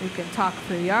 You can talk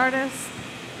to the artist.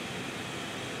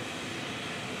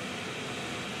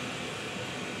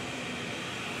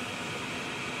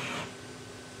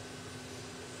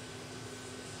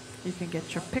 You can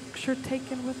get your picture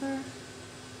taken with her.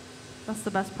 That's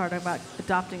the best part about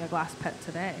adopting a glass pet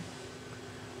today.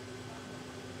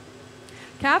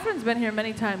 Catherine's been here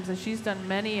many times, and she's done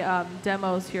many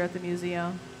demos here at the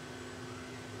museum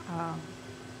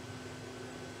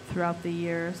throughout the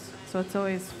years. So it's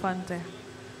always fun to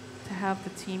have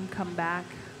the team come back.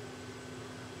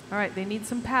 All right, they need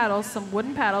some paddles, some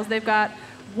wooden paddles. They've got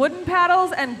wooden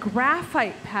paddles and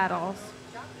graphite paddles.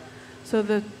 So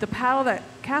the paddle that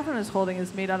Catherine is holding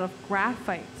is made out of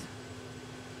graphite.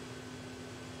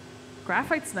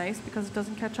 Graphite's nice because it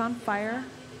doesn't catch on fire.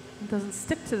 It doesn't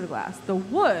stick to the glass. The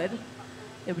wood,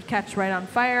 it would catch right on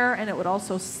fire, and it would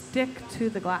also stick to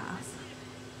the glass.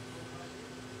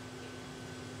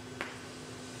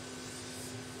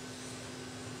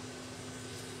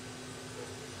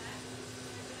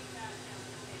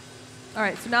 All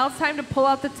right, so now it's time to pull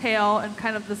out the tail in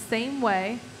kind of the same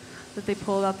way that they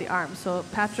pulled out the arm. So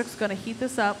Patrick's going to heat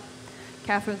this up.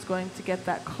 Catherine's going to get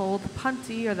that cold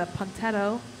punty or the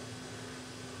puntetto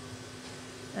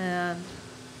and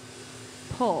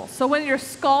pull. So when you're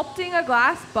sculpting a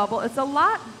glass bubble, it's a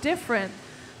lot different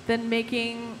than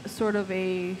making sort of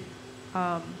a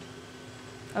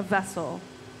vessel.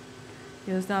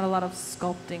 You know, there's not a lot of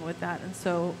sculpting with that. And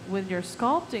so when you're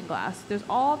sculpting glass, there's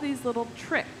all these little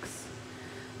tricks.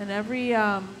 And every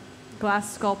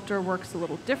glass sculptor works a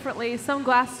little differently. Some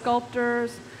glass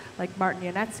sculptors, like Martin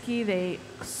Yanetsky, they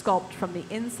sculpt from the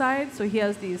inside. So he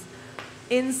has these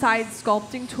inside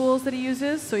sculpting tools that he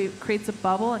uses. So he creates a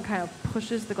bubble and kind of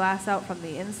pushes the glass out from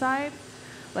the inside.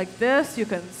 Like this, you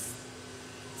can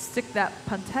stick that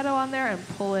puntetto on there and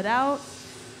pull it out.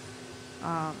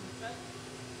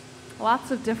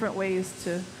 Lots of different ways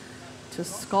to to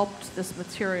sculpt this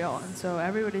material. And so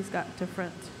everybody's got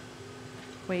different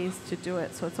ways to do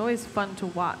it. So it's always fun to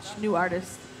watch new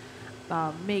artists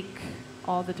make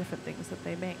all the different things that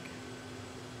they make.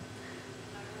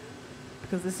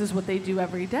 Because this is what they do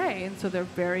every day, and so they're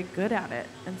very good at it.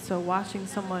 And so watching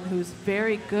someone who's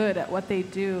very good at what they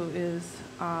do is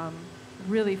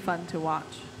really fun to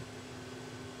watch.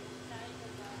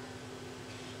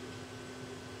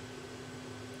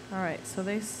 All right, so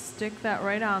they stick that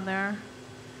right on there.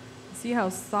 See how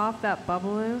soft that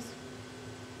bubble is?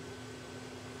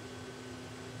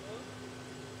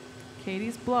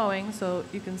 Katie's blowing, so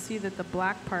you can see that the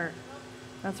black part,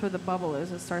 that's where the bubble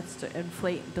is. It starts to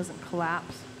inflate and doesn't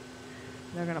collapse.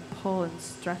 And they're gonna pull and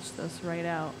stretch this right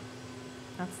out.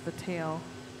 That's the tail.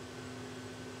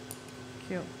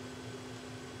 Cute.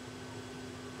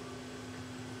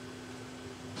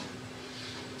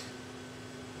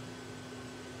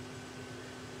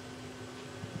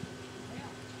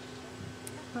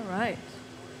 All right.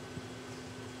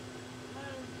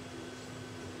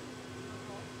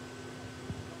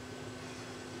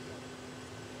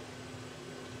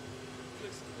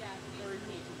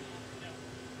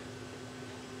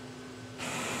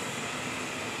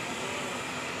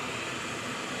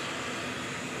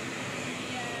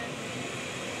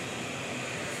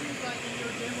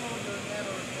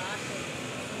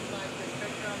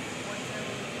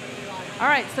 All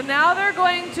right, so now they're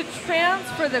going to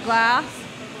transfer the glass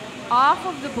off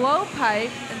of the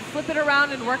blowpipe and flip it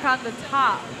around and work on the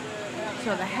top,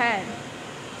 so the head.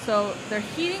 So they're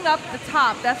heating up the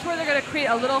top. That's where they're going to create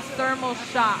a little thermal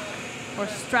shock or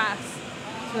stress.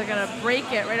 So they're going to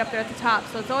break it right up there at the top.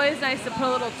 So it's always nice to put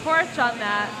a little torch on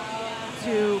that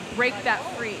to break that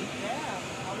free.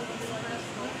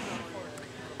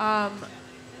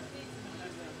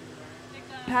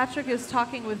 Patrick is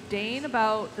talking with Dane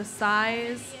about the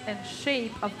size and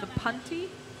shape of the punty.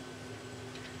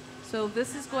 So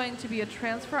this is going to be a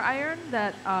transfer iron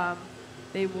that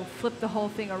they will flip the whole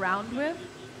thing around with.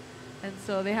 And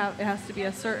so it has to be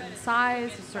a certain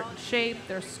size, a certain shape.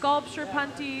 There's sculpture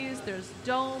punties, there's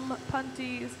dome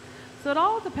punties. So it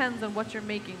all depends on what you're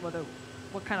making,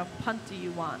 what kind of punty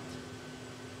you want.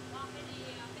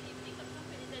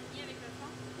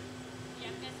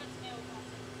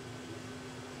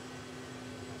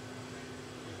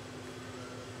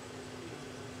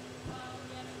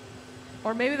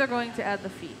 Or maybe they're going to add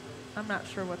the feet. I'm not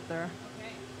sure what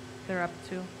they're up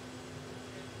to.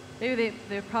 Maybe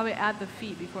they probably add the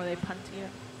feet before they punty it.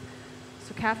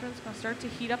 So Catherine's going to start to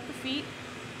heat up the feet,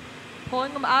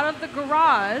 pulling them out of the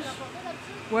garage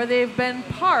where they've been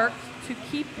parked to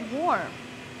keep warm.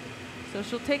 So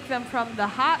she'll take them from the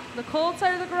cold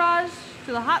side of the garage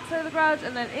to the hot side of the garage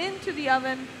and then into the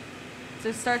oven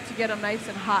to start to get them nice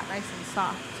and hot, nice and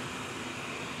soft.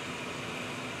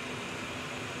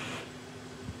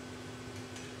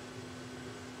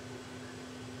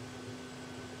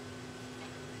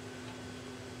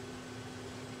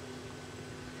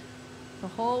 The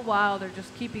whole while they're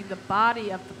just keeping the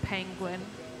body of the penguin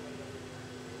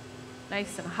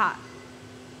nice and hot.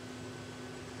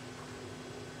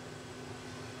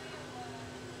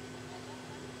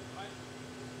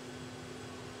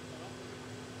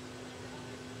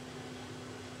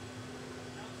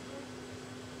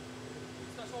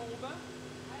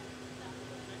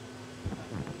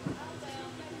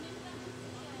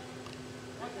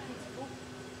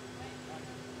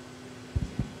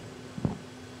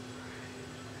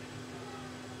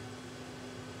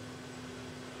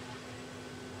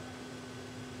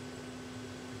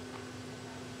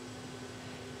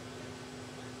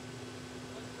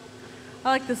 I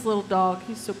like this little dog.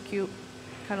 He's so cute.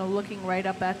 Kind of looking right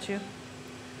up at you.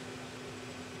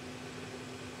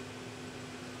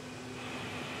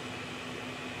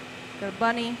 Got a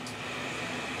bunny.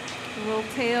 A little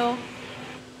tail.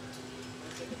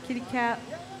 A kitty cat.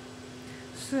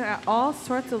 She's got all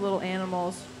sorts of little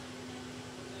animals.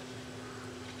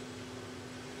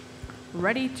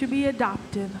 Ready to be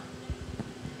adopted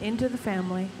into the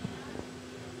family.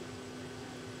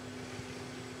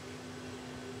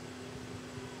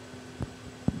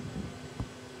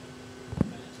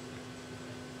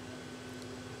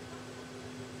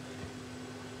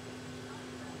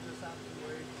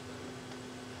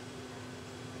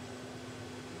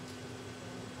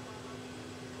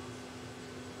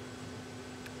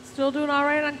 Still doing all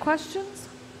right on questions?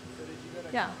 So did you go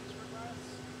to Yeah. college for class?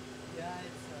 Yeah,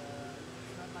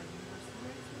 it's not my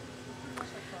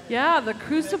university. Yeah, the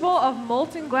crucible of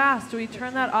molten glass. Do we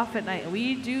turn that off at night?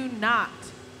 We do not.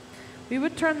 We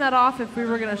would turn that off if we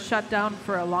were going to shut down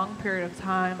for a long period of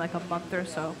time, like a month or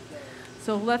so.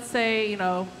 So let's say,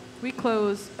 we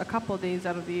close a couple days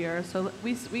out of the year. So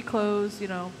we close, you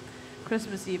know,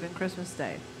 Christmas Eve and Christmas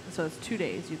Day. So it's 2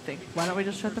 days. You'd think, why don't we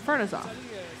just shut the furnace off?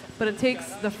 But it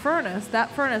takes the furnace,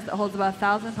 that furnace that holds about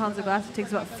 1,000 pounds of glass, it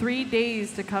takes about 3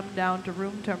 days to come down to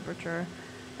room temperature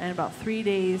and about 3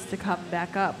 days to come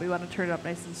back up. We want to turn it up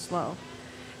nice and slow.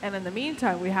 And in the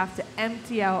meantime, we have to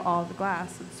empty out all the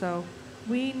glass. And so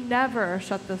we never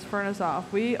shut this furnace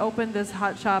off. We opened this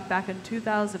hot shop back in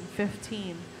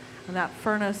 2015, and that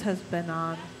furnace has been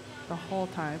on the whole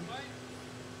time.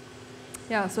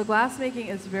 Yeah, so glass making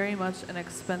is very much an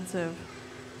expensive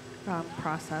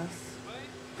process.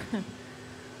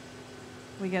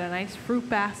 We get a nice fruit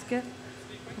basket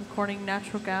from Corning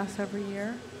Natural Gas every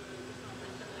year.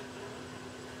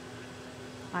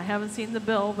 I haven't seen the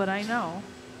bill, but I know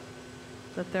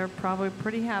that they're probably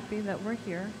pretty happy that we're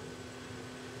here.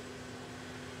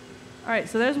 All right,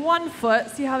 so there's 1 foot.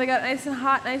 See how they got it nice and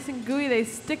hot, nice and gooey? They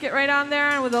stick it right on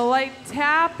there, and with a light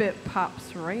tap, it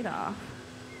pops right off.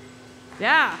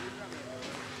 Yeah.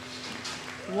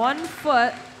 1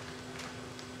 foot.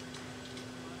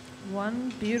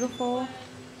 1 beautiful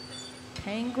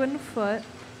penguin foot,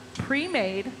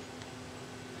 pre-made.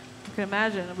 You can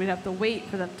imagine we'd have to wait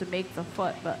for them to make the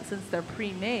foot, but since they're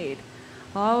pre-made,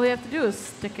 all we have to do is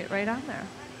stick it right on there.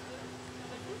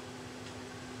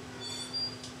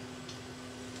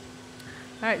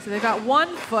 All right, so they've got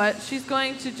 1 foot. She's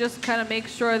going to just kind of make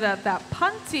sure that that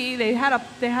punty, they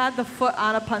had the foot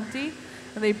on a punty,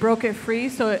 and they broke it free,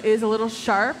 so it is a little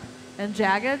sharp and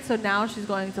jagged. So now she's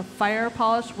going to fire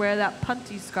polish where that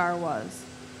punty scar was.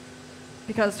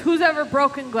 Because who's ever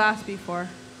broken glass before?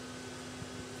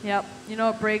 Yep, you know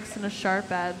it breaks in a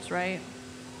sharp edge, right?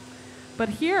 But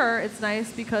here it's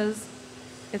nice because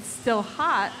it's still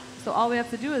hot, so all we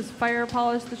have to do is fire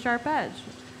polish the sharp edge.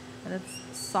 And it's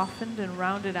softened and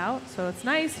rounded out, so it's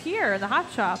nice here in the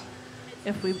hot shop.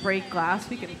 If we break glass,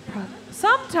 we can,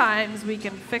 sometimes we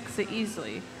can fix it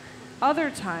easily.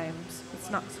 Other times, it's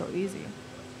not so easy.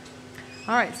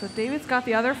 All right, so David's got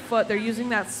the other foot. They're using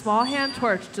that small hand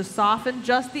torch to soften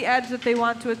just the edge that they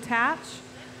want to attach.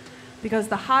 Because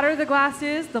the hotter the glass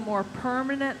is, the more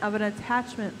permanent of an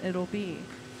attachment it'll be.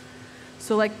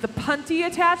 So like the punty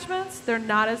attachments, they're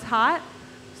not as hot,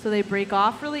 so they break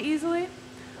off really easily.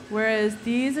 Whereas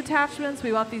these attachments,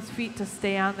 we want these feet to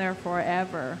stay on there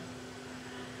forever.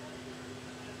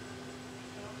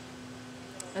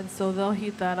 And so they'll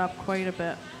heat that up quite a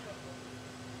bit.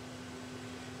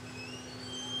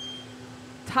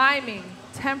 Timing,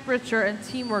 temperature, and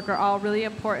teamwork are all really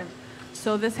important.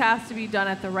 So this has to be done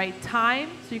at the right time.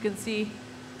 So you can see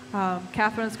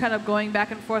Catherine's kind of going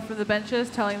back and forth from the benches,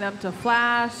 telling them to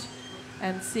flash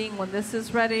and seeing when this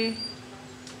is ready.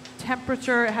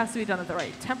 Temperature, it has to be done at the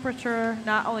right temperature,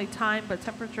 not only time, but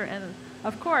temperature. And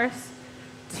of course,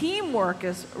 teamwork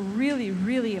is really,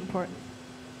 really important.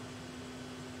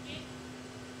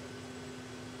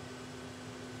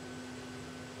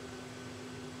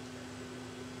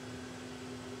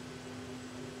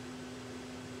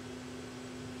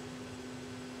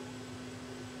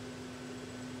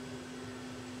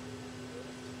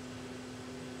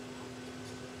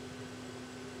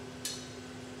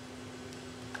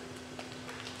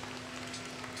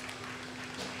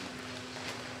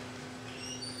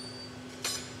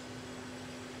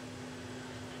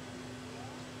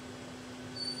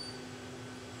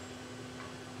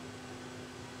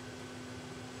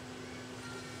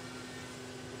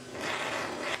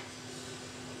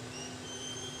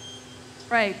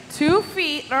 Right, 2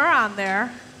 feet are on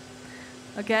there.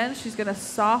 Again, she's going to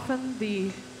soften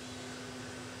the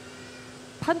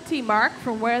punty mark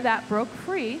from where that broke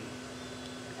free.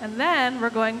 And then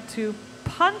we're going to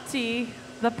punty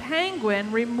the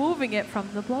penguin, removing it from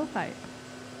the blowpipe.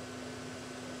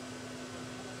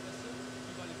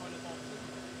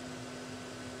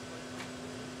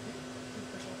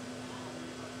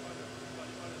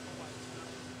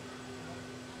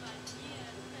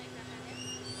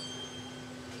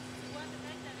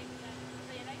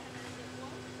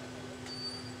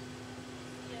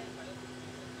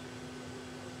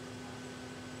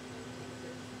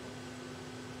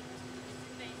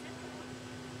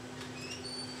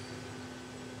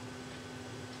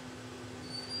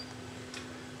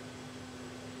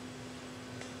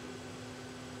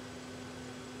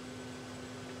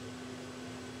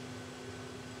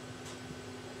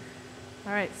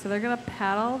 All right, so they're going to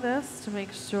paddle this to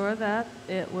make sure that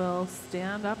it will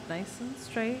stand up nice and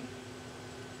straight.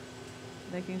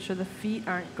 Making sure the feet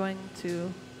aren't going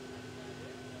to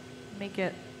make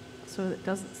it so that it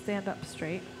doesn't stand up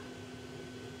straight.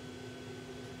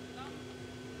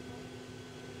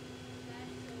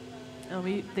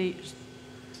 And they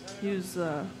use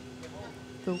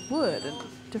the wood and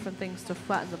different things to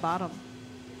flatten the bottom.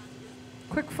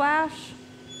 Quick flash.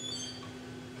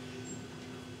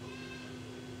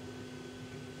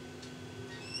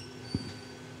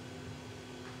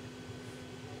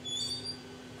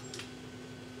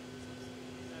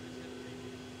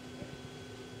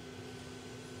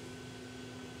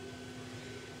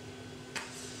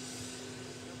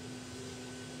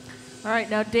 All right,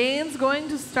 now Dane's going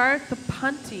to start the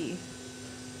punty.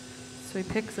 So he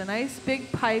picks a nice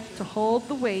big pipe to hold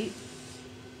the weight.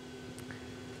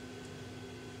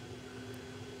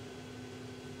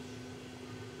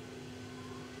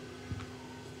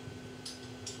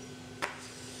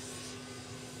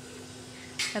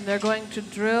 And they're going to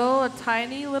drill a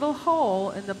tiny little hole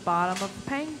in the bottom of the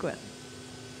penguin.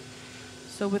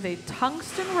 So with a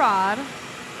tungsten rod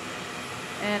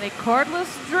and a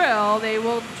cordless drill, they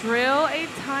will drill a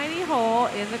tiny hole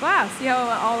in the glass. See how it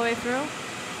went all the way through?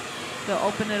 They'll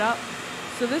open it up.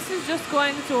 So this is just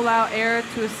going to allow air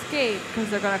to escape because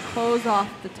they're going to close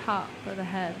off the top of the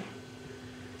head.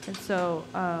 And so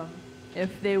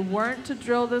if they weren't to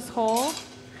drill this hole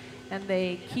and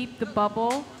they keep the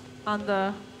bubble on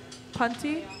the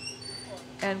punty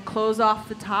and close off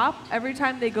the top, every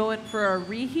time they go in for a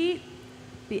reheat,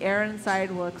 the air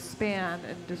inside will expand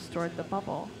and distort the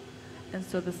bubble. And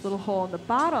so this little hole in the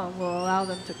bottom will allow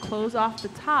them to close off the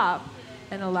top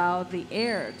and allow the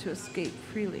air to escape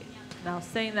freely. Now,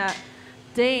 saying that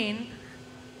Dane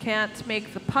can't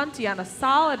make the punty on a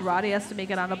solid rod, he has to make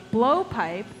it on a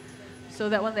blowpipe so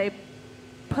that when they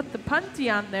put the punty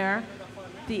on there,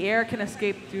 the air can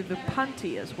escape through the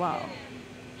punty as well.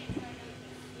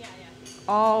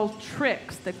 All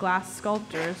tricks that glass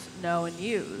sculptors know and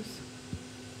use.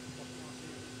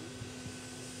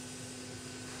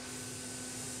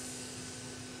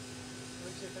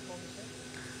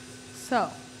 So,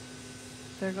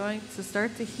 they're going to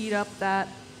start to heat up that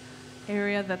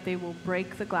area that they will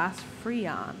break the glass free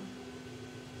on.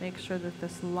 Make sure that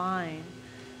this line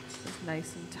is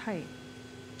nice and tight.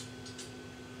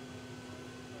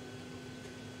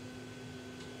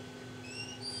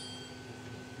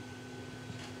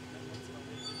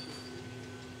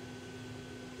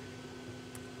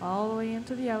 All the way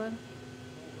into the oven.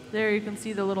 There you can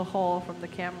see the little hole from the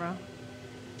camera.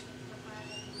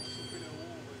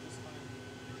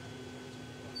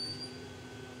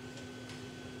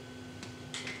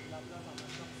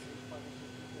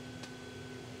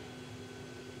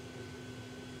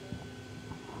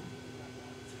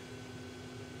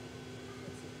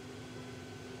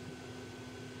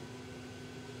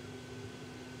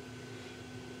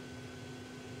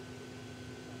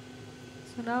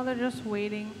 So now they're just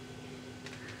waiting.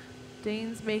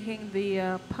 Dane's making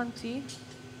the punty,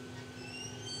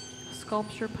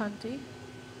 sculpture punty.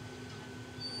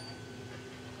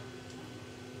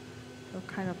 They'll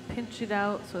kind of pinch it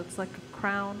out so it's like a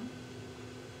crown.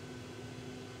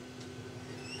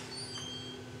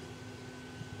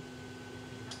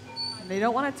 And they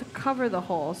don't want it to cover the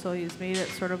hole, so he's made it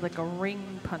sort of like a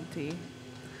ring punty.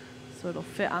 So it'll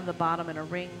fit on the bottom in a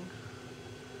ring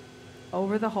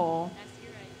over the hole,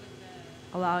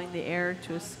 allowing the air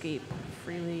to escape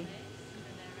freely.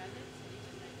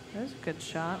 There's a good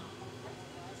shot.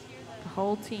 The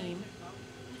whole team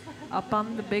up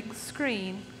on the big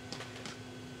screen.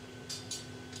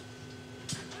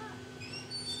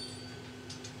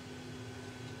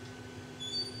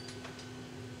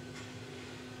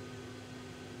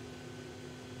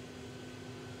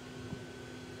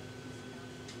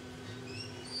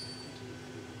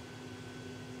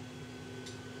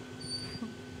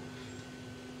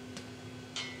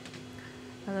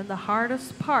 And then the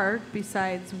hardest part,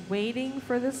 besides waiting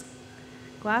for this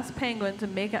glass penguin to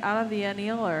make it out of the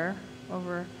annealer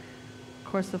over the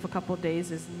course of a couple of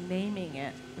days, is naming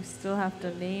it. We still have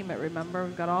to name it, remember?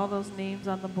 We've got all those names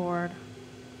on the board.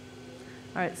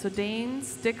 All right, so Dane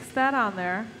sticks that on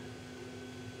there.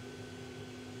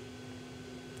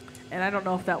 And I don't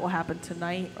know if that will happen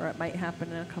tonight or it might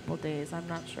happen in a couple of days. I'm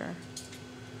not sure.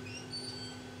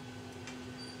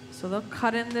 So they'll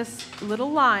cut in this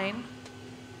little line.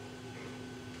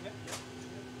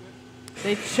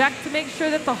 They checked to make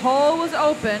sure that the hole was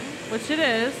open, which it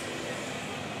is.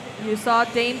 You saw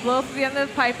Dane blow through the end of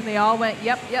the pipe and they all went,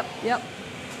 yep, yep, yep.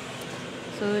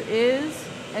 So it is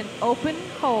an open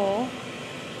hole.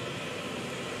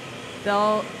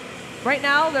 Right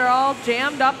now they're all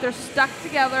jammed up, they're stuck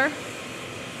together.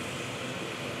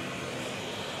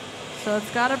 So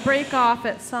it's got to break off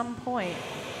at some point.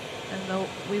 And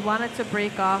we want it to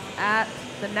break off at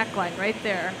the neckline right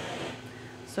there.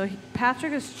 So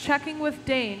Patrick is checking with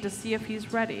Dane to see if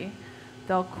he's ready.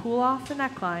 They'll cool off the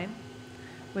neckline.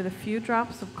 with a few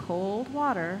drops of cold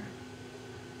water.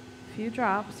 A few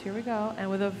drops, here we go. And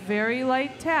with a very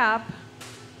light tap,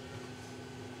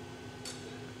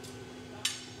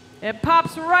 it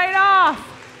pops right off.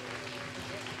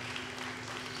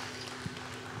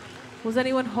 Was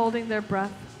anyone holding their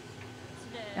breath?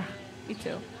 Yeah, me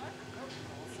too.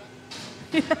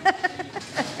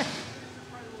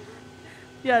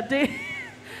 Yeah,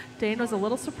 Dane was a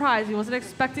little surprised. He wasn't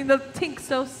expecting the tink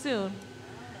so soon.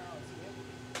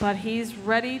 But he's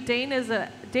ready. Dane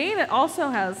also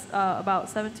has about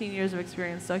 17 years of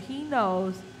experience, so he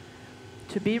knows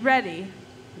to be ready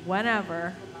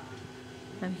whenever.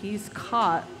 And he's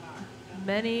caught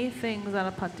many things on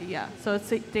a punty. Yeah. So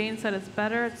Dane said it's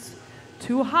better. It's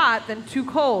too hot than too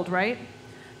cold, right?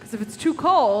 Because if it's too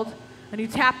cold and you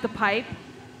tap the pipe,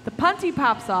 the punty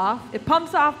pops off. It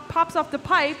pops off the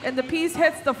pipe, and the piece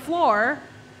hits the floor.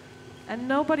 And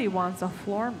nobody wants a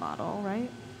floor model, right?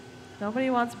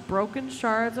 Nobody wants broken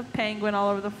shards of penguin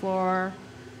all over the floor.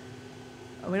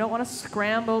 We don't want to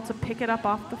scramble to pick it up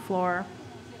off the floor.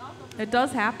 It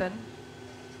does happen.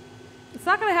 It's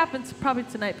not going to happen probably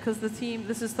tonight because the team,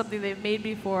 this is something they've made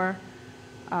before.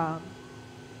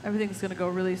 Everything's going to go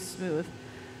really smooth.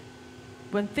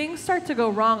 When things start to go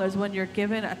wrong is when you're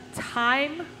given a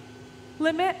time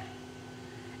limit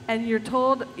and you're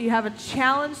told you have a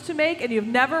challenge to make and you've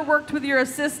never worked with your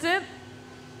assistant.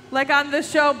 Like on the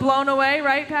show Blown Away,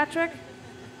 right, Patrick?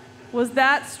 Was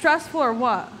that stressful or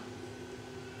what?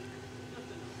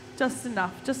 Just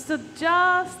enough. Just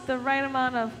the right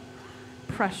amount of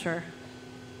pressure.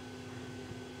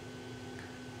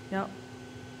 Yep.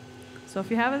 So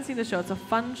if you haven't seen the show, it's a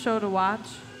fun show to watch.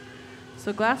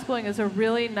 So glass blowing is a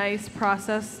really nice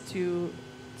process to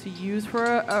use for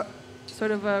a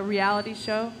sort of a reality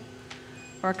show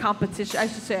or a competition. I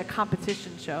should say a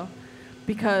competition show,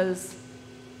 because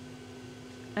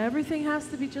everything has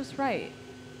to be just right.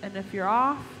 And if you're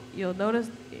off, you'll notice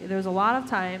there's a lot of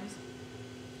times,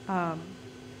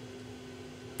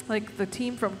 like the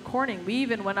team from Corning, we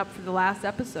even went up for the last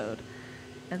episode,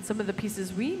 and some of the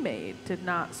pieces we made did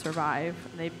not survive,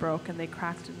 and they broke and they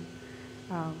cracked, and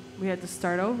we had to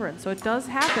start over. And so it does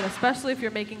happen, especially if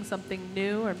you're making something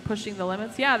new and pushing the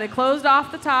limits. Yeah, they closed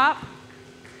off the top.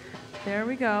 There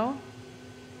we go.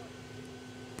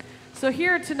 So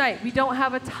here tonight, we don't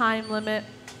have a time limit.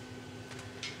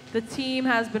 The team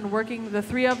has been working, the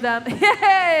three of them,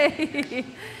 yay!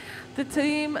 The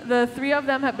three of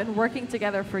them have been working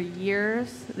together for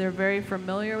years. They're very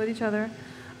familiar with each other.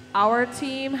 Our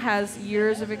team has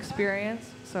years of experience.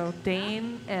 So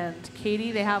Dane and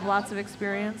Katie, they have lots of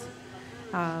experience.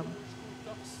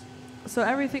 So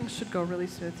everything should go really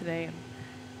smooth today.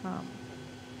 And,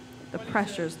 the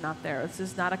pressure's not there. This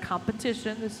is not a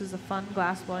competition. This is a fun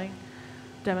glass blowing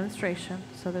demonstration.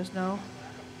 So there's none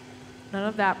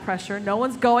of that pressure. No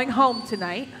one's going home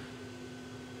tonight.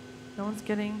 No one's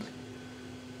getting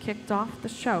kicked off the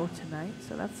show tonight.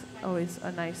 So that's always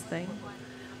a nice thing.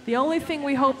 The only thing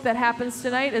we hope that happens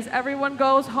tonight is everyone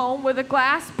goes home with a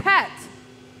glass pet.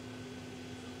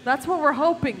 That's what we're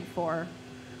hoping for.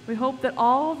 We hope that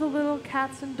all the little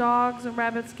cats and dogs and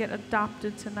rabbits get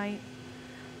adopted tonight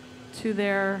to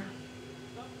their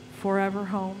forever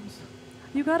homes.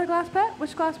 You got a glass pet?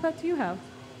 Which glass pet do you have?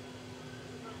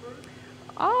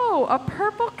 Oh, a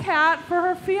purple cat for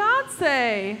her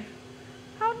fiance.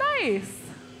 How nice.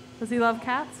 Does he love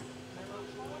cats?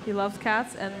 He loves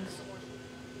cats, and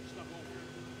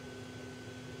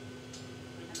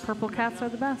purple cats are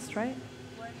the best, right?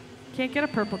 Can't get a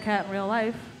purple cat in real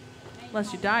life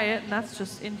unless you dye it, and that's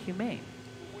just inhumane.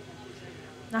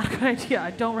 Not a good idea.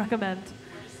 I don't recommend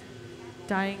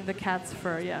dyeing the cat's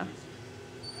fur, yeah.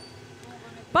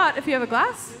 But if you have a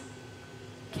glass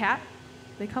cat,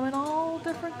 they come in all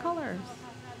different colors.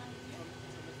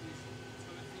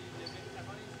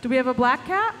 Do we have a black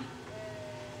cat?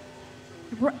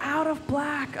 We're out of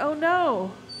black. Oh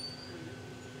no.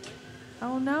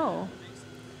 Oh no.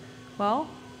 Well,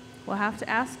 we'll have to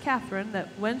ask Catherine that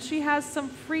when she has some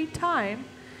free time,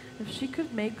 if she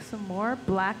could make some more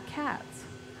black cats.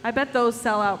 I bet those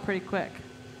sell out pretty quick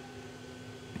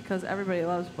because everybody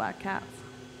loves black cats.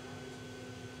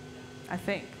 I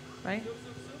think, right?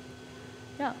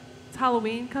 Yeah. It's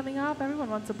Halloween coming up. Everyone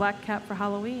wants a black cat for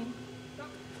Halloween.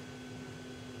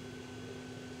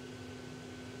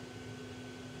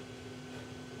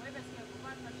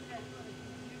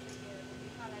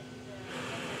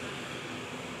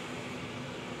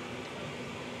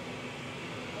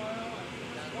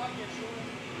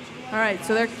 All right,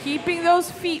 so they're keeping those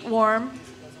feet warm.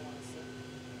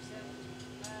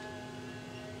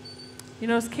 You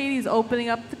notice Katie's opening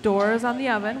up the doors on the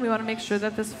oven. We want to make sure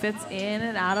that this fits in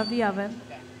and out of the oven.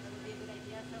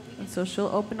 so she'll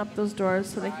open up those doors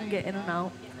so they can get in and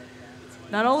out.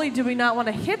 Not only do we not want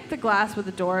to hit the glass with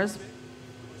the doors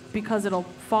because it'll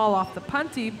fall off the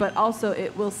punty, but also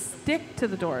it will stick to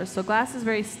the doors. So glass is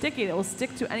very sticky. It will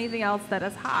stick to anything else that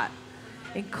is hot,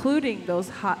 including those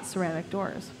hot ceramic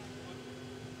doors.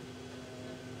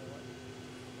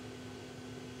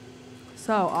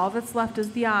 So all that's left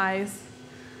is the eyes,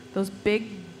 those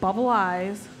big bubble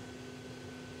eyes.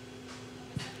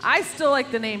 I still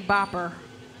like the name Bopper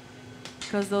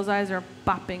because those eyes are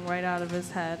bopping right out of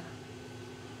his head.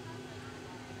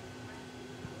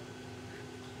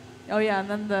 Oh yeah, and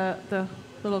then the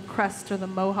little crest or the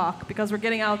mohawk, because we're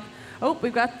getting out. Oh,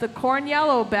 we've got the corn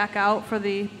yellow back out for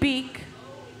the beak.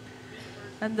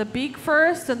 And the beak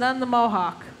first, and then the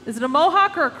mohawk. Is it a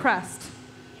mohawk or a crest?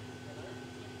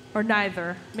 Or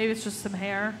neither? Maybe it's just some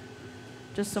hair,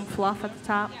 just some fluff at the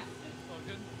top.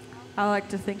 I like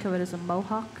to think of it as a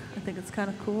mohawk. I think it's kind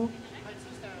of cool.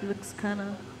 It looks kind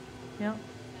of, yeah.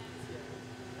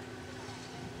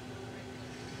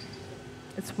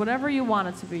 It's whatever you want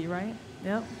it to be, right?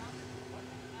 Yep.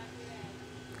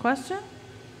 Question?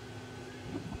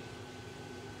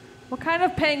 What kind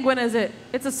of penguin is it?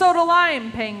 It's a soda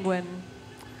lime penguin.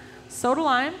 Soda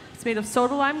lime. It's made of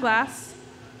soda lime glass.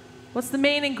 What's the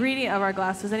main ingredient of our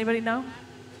glass? Does anybody know?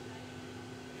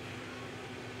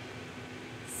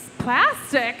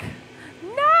 Plastic?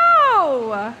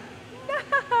 No!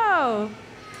 No!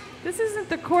 This isn't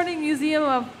the Corning Museum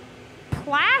of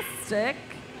Plastic.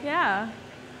 Yeah.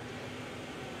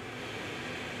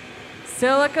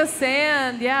 Silica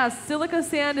sand. Yeah, silica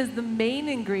sand is the main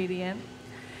ingredient.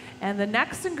 And the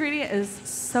next ingredient is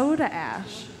soda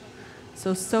ash.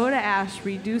 So soda ash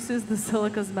reduces the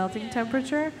silica's melting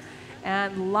temperature,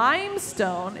 and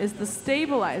limestone is the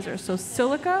stabilizer. So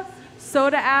silica,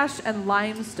 soda ash, and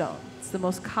limestone. It's the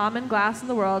most common glass in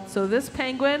the world. So this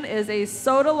penguin is a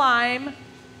soda lime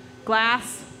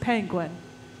glass penguin.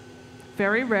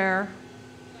 Very rare.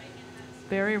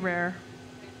 Very rare.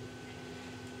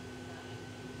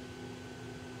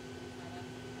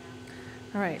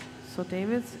 All right, so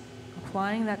David's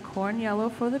applying that corn yellow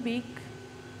for the beak.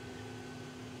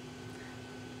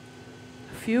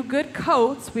 A few good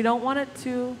coats. We don't want it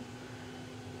to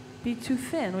be too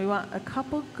thin. We want a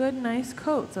couple good, nice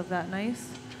coats of that nice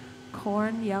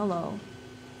corn yellow.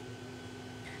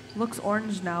 It looks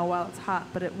orange now while it's hot,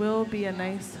 but it will be a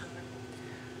nice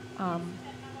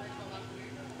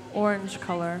orange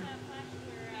color.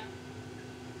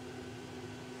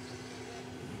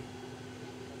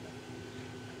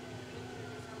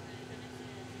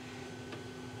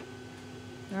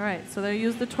 All right, so they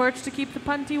use the torch to keep the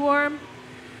punty warm.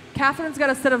 Catherine's got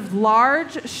a set of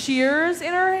large shears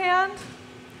in her hand.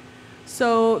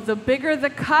 So the bigger the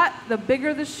cut, the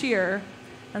bigger the shear.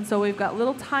 And so we've got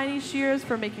little tiny shears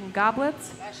for making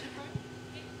goblets.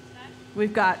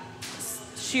 We've got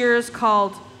shears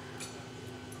called,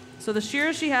 so the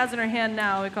shears she has in her hand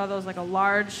now, we call those like a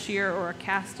large shear or a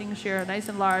casting shear, nice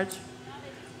and large.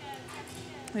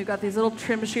 We've got these little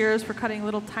trim shears for cutting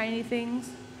little tiny things.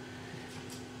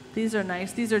 These are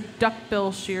nice. These are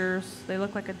duckbill shears. They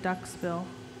look like a duck's bill.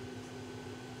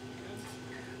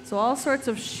 So all sorts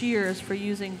of shears for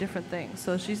using different things.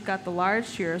 So she's got the large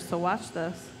shears, so watch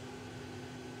this.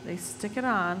 They stick it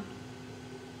on.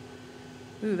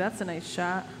 Ooh, that's a nice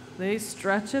shot. They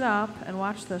stretch it up, and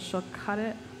watch this. She'll cut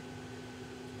it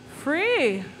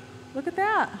free. Look at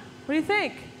that. What do you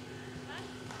think?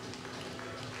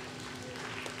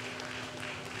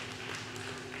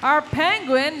 Our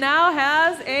penguin now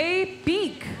has a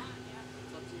beak.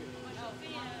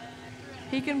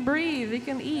 He can breathe, he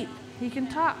can eat, he can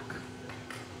talk.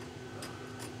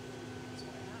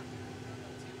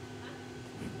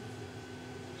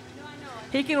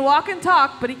 He can walk and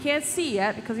talk, but he can't see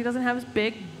yet because he doesn't have his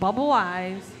big bubble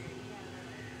eyes.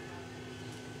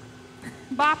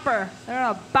 Bopper. They're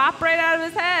gonna bop right out of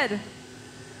his head.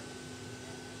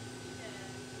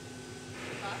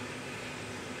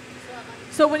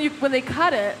 So when they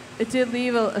cut it, it did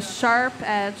leave a sharp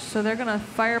edge, so they're gonna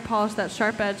fire polish that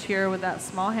sharp edge here with that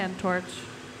small hand torch.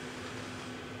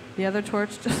 The other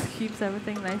torch just keeps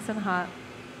everything nice and hot.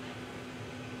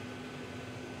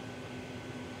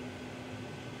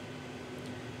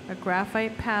 A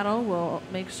graphite paddle will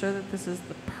make sure that this is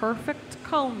the perfect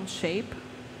cone shape.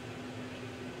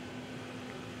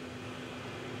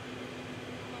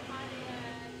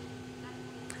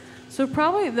 So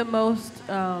probably the most,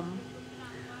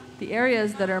 the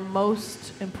areas that are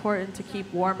most important to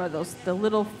keep warm are the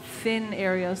little thin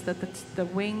areas that the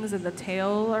wings and the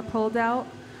tail are pulled out.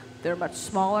 They're much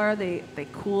smaller. They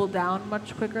cool down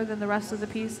much quicker than the rest of the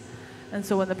piece. And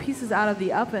so when the piece is out of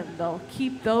the oven, they'll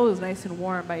keep those nice and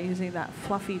warm by using that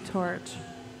fluffy torch.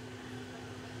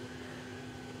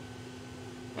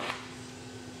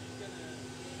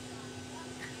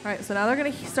 All right, so now they're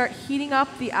going to start heating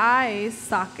up the eye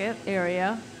socket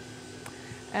area.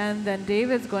 And then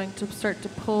David's going to start to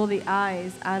pull the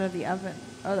eyes out of the oven,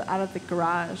 out of the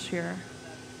garage here.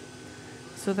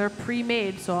 So they're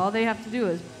pre-made, so all they have to do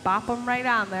is bop them right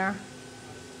on there.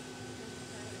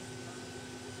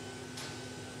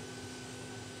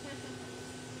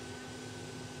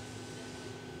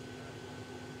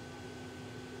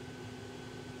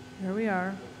 Here we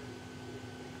are.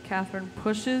 Catherine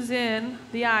pushes in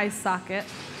the eye socket.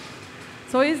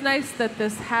 It's always nice that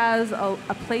this has a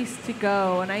place to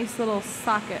go, a nice little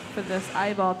socket for this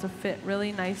eyeball to fit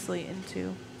really nicely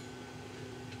into.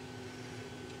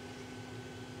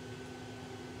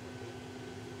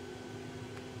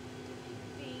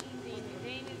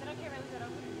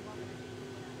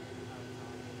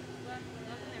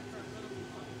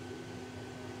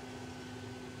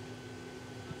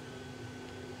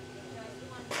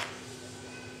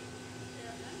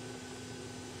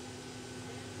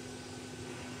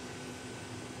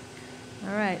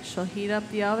 All right, she'll heat up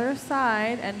the other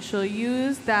side, and she'll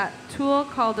use that tool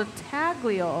called a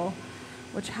tagliole,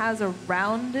 which has a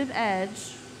rounded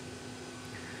edge,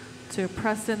 to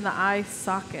press in the eye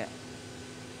socket.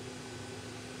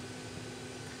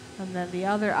 And then the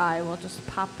other eye will just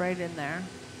pop right in there.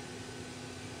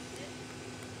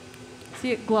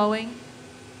 See it glowing?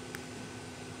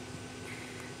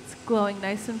 It's glowing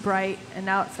nice and bright, and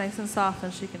now it's nice and soft,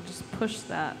 and she can just push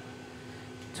that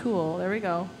tool, there we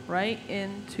go, right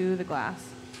into the glass.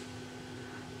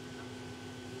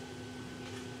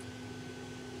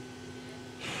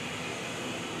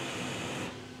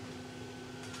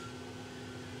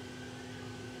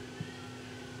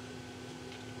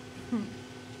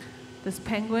 This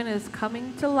penguin is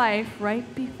coming to life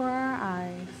right before our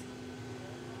eyes.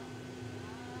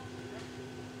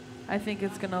 I think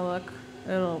it's gonna look,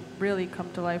 it'll really come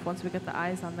to life once we get the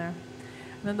eyes on there.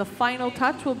 And then the final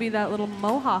touch will be that little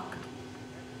mohawk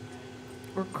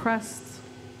or crest.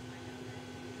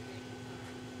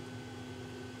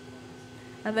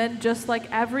 And then just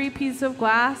like every piece of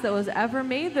glass that was ever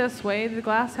made this way, the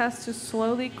glass has to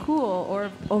slowly cool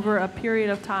or over a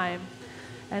period of time.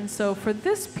 And so for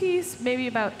this piece, maybe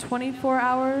about 24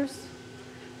 hours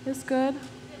is good.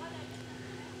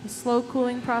 A slow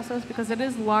cooling process because it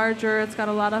is larger. It's got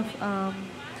a lot of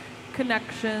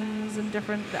connections and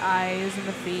different, the eyes and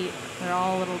the feet, they're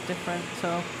all a little different.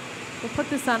 So we'll put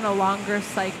this on a longer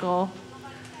cycle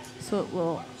so it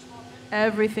will,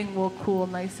 everything will cool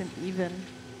nice and even.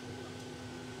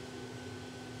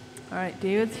 All right,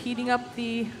 David's heating up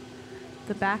the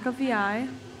back of the eye.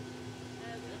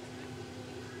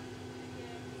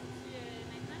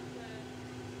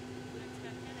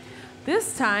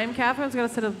 This time, Catherine's got a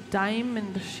set of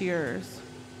diamond shears.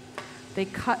 They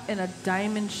cut in a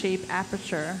diamond-shaped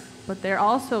aperture, but they're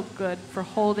also good for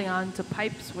holding on to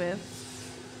pipes with.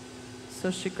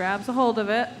 So she grabs a hold of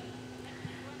it,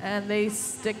 and they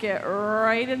stick it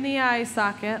right in the eye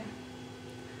socket.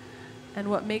 And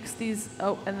what makes these,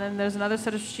 oh, and then there's another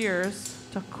set of shears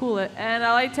to cool it, and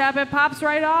a light tap, it pops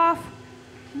right off.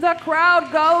 The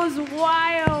crowd goes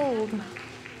wild.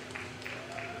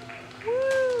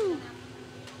 Woo!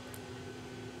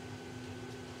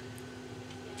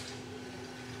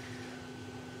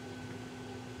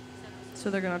 So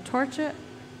they're going to torch it,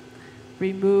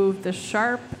 remove the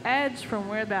sharp edge from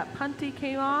where that punty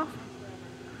came off,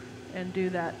 and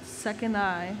do that second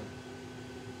eye.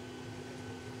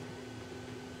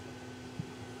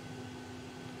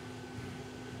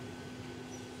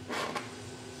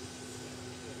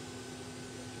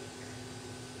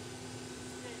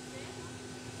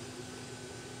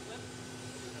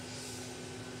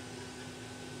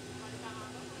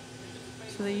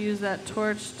 So they use that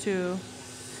torch to,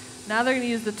 now they're going to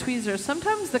use the tweezers.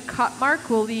 Sometimes the cut mark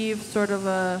will leave sort of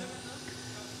a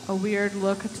weird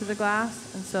look to the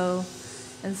glass. And so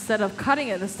instead of cutting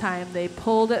it this time, they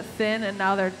pulled it thin and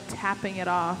now they're tapping it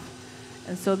off.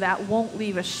 And so that won't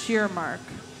leave a shear mark.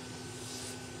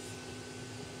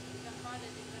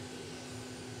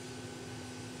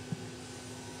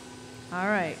 All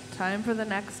right, time for the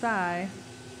next eye.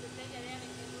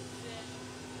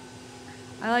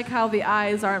 I like how the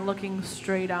eyes aren't looking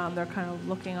straight on. They're kind of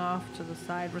looking off to the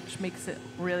side, which makes it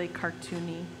really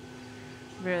cartoony,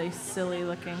 very silly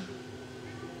looking.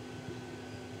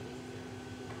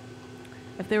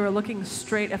 If they were looking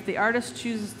straight, if the artist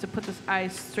chooses to put this eye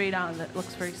straight on, that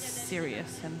looks very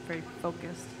serious and very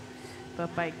focused.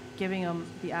 But by giving them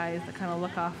the eyes that kind of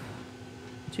look off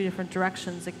two different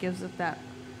directions. It gives it that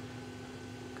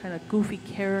kind of goofy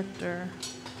character.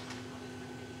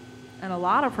 And a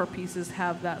lot of her pieces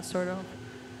have that sort of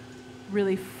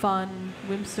really fun,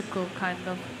 whimsical kind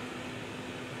of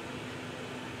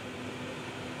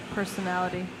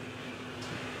personality.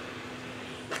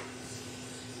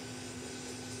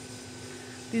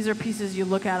 These are pieces you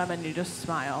look at them and you just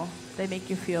smile. They make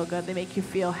you feel good. They make you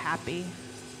feel happy.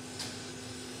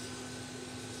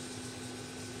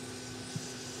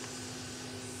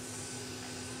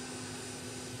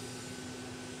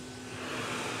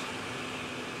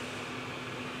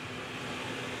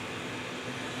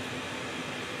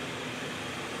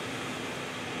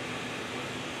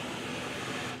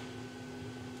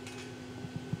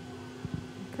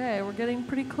 Okay, we're getting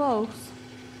pretty close.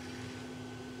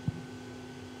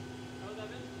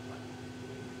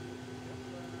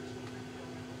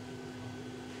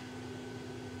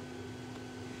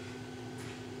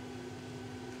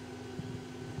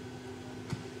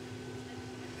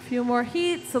 Few more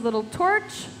heats, a little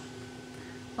torch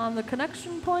on the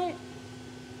connection point.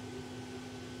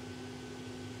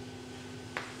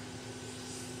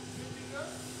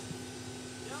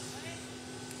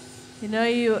 You know,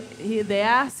 they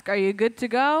ask, are you good to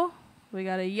go? We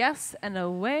got a yes and a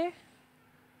way.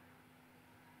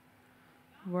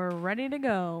 We're ready to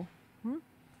go.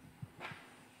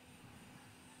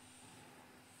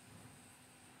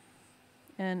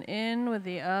 And in with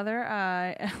the other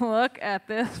eye. And look at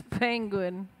this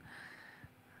penguin.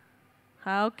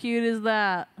 How cute is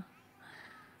that?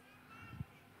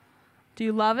 Do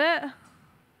you love it?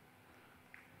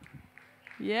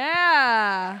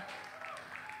 Yeah.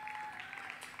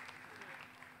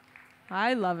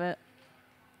 I love it.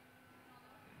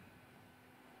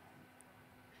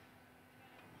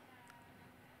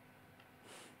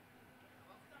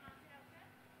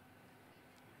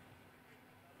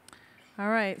 All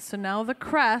right, so now the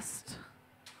crest.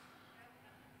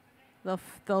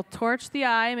 They'll torch the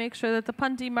eye, make sure that the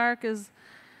punty mark is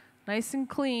nice and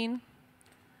clean.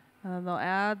 And then they'll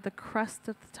add the crest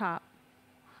at the top.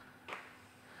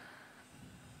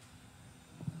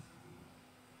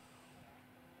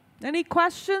 Any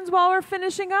questions while we're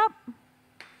finishing up?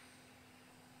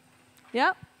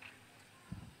 Yep.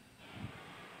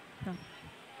 No.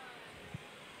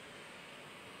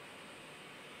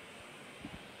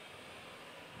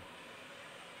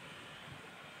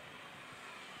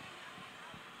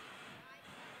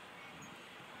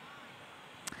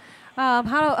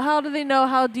 How do they know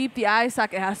how deep the eye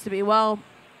socket has to be? Well,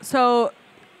 so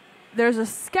there's a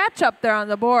sketch up there on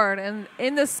the board, and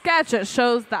in the sketch it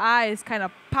shows the eyes kind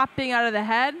of popping out of the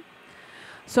head.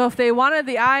 So if they wanted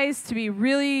the eyes to be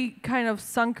really kind of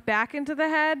sunk back into the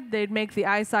head, they'd make the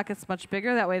eye sockets much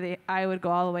bigger. That way the eye would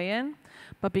go all the way in.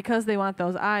 But because they want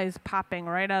those eyes popping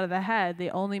right out of the head, they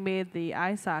only made the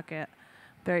eye socket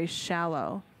very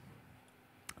shallow.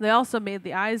 They also made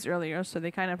the eyes earlier, so they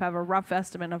kind of have a rough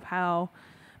estimate of how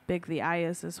big the eye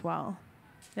is as well.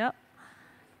 Yep.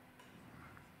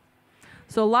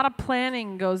 So a lot of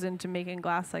planning goes into making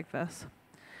glass like this.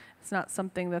 It's not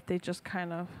something that they just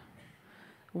kind of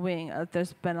wing.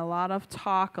 There's been a lot of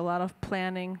talk, a lot of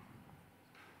planning.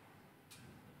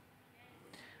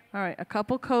 All right, a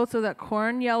couple coats of that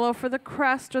corn yellow for the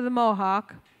crest or the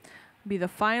mohawk. Be the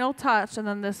final touch, and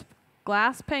then this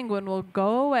glass penguin will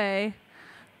go away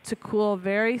to cool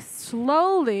very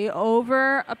slowly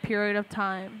over a period of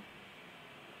time.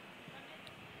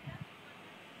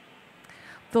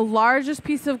 The largest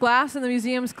piece of glass in the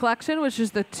museum's collection, which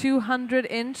is the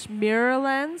 200-inch mirror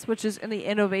lens, which is in the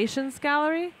Innovations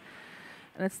Gallery.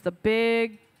 And it's the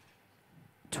big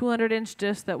 200-inch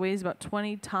disc that weighs about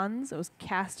 20 tons. It was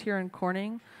cast here in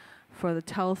Corning for the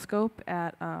telescope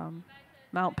at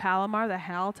Mount Palomar, the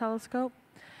Hal telescope.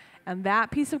 And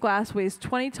that piece of glass weighs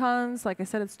 20 tons. Like I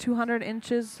said, it's 200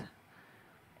 inches.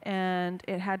 And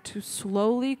it had to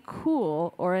slowly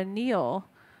cool or anneal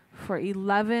for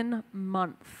 11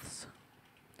 months.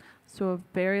 So a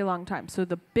very long time. So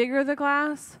the bigger the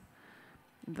glass,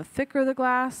 the thicker the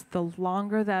glass, the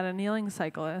longer that annealing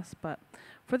cycle is. But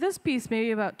for this piece, maybe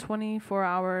about 24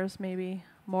 hours, maybe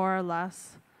more or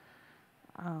less.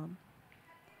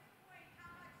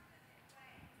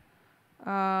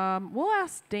 We'll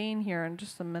ask Dane here in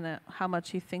just a minute how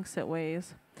much he thinks it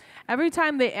weighs. Every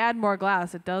time they add more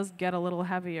glass, it does get a little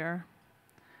heavier.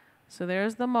 So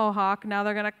there's the mohawk. Now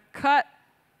they're going to cut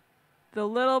the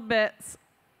little bits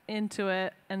into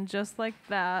it, and just like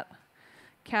that,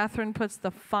 Catherine puts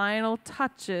the final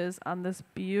touches on this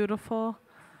beautiful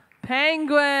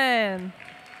penguin.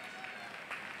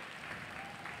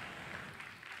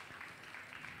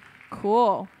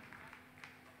 Cool.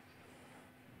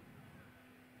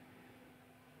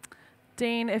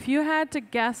 Dane, if you had to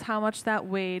guess how much that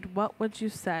weighed, what would you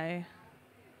say?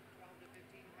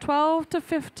 12 to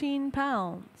 15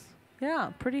 pounds.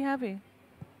 Yeah, pretty heavy.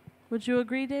 Would you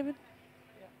agree, David?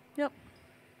 Yep.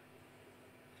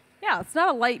 Yeah, it's not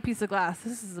a light piece of glass.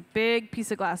 This is a big piece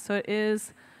of glass, so it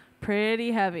is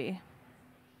pretty heavy.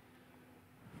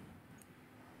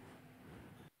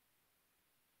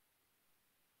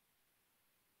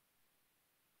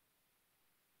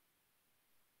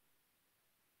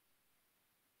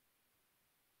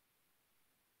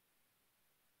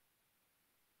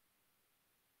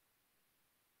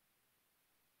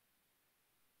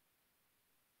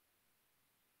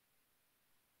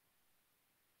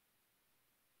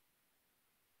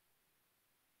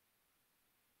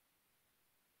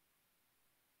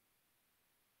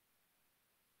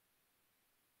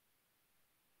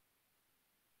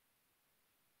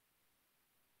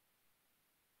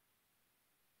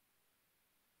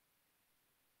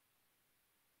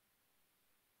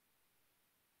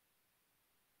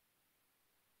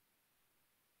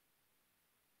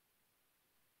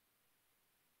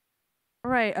 All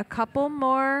right, a couple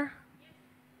more.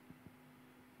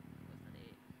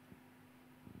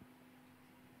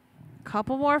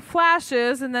 Couple more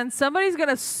flashes, and then somebody's going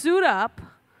to suit up.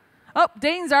 Oh,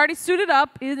 Dane's already suited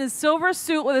up in his silver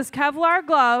suit with his Kevlar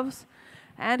gloves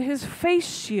and his face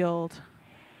shield.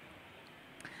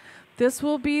 This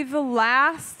will be the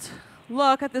last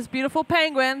look at this beautiful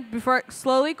penguin before it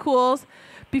slowly cools.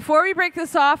 Before we break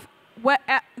this off,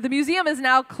 the museum is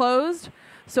now closed.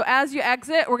 So as you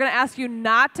exit, we're going to ask you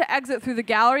not to exit through the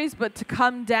galleries, but to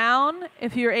come down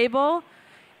if you're able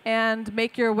and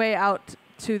make your way out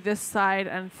to this side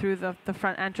and through the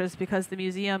front entrance, because the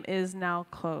museum is now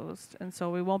closed. And so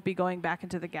we won't be going back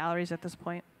into the galleries at this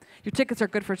point. Your tickets are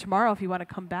good for tomorrow if you want to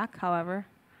come back, however.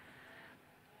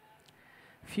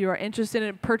 If you are interested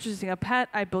in purchasing a pet,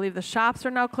 I believe the shops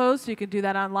are now closed, so you can do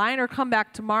that online or come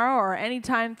back tomorrow or any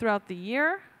time throughout the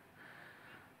year.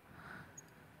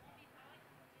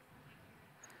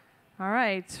 All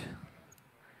right.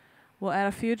 We'll add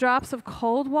a few drops of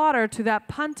cold water to that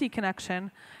punty connection,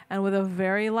 and with a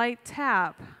very light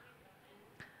tap,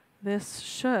 this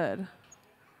should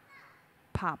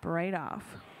pop right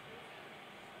off.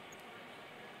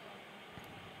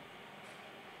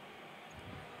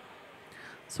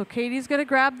 So Katie's going to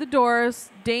grab the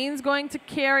doors. Dane's going to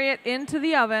carry it into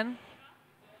the oven.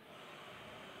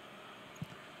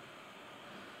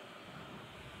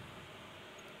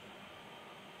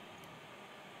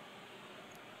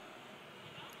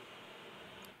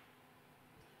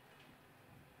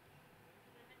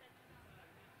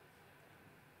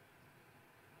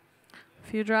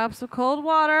 A few drops of cold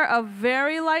water, a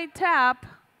very light tap.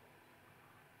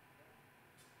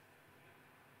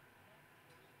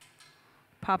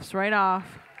 Pops right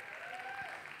off.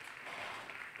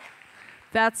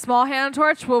 That small hand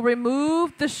torch will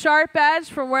remove the sharp edge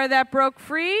from where that broke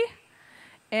free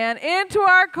and into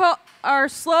our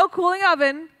slow cooling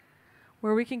oven,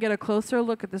 where we can get a closer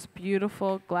look at this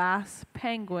beautiful glass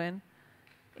penguin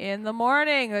in the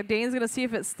morning. Dane's going to see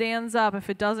if it stands up. If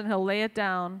it doesn't, he'll lay it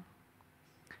down.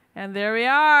 And there we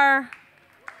are.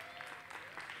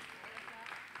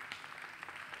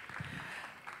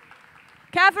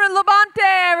 Catherine Labonte,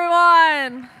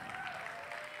 everyone.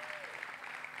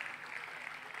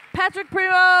 Patrick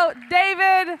Primo,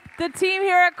 David, the team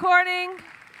here at Corning.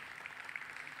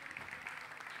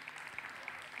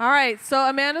 All right, so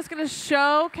Amanda's going to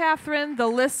show Catherine the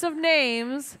list of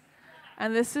names,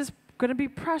 and this is going to be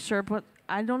pressure, but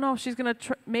I don't know if she's going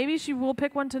to, maybe she will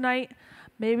pick one tonight.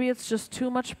 Maybe it's just too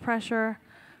much pressure.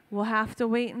 We'll have to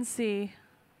wait and see.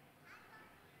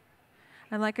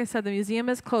 And like I said, the museum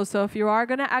is closed, so if you are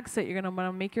going to exit, you're going to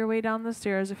want to make your way down the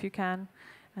stairs if you can,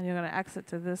 and you're going to exit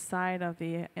to this side of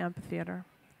the amphitheater.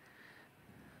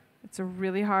 It's a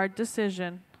really hard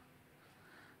decision.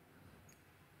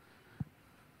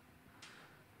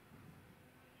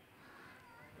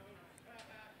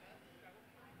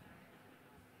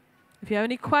 If you have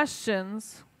any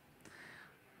questions,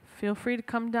 feel free to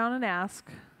come down and ask.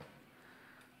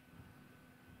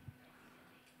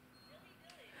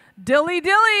 Dilly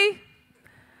dilly.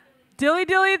 Dilly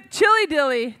dilly, chilly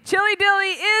dilly. Chilly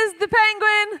dilly is the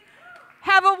penguin.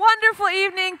 Have a wonderful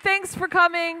evening. Thanks for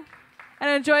coming,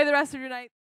 and enjoy the rest of your night.